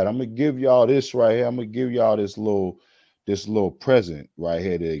y'all at. I'm gonna give y'all this right here. I'm gonna give y'all this little present right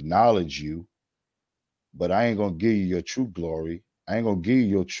here to acknowledge you. But I ain't gonna give you your true glory. I ain't gonna give you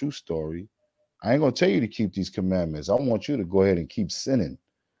your true story. I ain't gonna tell you to keep these commandments. I want you to go ahead and keep sinning.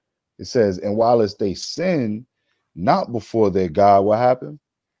 It says, and while as they sin, not before their God, what happened?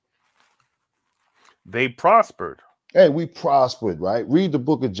 They prospered. Hey, we prospered, right? Read the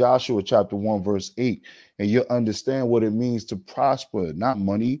book of Joshua, chapter 1, verse 8, and you'll understand what it means to prosper. Not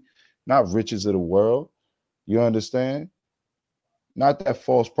money, not riches of the world. You understand? Not that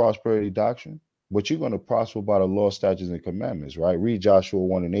false prosperity doctrine, but you're going to prosper by the law, statutes, and commandments, right? Read Joshua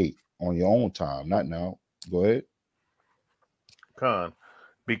 1 and 8 on your own time, not now. Go ahead. Con,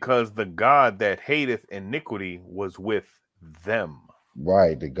 because the God that hateth iniquity was with them.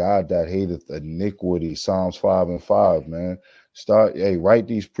 Right, the God that hateth iniquity, Psalms 5 and 5, man. Write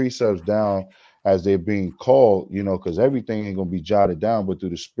these precepts down as they're being called, because everything ain't gonna be jotted down, but through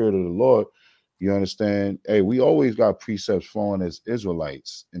the Spirit of the Lord, you understand? Hey, we always got precepts flowing as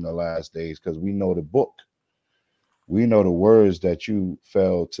Israelites in the last days because we know the book. We know the words that you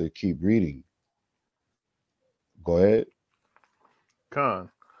failed to keep reading. Go ahead. Con.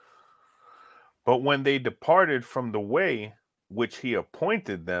 But when they departed from the way which he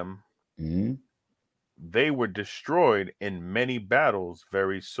appointed them, they were destroyed in many battles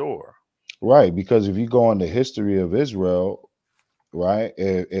very sore. Right, because if you go on the history of Israel, right,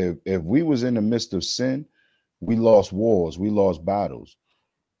 if we was in the midst of sin, we lost wars, we lost battles,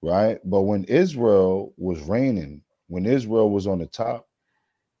 right? But when Israel was reigning, when Israel was on the top,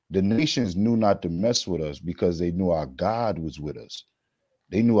 the nations knew not to mess with us because they knew our God was with us.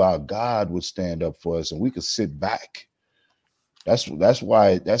 They knew our God would stand up for us and we could sit back. That's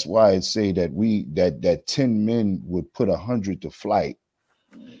why it say that that 10 men would put 100 to flight.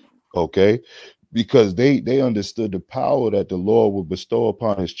 Okay, because they understood the power that the Lord would bestow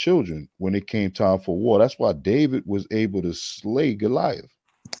upon his children when it came time for war. That's why David was able to slay Goliath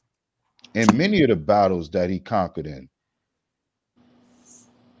in many of the battles that he conquered in.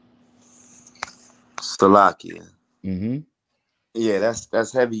 Salakia. Yeah,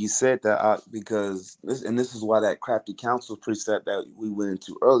 that's heavy. You said that because this is why that crafty counsel precept that we went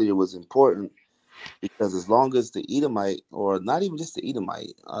into earlier was important, because as long as the Edomite, or not even just the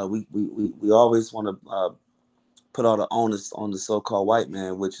Edomite, we always want to put all the onus on the so-called white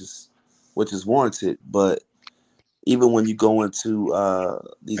man, which is warranted. But even when you go into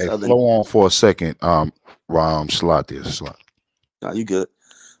these other, flow on for a second, slot. No, you good.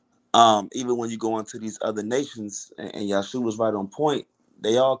 Even when you go into these other nations, and Yahshua was right on point,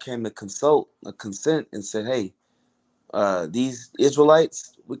 they all came to consent and said, hey, these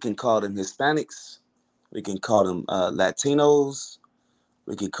Israelites, we can call them Hispanics, we can call them Latinos,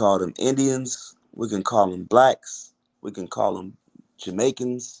 we can call them Indians, we can call them blacks, we can call them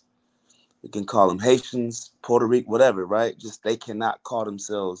Jamaicans, we can call them Haitians, Puerto Rico, whatever, right? Just they cannot call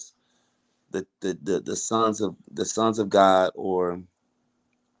themselves the sons of God or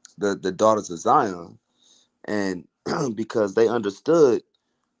the daughters of Zion. And because they understood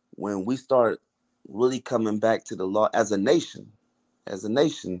when we start really coming back to the law as a nation,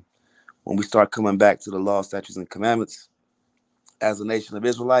 when we start coming back to the law, statutes, and commandments as a nation of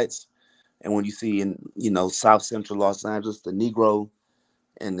Israelites, and when you see in South Central Los Angeles, the Negro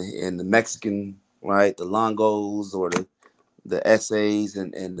and the Mexican, right, the Longos or the Essays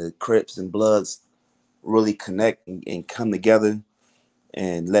and the Crips and Bloods really connect and come together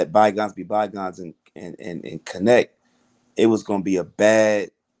and let bygones be bygones and connect, it was going to be a bad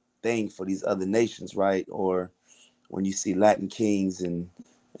thing for these other nations, right? Or when you see Latin Kings and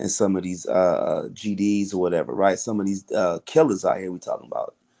some of these GDs or whatever, right? Some of these killers out here we talking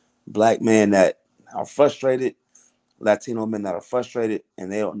about. Black men that are frustrated, Latino men that are frustrated,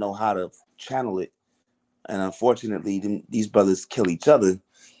 and they don't know how to channel it. And unfortunately, these brothers kill each other.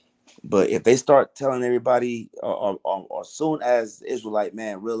 But if they start telling everybody, or soon as the Israelite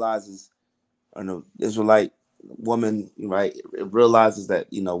man realizes, or the Israelite woman, right, realizes that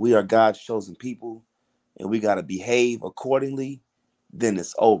we are God's chosen people, and we got to behave accordingly, then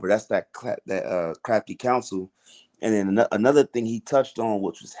it's over. That's that crafty counsel. And then another thing he touched on,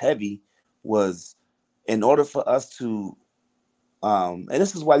 which was heavy, was in order for us to, and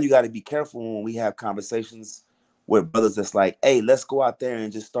this is why you got to be careful when we have conversations with brothers that's like, hey, let's go out there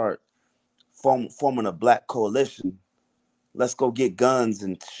and just start forming a black coalition. Let's go get guns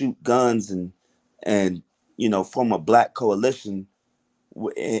and shoot guns and form a black coalition,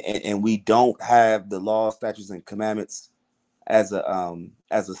 and we don't have the law, statutes, and commandments as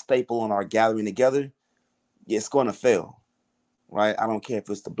a staple in our gathering together. It's going to fail, right? I don't care if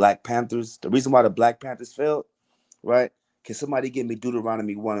it's the Black Panthers. The reason why the Black Panthers failed, right? Can somebody give me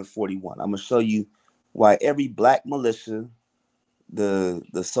Deuteronomy 1:41? I'm gonna show you why every black militia, the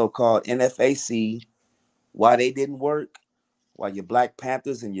so-called NFAC, why they didn't work, while your Black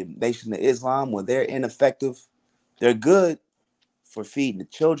Panthers and your Nation of Islam, when they're ineffective, they're good for feeding the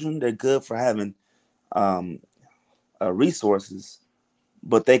children. They're good for having resources,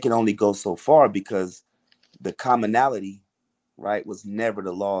 but they can only go so far because the commonality, right, was never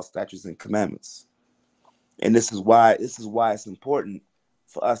the law, statutes, and commandments. And this is why it's important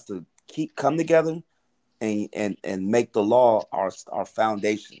for us to come together and make the law our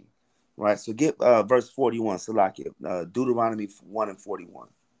foundation, right? So get verse 41, Salakia, Deuteronomy 1 and 41.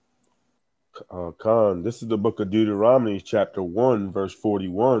 Khan, this is the book of Deuteronomy, chapter 1, verse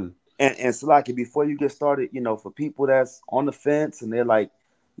 41. And Salakia, before you get started, for people that's on the fence and they're like,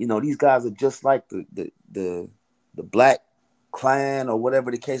 these guys are just like the Black Klan or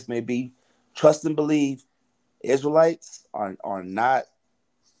whatever the case may be, trust and believe Israelites are not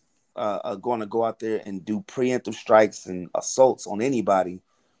going to go out there and do preemptive strikes and assaults on anybody,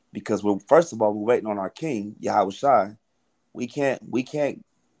 because first of all, we're waiting on our King Yahweh Shai. We can't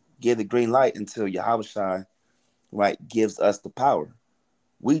give the green light until Yahweh Shai, right, gives us the power.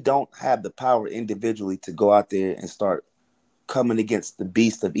 We don't have the power individually to go out there and start coming against the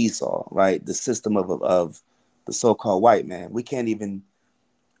beast of Esau, right? The system of the so-called white man. We can't even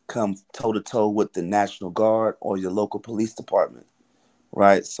come toe-to-toe with the National Guard or your local police department,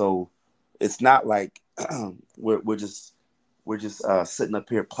 right? So it's not like we're just sitting up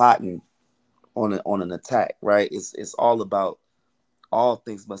here plotting on an attack, right? It's all about all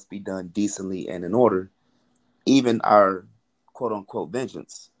things must be done decently and in order, even our quote-unquote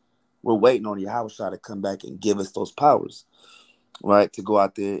vengeance. We're waiting on Yahweh Shai to come back and give us those powers, right, to go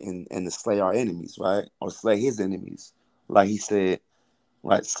out there and to slay our enemies, right, or slay his enemies, like he said,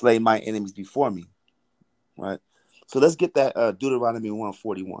 right, slay my enemies before me, right. So let's get that Deuteronomy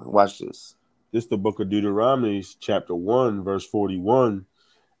 1:41. Watch this. This is the book of Deuteronomy, chapter 1, verse 41.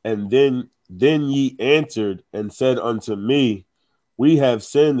 And then ye answered and said unto me, we have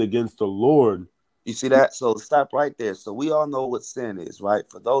sinned against the Lord. You see that? So stop right there. So we all know what sin is, right?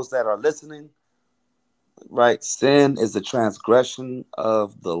 For those that are listening, right, sin is the transgression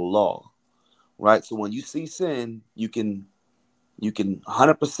of the law, right? So when you see sin, you can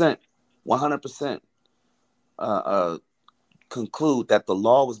 100% conclude that the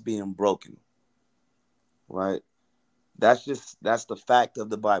law was being broken, right? That's the fact of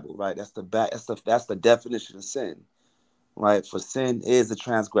the Bible, right? That's the definition of sin, right? For sin is the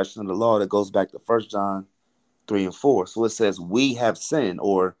transgression of the law that goes back to 1 John 3 and 4. So it says we have sinned,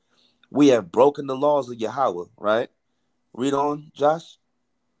 or we have broken the laws of Yahweh, right? Read on, Josh.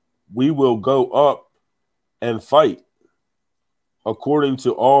 We will go up and fight according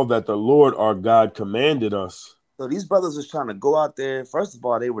to all that the Lord our God commanded us. So these brothers was trying to go out there. First of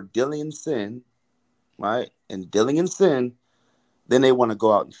all, they were dealing in sin, right? And dealing in sin, then they want to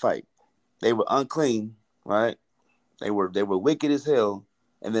go out and fight. They were unclean, right? They were wicked as hell.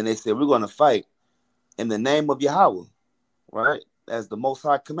 And then they said, we're going to fight in the name of Yahweh, right? As the Most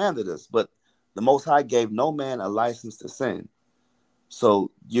High commanded us. But the Most High gave no man a license to sin. So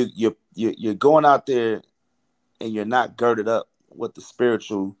you're going out there and you're not girded up with the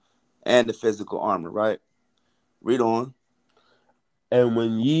spiritual and the physical armor, right? Read on. And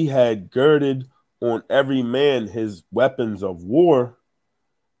when ye had girded on every man his weapons of war,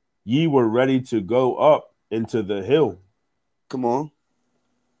 ye were ready to go up into the hill. Come on.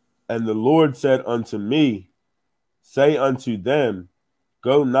 And the Lord said unto me, say unto them,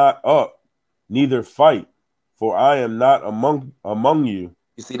 go not up, neither fight, for I am not among you.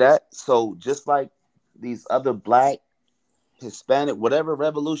 You see that? So just like these other Black, Hispanic, whatever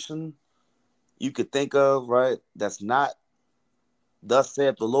revolution you could think of, right? That's not thus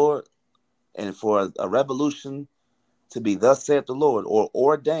saith the Lord. And for a revolution to be thus saith the Lord, or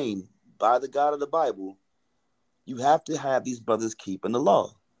ordained by the God of the Bible, you have to have these brothers keeping the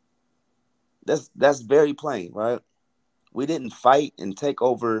law. That's very plain, right? We didn't fight and take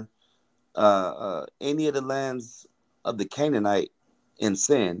over any of the lands of the Canaanite in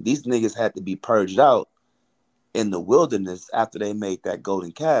sin. These niggas had to be purged out in the wilderness after they made that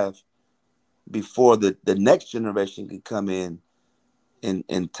golden calf, before the next generation could come in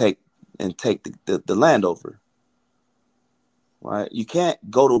and take the land over. Right? You can't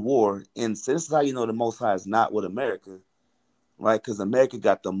go to war in sin. This is how you know the Most High is not with America, right? Because America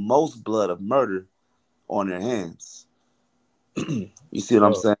got the most blood of murder on their hands. You see what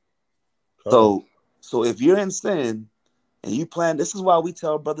I'm saying? So if you're in sin and you plan, this is why we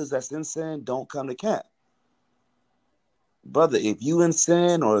tell brothers that's in sin, don't come to camp. Brother, if you in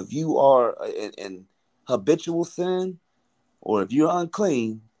sin, or if you are in habitual sin, or if you're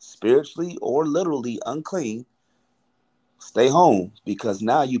unclean, spiritually or literally unclean, stay home, because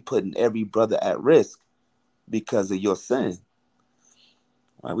now you're putting every brother at risk because of your sin.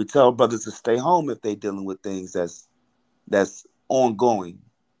 Right? We tell brothers to stay home if they're dealing with things that's ongoing.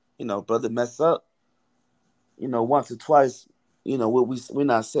 You know, brother mess up, you know, once or twice, you know, we're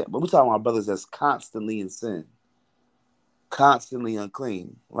not sin, but we're talking about brothers that's constantly in sin, constantly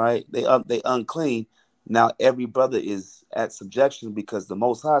unclean, right? They unclean. Now every brother is at subjection because the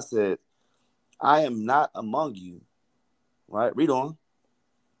Most High said, I am not among you. Right? Read on.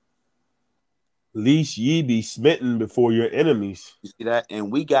 Lest ye be smitten before your enemies. You see that?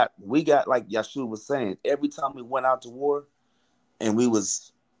 And we got like Yeshua was saying, every time we went out to war and we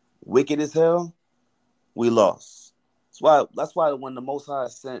was wicked as hell, we lost. That's why when the Most High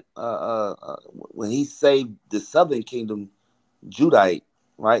sent when he saved the southern kingdom, Judite,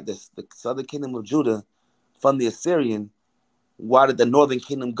 right? The southern kingdom of Judah from the Assyrian, why did the northern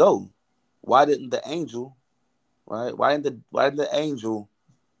kingdom go? Why didn't the angel, right? Why didn't the angel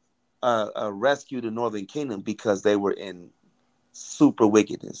rescue the northern kingdom? Because they were in super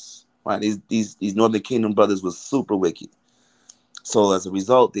wickedness, right? These northern kingdom brothers was super wicked. So as a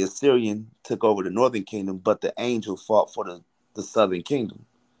result, the Assyrian took over the northern kingdom, but the angel fought for the southern kingdom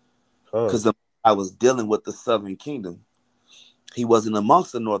because I was dealing with the southern kingdom. He wasn't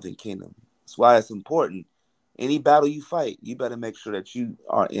amongst the northern kingdom. That's why it's important. Any battle you fight, you better make sure that you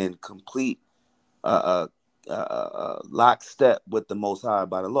are in complete lockstep with the Most High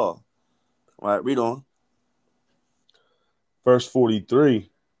by the law. All right, read on. Verse 43.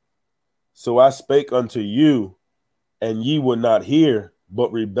 So I spake unto you, and ye would not hear,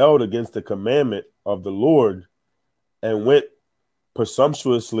 but rebelled against the commandment of the Lord, and went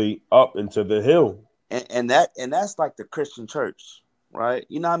presumptuously up into the hill. And that's like the Christian church, right?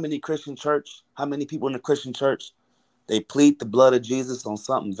 You know how many people in the Christian church, they plead the blood of Jesus on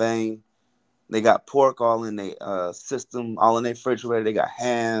something vain. They got pork all in their system, all in their refrigerator. They got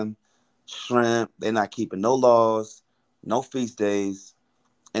ham, shrimp. They're not keeping no laws, no feast days,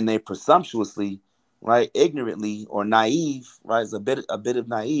 and they presumptuously, right, ignorantly or naive, right? It's a bit of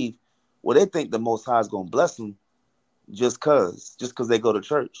naive. Well, they think the Most High is gonna bless them just cause they go to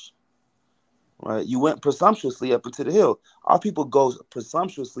church. Right, you went presumptuously up into the hill. Our people go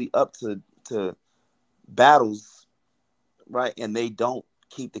presumptuously up to battles, right? And they don't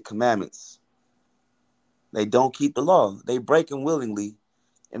keep the commandments. They don't keep the law. They break them willingly,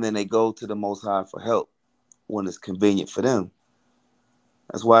 and then they go to the Most High for help when it's convenient for them.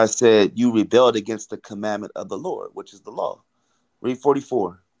 That's why I said you rebelled against the commandment of the Lord, which is the law. Read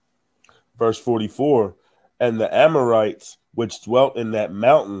 44. Verse 44. And the Amorites, which dwelt in that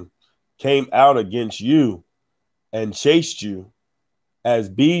mountain, came out against you and chased you as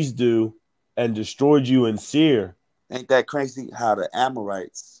bees do and destroyed you in Seir. Ain't that crazy how the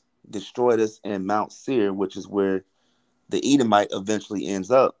Amorites destroyed us in Mount Seir, which is where the Edomite eventually ends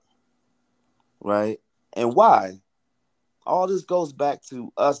up, right? And why? All this goes back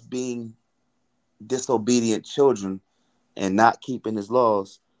to us being disobedient children and not keeping his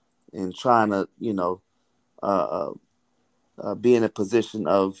laws and trying to, be in a position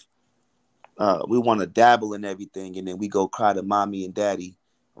of we want to dabble in everything, and then we go cry to mommy and daddy,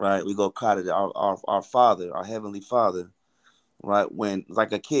 right? We go cry to our Father, our Heavenly Father, right? When,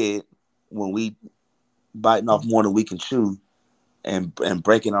 like a kid, when we biting off more than we can chew and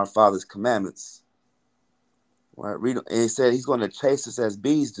breaking our Father's commandments, right? And he said he's going to chase us as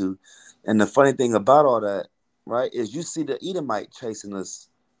bees do. And the funny thing about all that, right, is you see the Edomite chasing us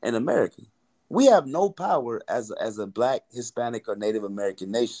in America. We have no power as a Black, Hispanic, or Native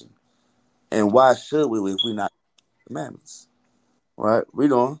American nation. And why should we if we not commandments? Right?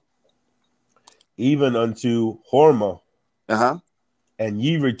 Read on. Even unto Hormah. And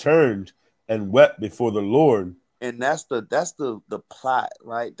ye returned and wept before the Lord. And that's the plot,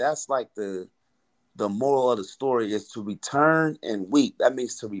 right? That's like the moral of the story is to return and weep. That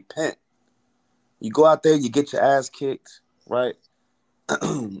means to repent. You go out there, you get your ass kicked, right?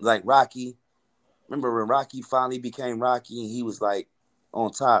 Like Rocky. Remember when Rocky finally became Rocky and he was like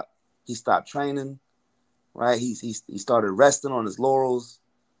on top? He stopped training, right? He started resting on his laurels,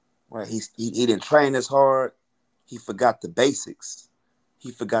 right? He didn't train as hard. He forgot the basics.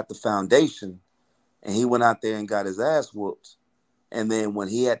 He forgot the foundation, and he went out there and got his ass whooped. And then when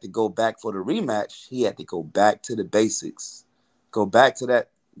he had to go back for the rematch, he had to go back to the basics, go back to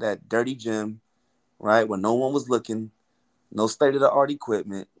that dirty gym, right, where no one was looking, no state-of-the-art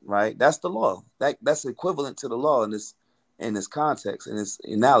equipment, right? That's the law. That's equivalent to the law in this context, in this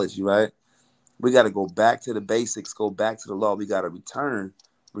analogy, right? We got to go back to the basics, go back to the law. We got to return,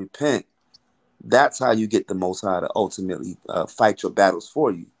 repent. That's how you get the Most High to ultimately fight your battles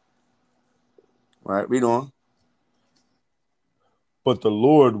for you. Right? Read on. But the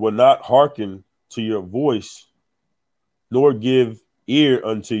Lord will not hearken to your voice, nor give ear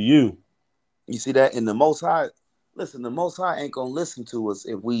unto you. You see that? In the Most High, listen, the Most High ain't gonna listen to us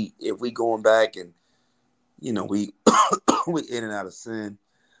if we going back and we we in and out of sin.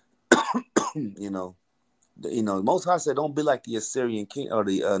 The Most High said, "Don't be like the Assyrian king or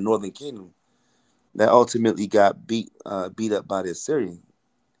the Northern Kingdom that ultimately got beat up by the Assyrian."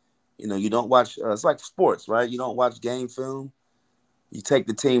 You don't watch. It's like sports, right? You don't watch game film. You take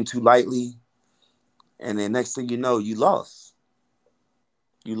the team too lightly, and then next thing you know, you lost.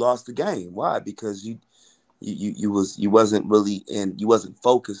 You lost the game. Why? Because you wasn't really you wasn't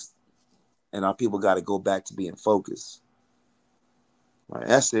focused, and our people got to go back to being focused. Right,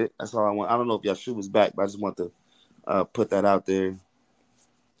 that's it. That's all I want. I don't know if Yahshua was back, but I just want to put that out there.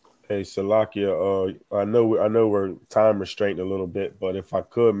 Hey, Salakia, I know we're time restrained a little bit, but if I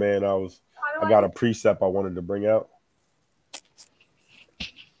could, man, I got a precept I wanted to bring out.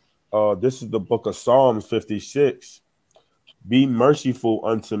 This is the book of Psalms 56. Be merciful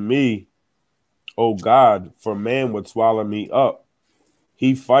unto me, O God, for man would swallow me up.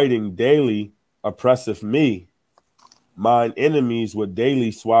 He fighting daily oppresseth me. Mine enemies would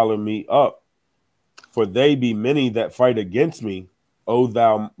daily swallow me up. For they be many that fight against me, O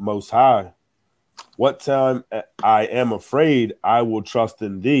thou most high. What time I am afraid, I will trust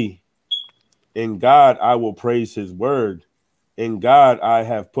in thee. In God I will praise his word. In God I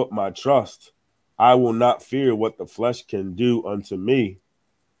have put my trust. I will not fear what the flesh can do unto me.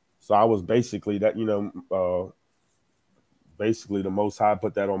 So I was basically that, basically the Most High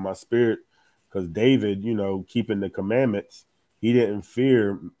put that on my spirit, because David, keeping the commandments, he didn't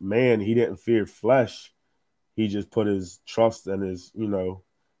fear man, he didn't fear flesh. He just put his trust and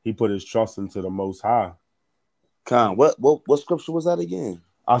he put his trust into the Most High. Con, what scripture was that again?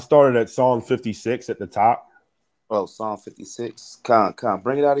 I started at Psalm 56 at the top. Oh, Psalm 56. Con,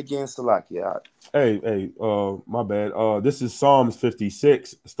 bring it out again, Salakia. Hey, my bad. This is Psalms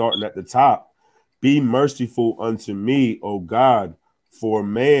 56, starting at the top. Be merciful unto me, O God, for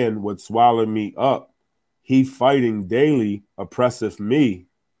man would swallow me up. He fighting daily oppresseth me.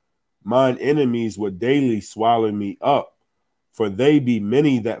 Mine enemies would daily swallow me up, for they be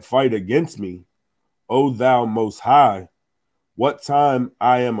many that fight against me. O thou most high, what time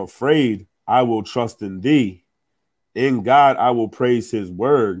I am afraid, I will trust in thee. In God I will praise his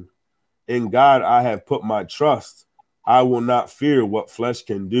word. In God I have put my trust. I will not fear what flesh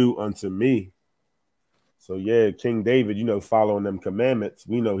can do unto me. So yeah, King David, following them commandments,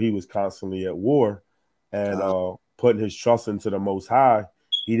 we know he was constantly at war and putting his trust into the Most High.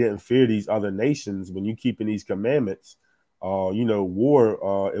 He didn't fear these other nations. When you keeping these commandments,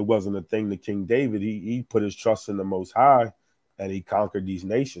 war, it wasn't a thing to King David. He put his trust in the Most High and he conquered these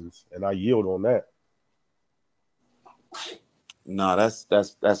nations. And I yield on that. No,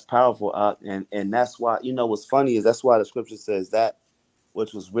 that's powerful, and that's why what's funny is that's why the scripture says that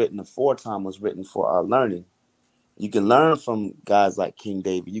which was written aforetime was written for our learning. You can learn from guys like King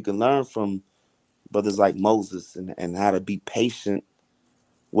David. You can learn from brothers like Moses and how to be patient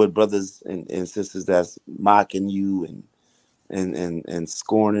with brothers and sisters that's mocking you and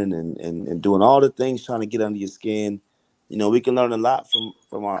scorning and doing all the things trying to get under your skin. We can learn a lot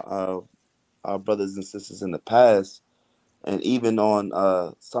from our brothers and sisters in the past. And even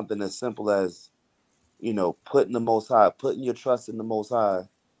on something as simple as, putting the Most High, putting your trust in the Most High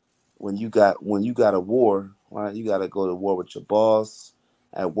when you got a war, right? You got to go to war with your boss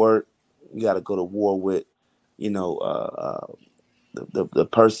at work. You got to go to war with, the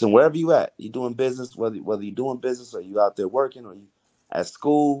person wherever you at. You doing business, whether you're doing business or you out there working or you at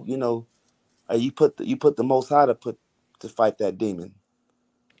school. You put the Most High to fight that demon.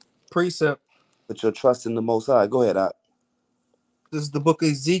 Precept. Put your trust in the Most High. Go ahead, Ak. This is the book of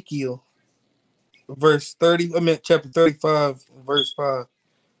Ezekiel, chapter 35, verse 5.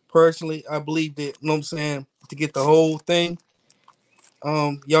 Personally, I believe that, to get the whole thing,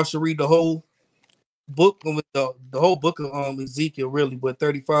 y'all should read the whole book, the whole book of Ezekiel, really, but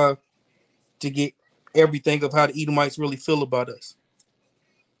 35 to get everything of how the Edomites really feel about us.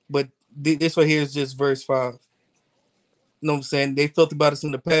 But this right here is just verse 5. They felt about us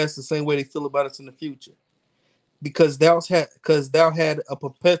in the past the same way they feel about us in the future. Because thou had a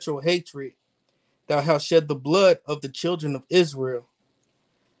perpetual hatred, thou hast shed the blood of the children of Israel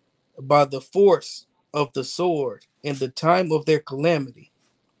by the force of the sword in the time of their calamity,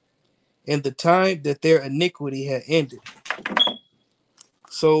 in the time that their iniquity had ended.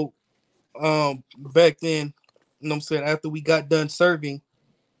 So back then, after we got done serving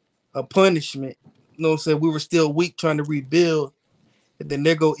a punishment, we were still weak trying to rebuild, and then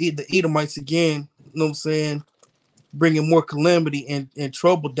there go the Edomites again, bringing more calamity and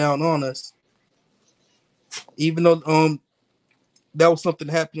trouble down on us. Even though that was something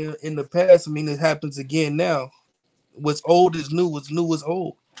happening in the past. I mean, it happens again now. What's old is new. What's new is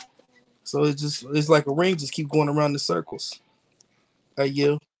old. So it's like a ring, just keep going around in circles.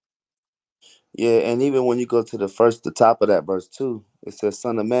 Yeah. Yeah, and even when you go to the top of that verse too, it says,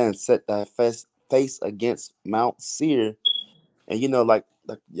 "Son of man, set thy face against Mount Seir." And like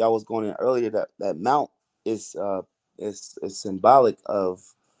y'all was going in earlier, that mount is symbolic of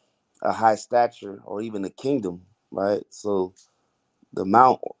a high stature or even a kingdom, right? So the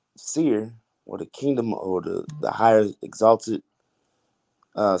Mount Seir, or the kingdom, or the higher exalted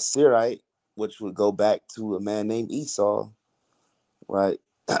Seirite, which would go back to a man named Esau, right?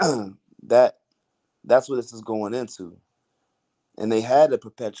 That's what this is going into. And they had a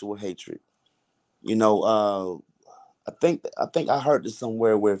perpetual hatred. I think I heard this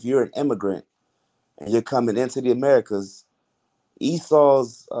somewhere, where if you're an immigrant and you're coming into the Americas,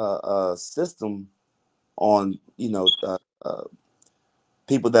 Esau's system on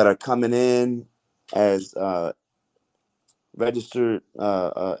people that are coming in as registered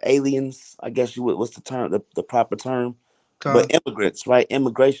aliens, I guess you would. What's the term? The proper term? But immigrants, right?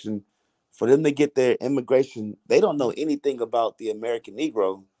 Immigration. For them to get their immigration, they don't know anything about the American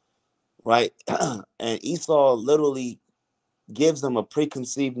Negro, right? And Esau literally gives them a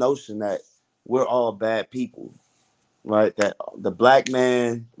preconceived notion that we're all bad people, right? That the black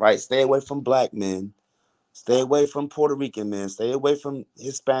man, right? Stay away from black men, stay away from Puerto Rican men, stay away from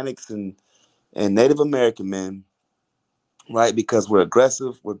Hispanics and Native American men, right? Because we're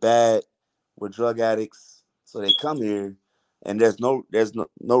aggressive, we're bad, we're drug addicts. So they come here, and there's no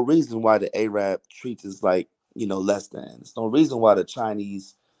reason why the Arab treats us like less than. There's no reason why the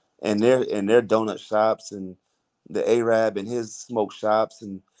Chinese and their donut shops, and the Arab and his smoke shops,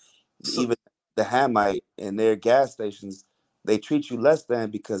 and even the Hamite and their gas stations, they treat you less than,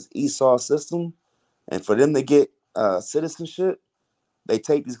 because Esau's system. And for them to get citizenship, they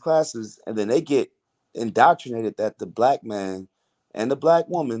take these classes, and then they get indoctrinated that the black man and the black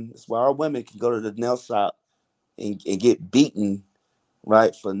woman, that's why our women can go to the nail shop and get beaten,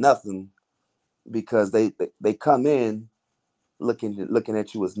 right, for nothing, because they come in looking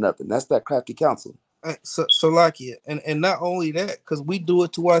at you as nothing. That's that crafty counsel. So like it, and not only that, because we do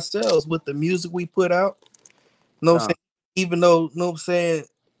it to ourselves with the music we put out. No, saying, even though I'm saying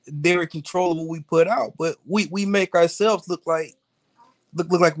they're in control of what we put out, but we make ourselves look like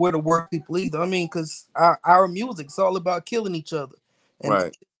we're the worst people either. I mean, because our music's all about killing each other, and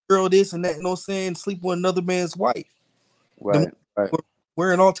right, girl this and that. Saying sleep with another man's wife. Right.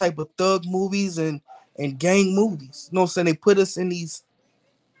 We're in all type of thug movies and gang movies. Saying they put us in these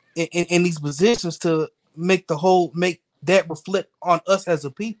in these positions to make that reflect on us as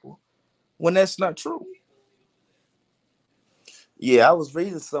a people, when that's not true. Yeah, I was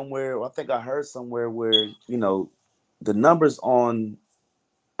reading somewhere, I think I heard somewhere, where the numbers on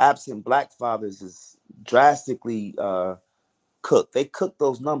absent black fathers is drastically cooked. They cook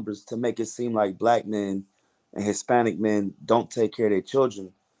those numbers to make it seem like black men and Hispanic men don't take care of their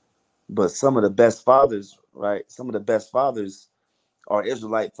children. But some of the best fathers, right? Some of the best fathers are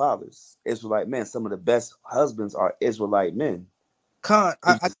Israelite fathers, Israelite men. Some of the best husbands are Israelite men. I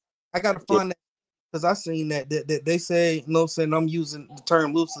gotta find that, because I seen that they say, saying, I'm using the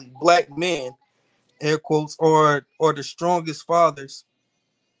term loosely, black men, air quotes, are the strongest fathers.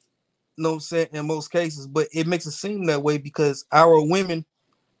 Saying, in most cases, but it makes it seem that way because our women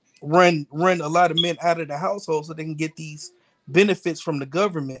run a lot of men out of the household so they can get these benefits from the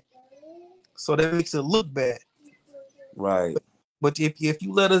government. So that makes it look bad. Right. But if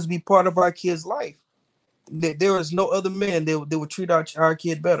you let us be part of our kid's life, there is no other man that would treat our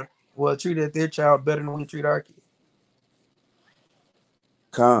kid better. Well, treat their child better than we treat our kid.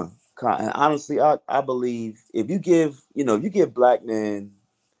 And honestly, I believe if you give black men,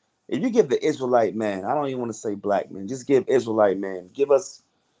 if you give the Israelite man, I don't even want to say black man, just give Israelite man, give us,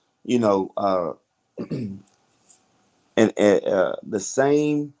 the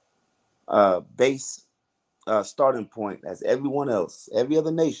same base starting point as everyone else, every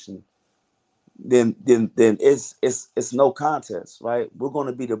other nation, then it's no contest, right? We're going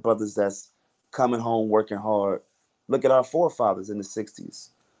to be the brothers that's coming home working hard. Look at our forefathers in the 60s.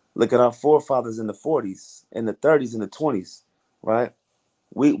 Look at our forefathers in the 40s, in the 30s, in the 20s, right?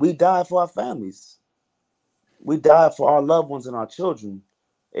 We died for our families. We died for our loved ones and our children.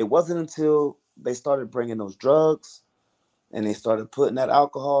 It wasn't until they started bringing those drugs, and they started putting that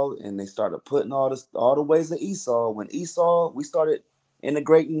alcohol, and they started putting all the ways of Esau. When we started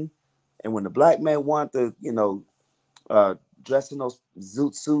integrating, and when the black man wanted to, dress in those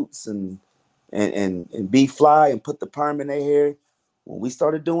zoot suits and be fly and put the perm in their hair, when we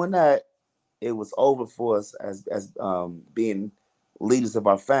started doing that, it was over for us as being leaders of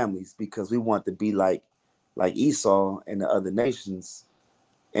our families because we want to be like Esau and the other nations.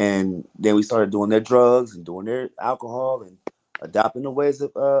 And then we started doing their drugs and doing their alcohol and adopting the ways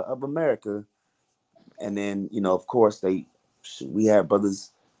of America. And then, of course, we had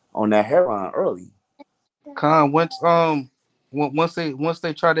brothers on that heroin early. Once they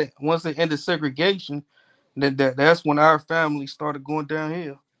ended segregation, that's when our family started going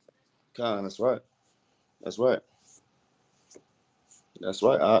downhill. That's right.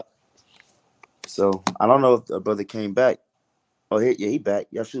 So I don't know if the brother came back. Oh, he back.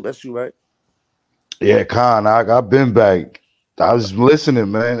 That's you, right? Yeah, I've been back. I was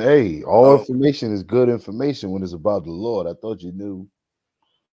listening, man. Hey, all information is good information when it's about the Lord. I thought you knew.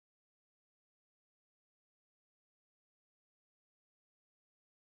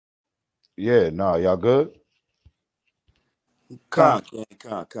 Yeah, no, y'all good? Khan.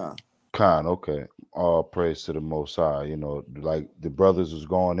 Okay. All praise to the Most High. Like the brothers was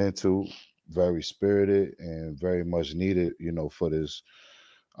going into, very spirited and very much needed, for this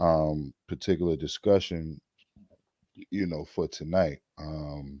particular discussion, for tonight.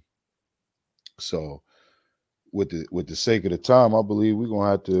 So with the sake of the time, I believe we're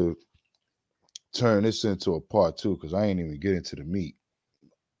gonna have to turn this into a part 2 because I ain't even get into the meat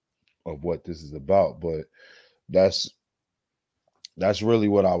of what this is about. But that's really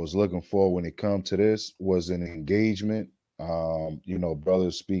what I was looking for when it comes to this, was an engagement.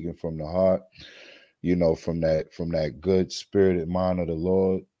 Brothers speaking from the heart, from that good spirited mind of the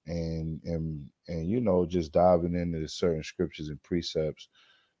Lord, and just diving into certain scriptures and precepts,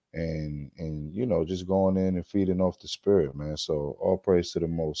 and just going in and feeding off the spirit, man. So all praise to the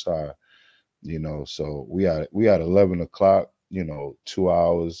Most High. So we at 11 o'clock, 2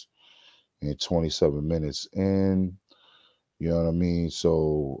 hours and 27 minutes in, you know what I mean?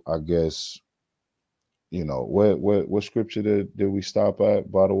 So I guess, what scripture did we stop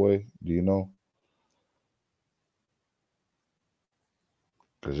at, by the way? Do you know?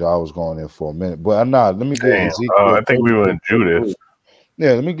 Because y'all was going in for a minute, but let me get Ezekiel. I think we were in Judith.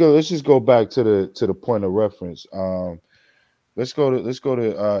 Yeah, let me go. Let's just go back to the point of reference. Let's go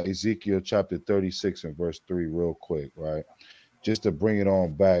to Ezekiel chapter 36 and verse 3 real quick, right? Just to bring it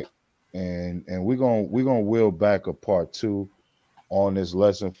on back, and we're gonna wheel back a part 2 on this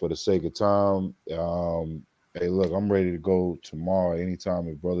lesson for the sake of time. Hey, look, I'm ready to go tomorrow anytime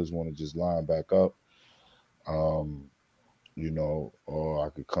if brothers want to just line back up. Or I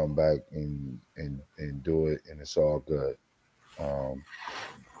could come back and do it, and it's all good.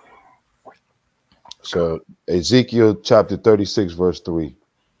 So Ezekiel chapter 36 verse 3.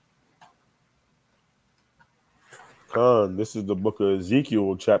 This is the book of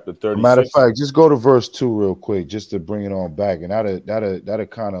Ezekiel chapter 36. Matter of fact, just go to verse 2 real quick, just to bring it on back, and that'll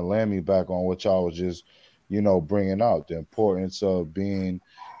kind of land me back on what y'all was just bringing out, the importance of being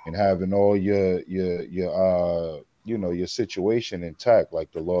and having all your situation intact,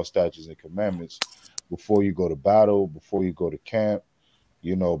 like the law, statutes, and commandments, before you go to battle, before you go to camp.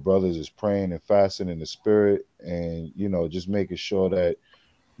 Brothers is praying and fasting in the spirit, and just making sure that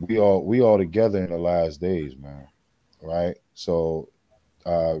we all together in the last days, man. Right? So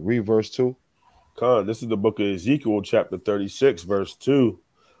read verse 2. This is the book of Ezekiel chapter 36 verse 2.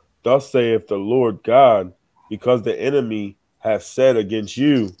 Thus saith the Lord God, because the enemy hath said against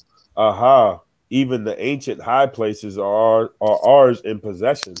you, aha, even the ancient high places are ours in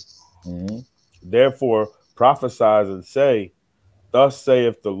possession. Mm-hmm. Therefore prophesy and say, thus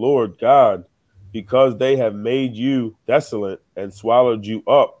saith the Lord God, because they have made you desolate and swallowed you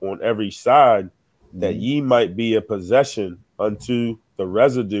up on every side, that ye might be a possession unto the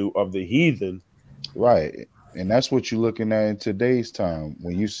residue of the heathen. Right. And that's what you're looking at in today's time.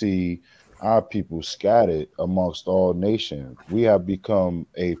 When you see our people scattered amongst all nations, we have become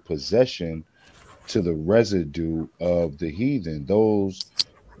a possession to the residue of the heathen, those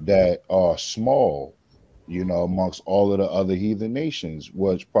that are small, amongst all of the other heathen nations,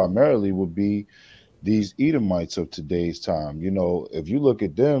 which primarily would be these Edomites of today's time. If you look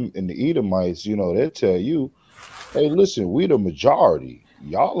at them and the Edomites, they'll tell you, hey, listen, we the majority,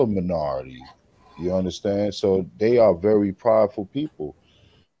 y'all a minority. You understand? So they are very prideful people,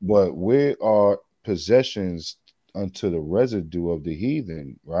 but we are possessions unto the residue of the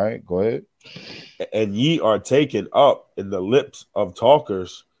heathen, right? Go ahead. And ye are taken up in the lips of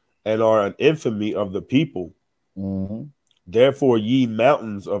talkers, and are an infamy of the people. Mm-hmm. Therefore, ye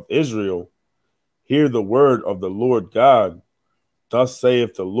mountains of Israel, hear the word of the Lord God. Thus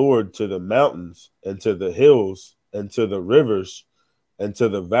saith the Lord to the mountains, and to the hills, and to the rivers, and to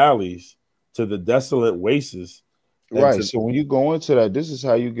the valleys, to the desolate wastes, Right. So when you go into that, this is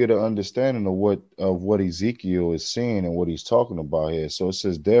how you get an understanding of what Ezekiel is seeing and what he's talking about here. So it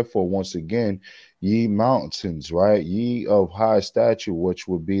says, therefore, once again, ye mountains, right? Ye of high stature, which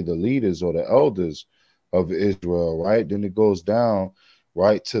would be the leaders or the elders of Israel, right? Then it goes down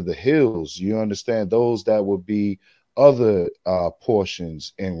right to the hills. You understand, those that would be other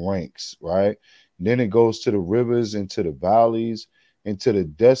portions and ranks, right? And then it goes to the rivers and to the valleys and to the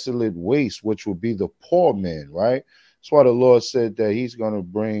desolate waste, which will be the poor men, right? That's why the Lord said that he's going to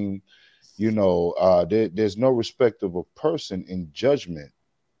bring, there's no respect of a person in judgment,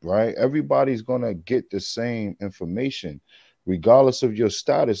 right? Everybody's going to get the same information, regardless of your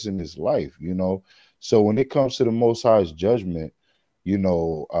status in this life, So when it comes to the Most High's judgment,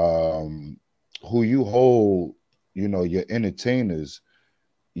 who you hold, your entertainers,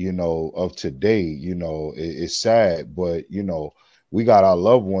 of today, it's sad, but, we got our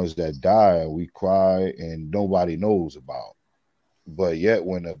loved ones that die and we cry and nobody knows about. But yet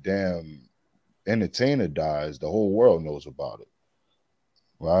when a damn entertainer dies, the whole world knows about it.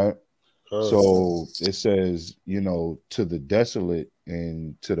 Right? So it says, to the desolate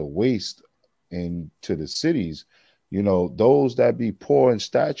and to the waste and to the cities, those that be poor in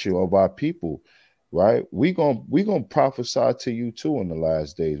stature of our people, right? We gonna prophesy to you too in the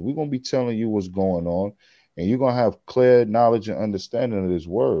last days. We're gonna be telling you what's going on. And you're going to have clear knowledge and understanding of this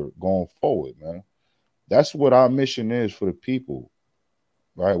word going forward, man. That's what our mission is for the people,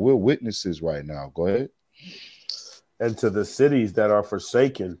 right? We're witnesses right now. Go ahead. And to the cities that are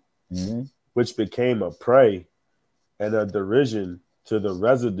forsaken, which became a prey and a derision to the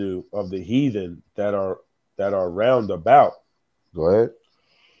residue of the heathen that are round about. Go ahead.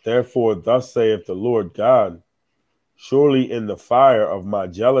 Therefore, thus saith the Lord God, surely in the fire of my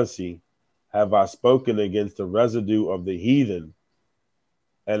jealousy have I spoken against the residue of the heathen,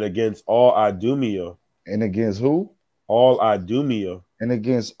 and against all Idumea. And against who? All Idumea. And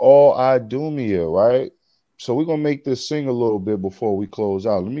against all Idumea, right? So we're gonna make this sing a little bit before we close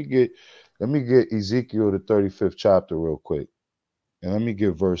out. Let me get Ezekiel the 35th chapter real quick. And let me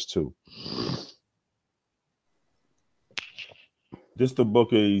get verse 2. This is the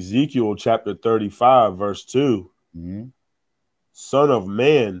book of Ezekiel, chapter 35, verse 2. Son of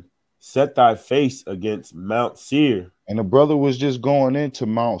man, set thy face against Mount Seir. And the brother was just going into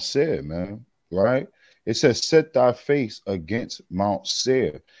Mount Seir, man, right? It says, set thy face against Mount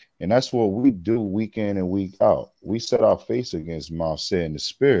Seir. And that's what we do week in and week out. We set our face against Mount Seir in the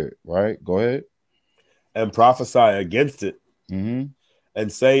spirit, right? Go ahead. And prophesy against it. And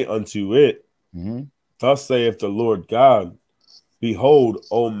say unto it, thus saith the Lord God, behold,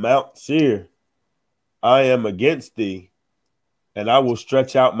 O Mount Seir, I am against thee, and I will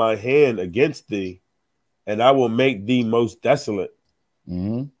stretch out my hand against thee, and I will make thee most desolate.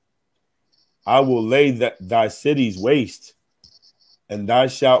 I will lay thy cities waste, and thou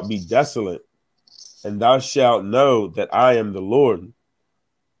shalt be desolate, and thou shalt know that I am the Lord,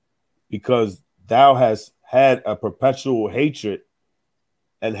 because thou hast had a perpetual hatred,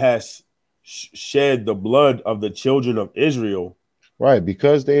 and hast shed the blood of the children of Israel. Right,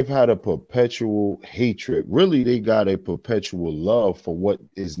 because they've had a perpetual hatred. Really, they got a perpetual love for what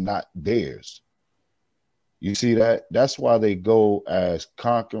is not theirs. You see that? That's why they go as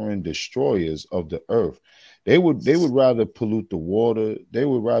conquering destroyers of the earth. They would rather pollute the water. They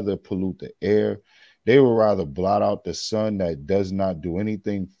would rather pollute the air. They would rather blot out the sun that does not do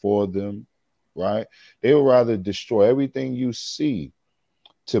anything for them, right? They would rather destroy everything you see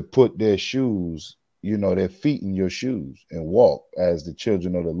to put their shoes, their feet in your shoes and walk as the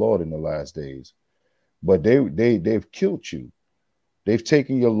children of the Lord in the last days. But they've killed you. They've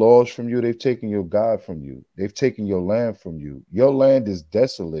taken your laws from you. They've taken your God from you. They've taken your land from you. Your land is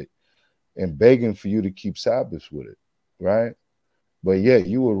desolate and begging for you to keep Sabbaths with it, right? But yet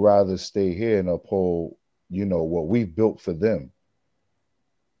you would rather stay here and uphold, what we've built for them.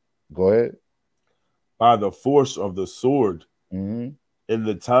 Go ahead. By the force of the sword, in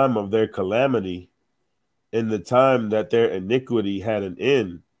the time of their calamity, in the time that their iniquity had an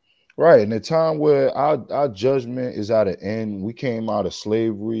end. Right. In the time where our judgment is at an end, we came out of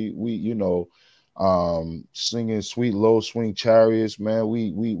slavery. We, singing sweet low swing chariots, man.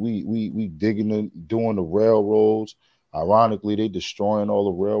 We digging doing the railroads. Ironically, they destroying all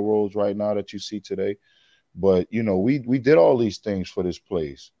the railroads right now that you see today. But we did all these things for this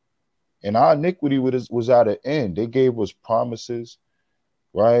place, and our iniquity was at an end. They gave us promises,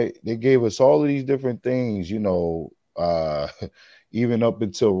 right? They gave us all of these different things, even up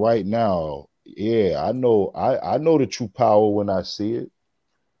until right now. Yeah, I know the true power when I see it.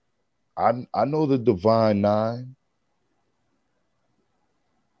 I know the divine nine.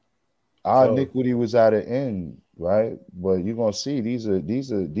 Our iniquity was at an end, right? But you're gonna see these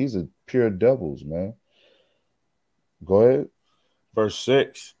are pure devils, man. Go ahead. Verse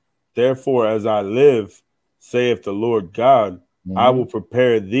 6. Therefore, as I live, saith the Lord God, I will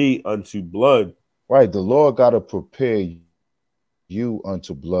prepare thee unto blood. Right. The Lord got to prepare you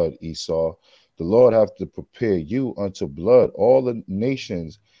unto blood, Esau. The Lord have to prepare you unto blood. All the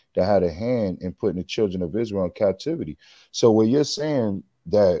nations that had a hand in putting the children of Israel in captivity. So when you're saying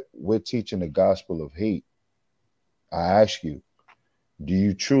that we're teaching the gospel of hate, I ask you, do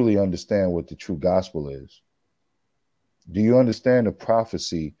you truly understand what the true gospel is? Do you understand the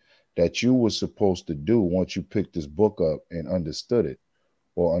prophecy that you were supposed to do once you picked this book up and understood it,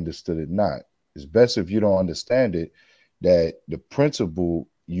 or understood it not? It's best if you don't understand it, that the principle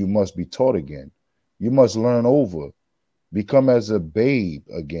you must be taught again. You must learn over, become as a babe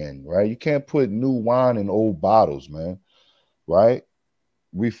again, right? You can't put new wine in old bottles, man, right?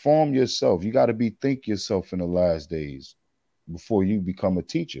 Reform yourself. You got to bethink yourself in the last days before you become a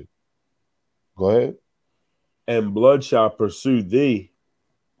teacher. Go ahead. And blood shall pursue thee.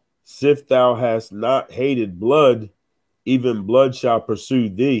 Sith thou hast not hated blood, even blood shall pursue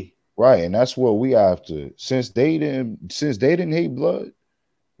thee. Right, and that's what we have to. Since they didn't hate blood,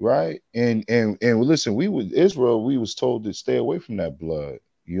 right? And listen, Israel, we was told to stay away from that blood.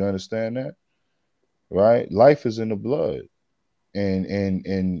 You understand that? Right? Life is in the blood. And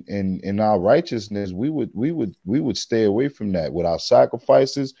in our righteousness, we would stay away from that. With our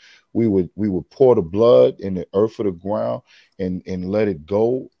sacrifices, we would pour the blood in the earth of the ground and let it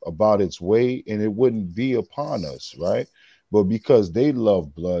go about its way, and it wouldn't be upon us, right? But because they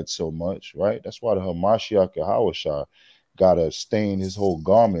love blood so much, right? That's why the Hamashiach Yahushua got to stain his whole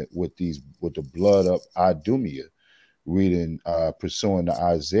garment with the blood of Idumea, reading, pursuing the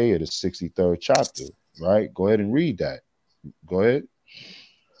Isaiah, the 63rd chapter, right? Go ahead and read that. Go ahead.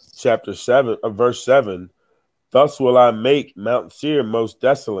 Chapter 7, verse 7. Thus will I make Mount Seir most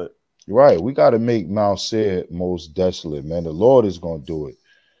desolate. Right. We got to make Mount Seir most desolate, man. The Lord is going to do it.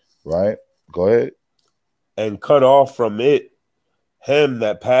 Right. Go ahead. And cut off from it him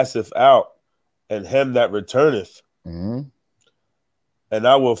that passeth out, and him that returneth. Mm-hmm. And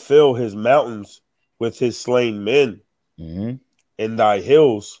I will fill his mountains with his slain men. Mm-hmm. In thy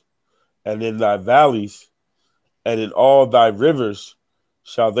hills and in thy valleys and in all thy rivers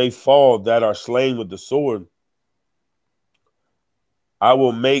shall they fall that are slain with the sword. I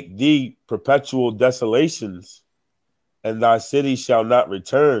will make thee perpetual desolations, and thy city shall not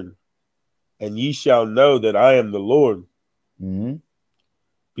return, and ye shall know that I am the Lord. Mm-hmm.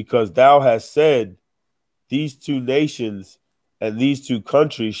 Because thou hast said, these two nations and these two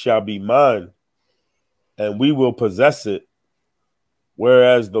countries shall be mine, and we will possess it,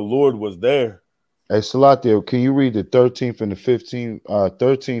 whereas the Lord was there. Hey, Salathia, can you read the 13th and the 15th,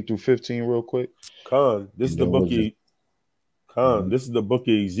 13 through 15 real quick? Khan, this is the book of this is the book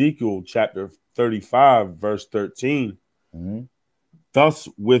of Ezekiel, chapter 35, verse 13. Mm-hmm. Thus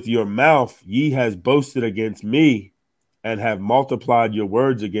with your mouth ye has boasted against me, and have multiplied your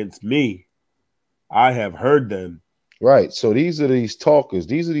words against me. I have heard them. Right. So these are these talkers.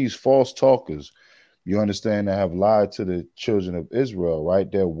 These are these false talkers. You understand, that have lied to the children of Israel, right?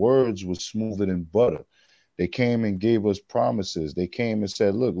 Their words were smoother than butter. They came and gave us promises. They came and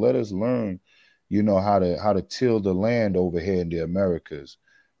said, look, let us learn, you know, how to till the land over here in the Americas,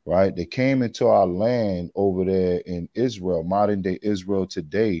 right? They came into our land over there in Israel, modern day Israel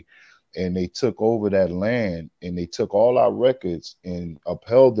today, and they took over that land, and they took all our records and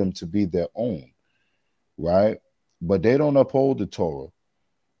upheld them to be their own, right? But they don't uphold the Torah.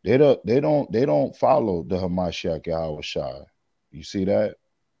 They don't follow the Hamashiach Yahushua. You see that?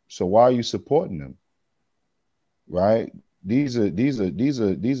 So why are you supporting them? Right? These are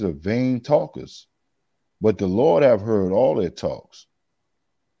vain talkers. But the Lord have heard all their talks.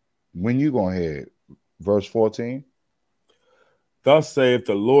 When you gonna hear it? Verse 14. Thus saith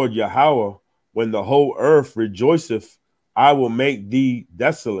the Lord Yahweh, when the whole earth rejoiceth, I will make thee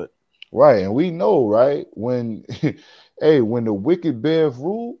desolate. Right, and we know, right? When when the wicked bear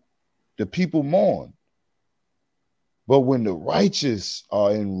rule, the people mourn. But when the righteous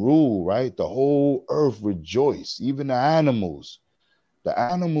are in rule, right, the whole earth rejoice. Even the animals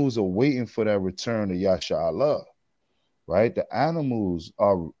are waiting for that return to Yasha'Allah, right? The animals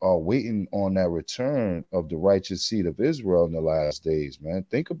are waiting on that return of the righteous seed of Israel in the last days, man.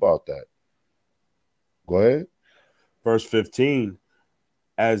 Think about that. Go ahead. Verse 15.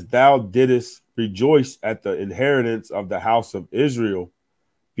 As thou didst rejoice at the inheritance of the house of Israel,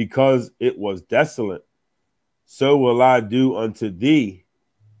 because it was desolate, so will I do unto thee.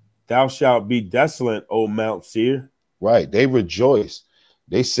 Thou shalt be desolate, O Mount Seir. Right. They rejoiced.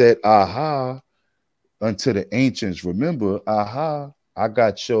 They said, aha, unto the ancients. Remember, I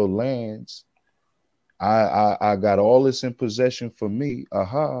got your lands. I got all this in possession for me.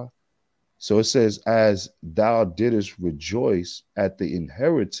 So it says, as thou didst rejoice at the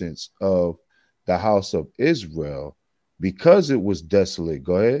inheritance of the house of Israel, because it was desolate.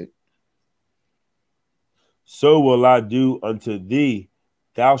 Go ahead. So will I do unto thee.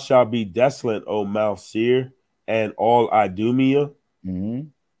 Thou shalt be desolate, O Mount Seir, and all Idumea,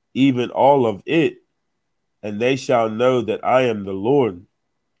 even all of it, and they shall know that I am the Lord.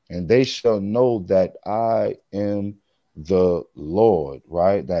 And they shall know that I am the Lord,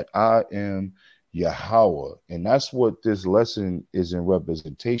 right? That I am Yahweh. And that's what this lesson is in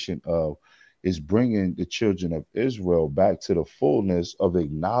representation of, is bringing the children of Israel back to the fullness of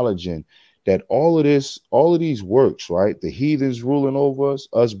acknowledging that all of these works, right? The heathens ruling over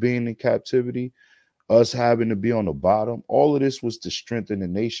us being in captivity, us having to be on the bottom, all of this was to strengthen the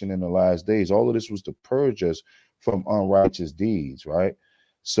nation in the last days. All of this was to purge us from unrighteous deeds, right?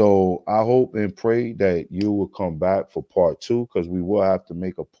 So I hope and pray that you will come back for part 2, because we will have to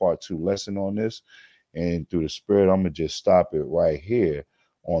make a part 2 lesson on this. And through the Spirit, I'm going to just stop it right here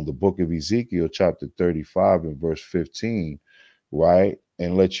on the book of Ezekiel, chapter 35 and verse 15, right?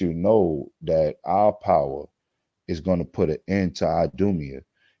 And let you know that our power is going to put an end to Idumea,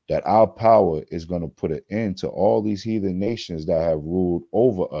 that our power is going to put an end to all these heathen nations that have ruled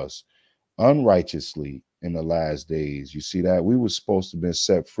over us unrighteously in the last days. You see that? We were supposed to have been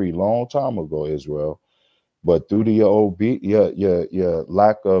set free long time ago, Israel, but due to your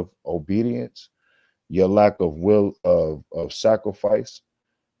lack of obedience, your lack of will of sacrifice,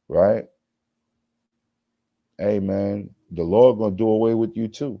 right? Hey man, the Lord gonna do away with you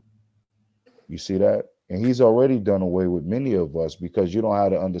too. You see that? And he's already done away with many of us, because you don't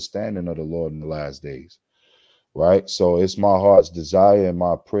have the understanding of the Lord in the last days. Right? So it's my heart's desire and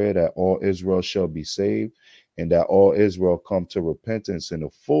my prayer that all Israel shall be saved, and that all Israel come to repentance in the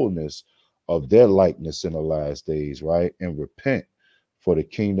fullness of their likeness in the last days, right? And repent, for the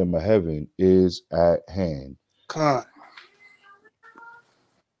kingdom of heaven is at hand. God.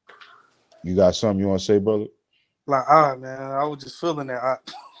 You got something you want to say, brother? Like, man, I was just feeling that. All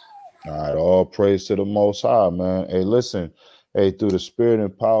right, all praise to the Most High, man. Hey, listen, hey, through the spirit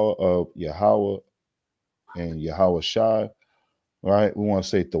and power of Yahweh and Yahweh Shai, right? We want to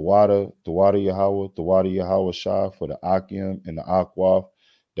say Tawada Yahweh, Tawada Yahweh Shai, for the Akim and the Akwaf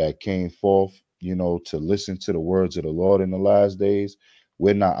that came forth, you know, to listen to the words of the Lord in the last days.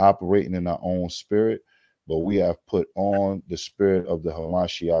 We're not operating in our own spirit, but we have put on the spirit of the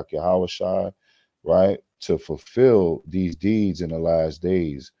Hamashiach Yahweh Shai, right, to fulfill these deeds in the last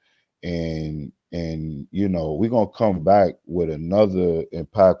days. And you know, we're gonna come back with another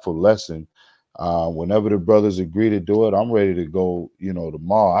impactful lesson. Whenever the brothers agree to do it, I'm ready to go, you know,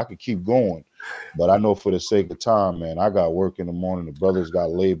 tomorrow. I could keep going, but I know for the sake of time, man, I got work in the morning. The brothers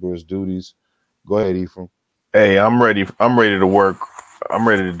got laborers' duties. Go ahead, Ephraim. Hey, I'm ready. I'm ready to work. I'm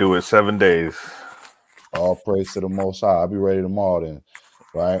ready to do it 7 days. All praise to the Most High. I'll be ready tomorrow then,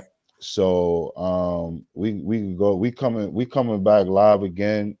 right? So we can go. We coming back live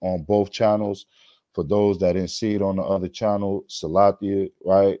again on both channels. For those that didn't see it on the other channel, Salathia,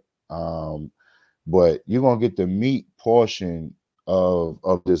 right? But you're gonna get the meat portion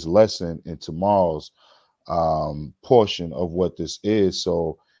of this lesson in tomorrow's portion of what this is.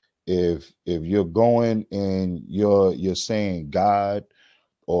 So if you're going and you're saying God,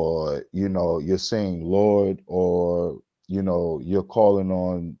 or you know, you're saying Lord, or you know, you're calling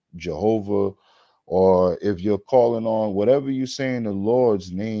on Jehovah, or if you're calling on whatever you're saying the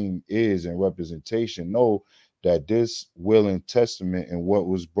Lord's name is in representation, know that this will and testament and what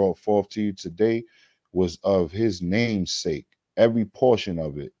was brought forth to you today was of his name's sake, every portion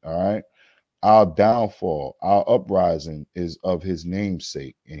of it. All right, our downfall, our uprising is of his name's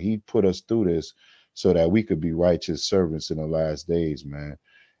sake, and he put us through this so that we could be righteous servants in the last days, man.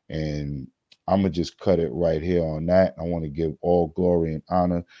 And I'm gonna just cut it right here on that. I want to give all glory and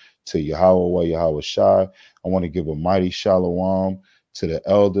honor to Yahweh Shai. I want to give a mighty shalom to the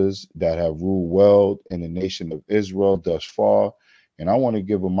elders that have ruled well in the nation of Israel thus far. And I want to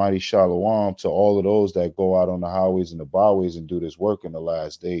give a mighty shalom to all of those that go out on the highways and the byways and do this work in the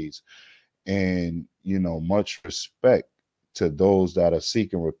last days. And, you know, much respect to those that are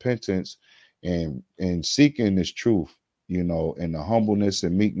seeking repentance and seeking this truth, you know, in the humbleness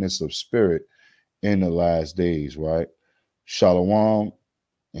and meekness of spirit in the last days, right? Shalom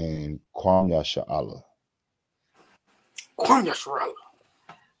and Kwam Yasha'Allah. Kwam Yasha'Allah.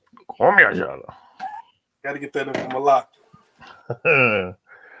 Kwam Yasha'Allah. Gotta get that in from a lot.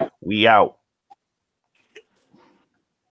 We out.